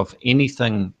ashamed of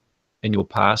anything in your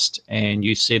past, and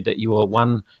you said that you were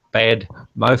one bad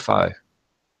mofo,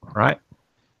 right?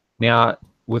 Now,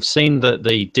 we've seen the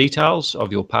details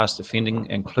of your past offending,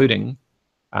 including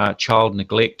child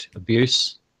neglect,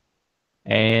 abuse,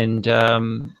 and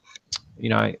you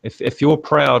know, if you're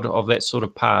proud of that sort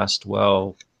of past,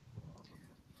 well,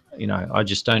 you know, I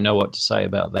just don't know what to say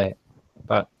about that.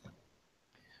 But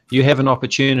you have an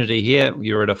opportunity here.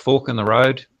 You're at a fork in the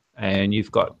road, and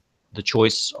you've got the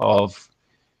choice of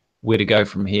where to go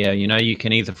from here. You know, you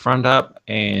can either front up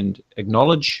and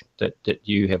acknowledge that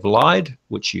you have lied,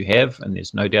 which you have, and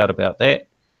there's no doubt about that,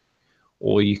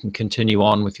 or you can continue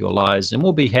on with your lies, and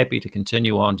we'll be happy to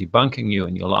continue on debunking you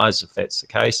and your lies if that's the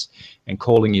case, and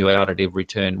calling you out at every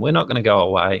turn. We're not going to go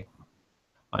away.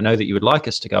 I know that you would like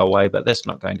us to go away, but that's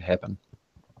not going to happen.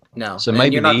 No. So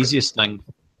maybe the easiest thing,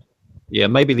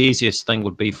 maybe the easiest thing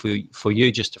would be for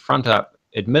you just to front up,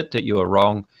 admit that you are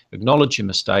wrong, acknowledge your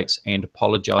mistakes, and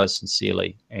apologize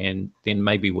sincerely, and then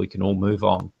maybe we can all move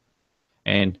on.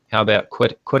 And how about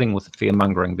quitting with the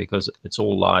fear-mongering, because it's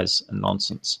all lies and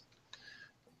nonsense.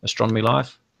 Astronomy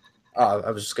Live?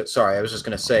 I was just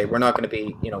going to say, we're not going to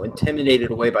be, you know,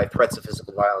 intimidated away by threats of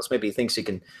physical violence. Maybe he thinks he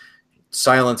can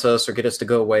silence us or get us to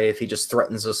go away if he just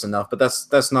threatens us enough, but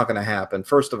that's not going to happen.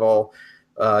 First of all,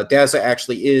 Dazza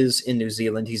actually is in New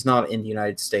Zealand. He's not in the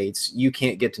United States. You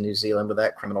can't get to New Zealand with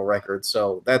that criminal record,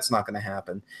 so that's not going to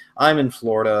happen. I'm in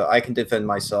Florida. I can defend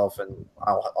myself, and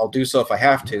I'll do so if I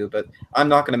have to, but I'm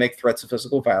not going to make threats of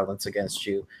physical violence against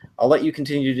you. I'll let you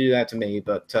continue to do that to me,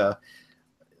 but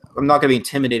I'm not going to be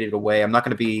intimidated away. I'm not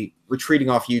going to be retreating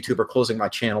off YouTube or closing my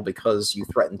channel because you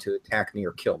threaten to attack me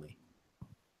or kill me.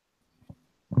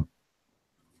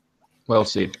 Well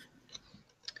said.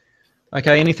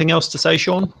 Okay, anything else to say,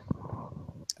 Sean?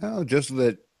 Oh, just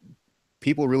that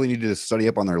people really need to study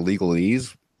up on their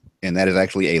legalese, and that is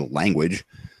actually a language.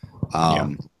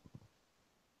 A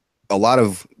lot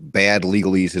of bad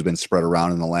legalese has been spread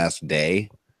around in the last day,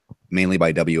 mainly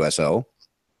by WSO.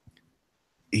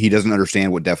 He doesn't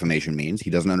understand what defamation means. He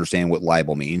doesn't understand what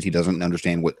libel means. He doesn't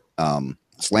understand what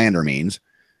slander means.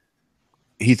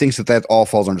 He thinks that all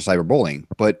falls under cyberbullying,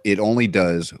 but it only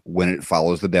does when it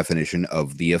follows the definition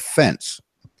of the offense.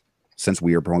 Since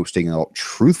we are posting out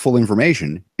truthful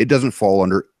information, it doesn't fall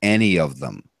under any of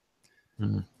them.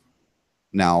 Mm-hmm.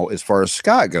 Now, as far as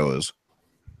Scott goes,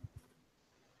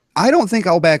 I don't think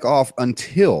I'll back off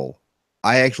until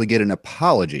I actually get an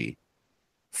apology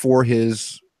for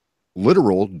his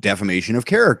literal defamation of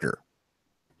character.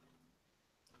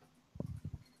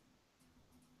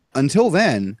 Until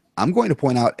then, I'm going to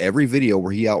point out every video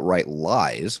where he outright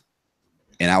lies,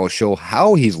 and I will show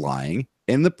how he's lying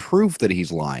and the proof that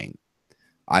he's lying.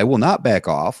 I will not back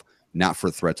off, not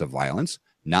for threats of violence,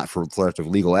 not for threats of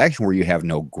legal action where you have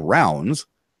no grounds,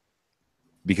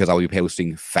 because I'll be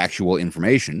posting factual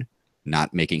information,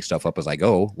 not making stuff up as I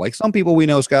go, like some people we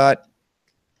know, Scott.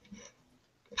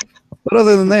 But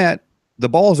other than that, the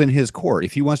ball's in his court.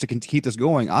 If he wants to keep this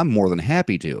going, I'm more than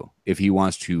happy to. If he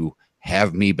wants to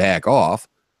have me back off,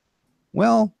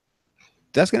 well,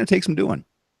 that's going to take some doing.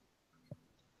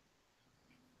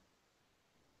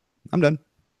 I'm done.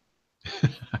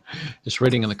 Just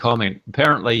reading in the comment.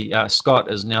 Apparently, Scott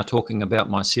is now talking about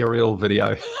my cereal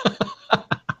video.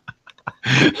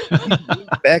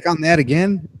 Back on that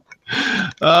again?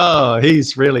 Oh,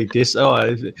 he's really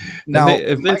now,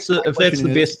 if that's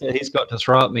the best that he's got to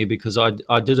throw at me, because I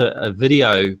did a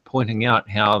video pointing out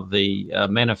how the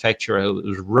manufacturer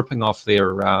was ripping off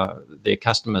their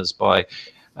customers by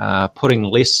putting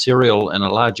less cereal in a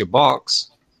larger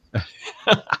box.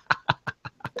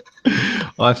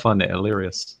 I find that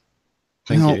hilarious.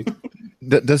 Thank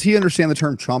you. Does he understand the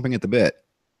term chomping at the bit?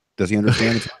 Does he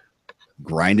understand the term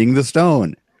grinding the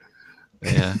stone?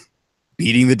 Yeah.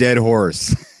 Beating the dead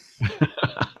horse.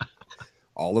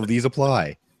 All of these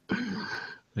apply.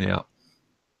 Yeah.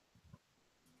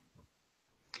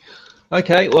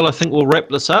 Okay, well, I think we'll wrap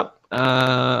this up.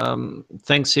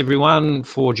 Thanks, everyone,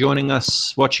 for joining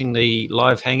us, watching the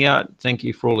live Hangout. Thank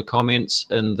you for all the comments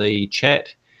in the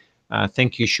chat.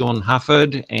 Thank you, Sean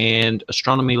Hufford and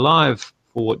Astronomy Live,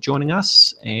 for joining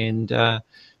us. And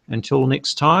until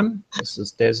next time, this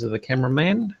is Dazza the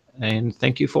cameraman, and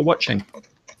thank you for watching.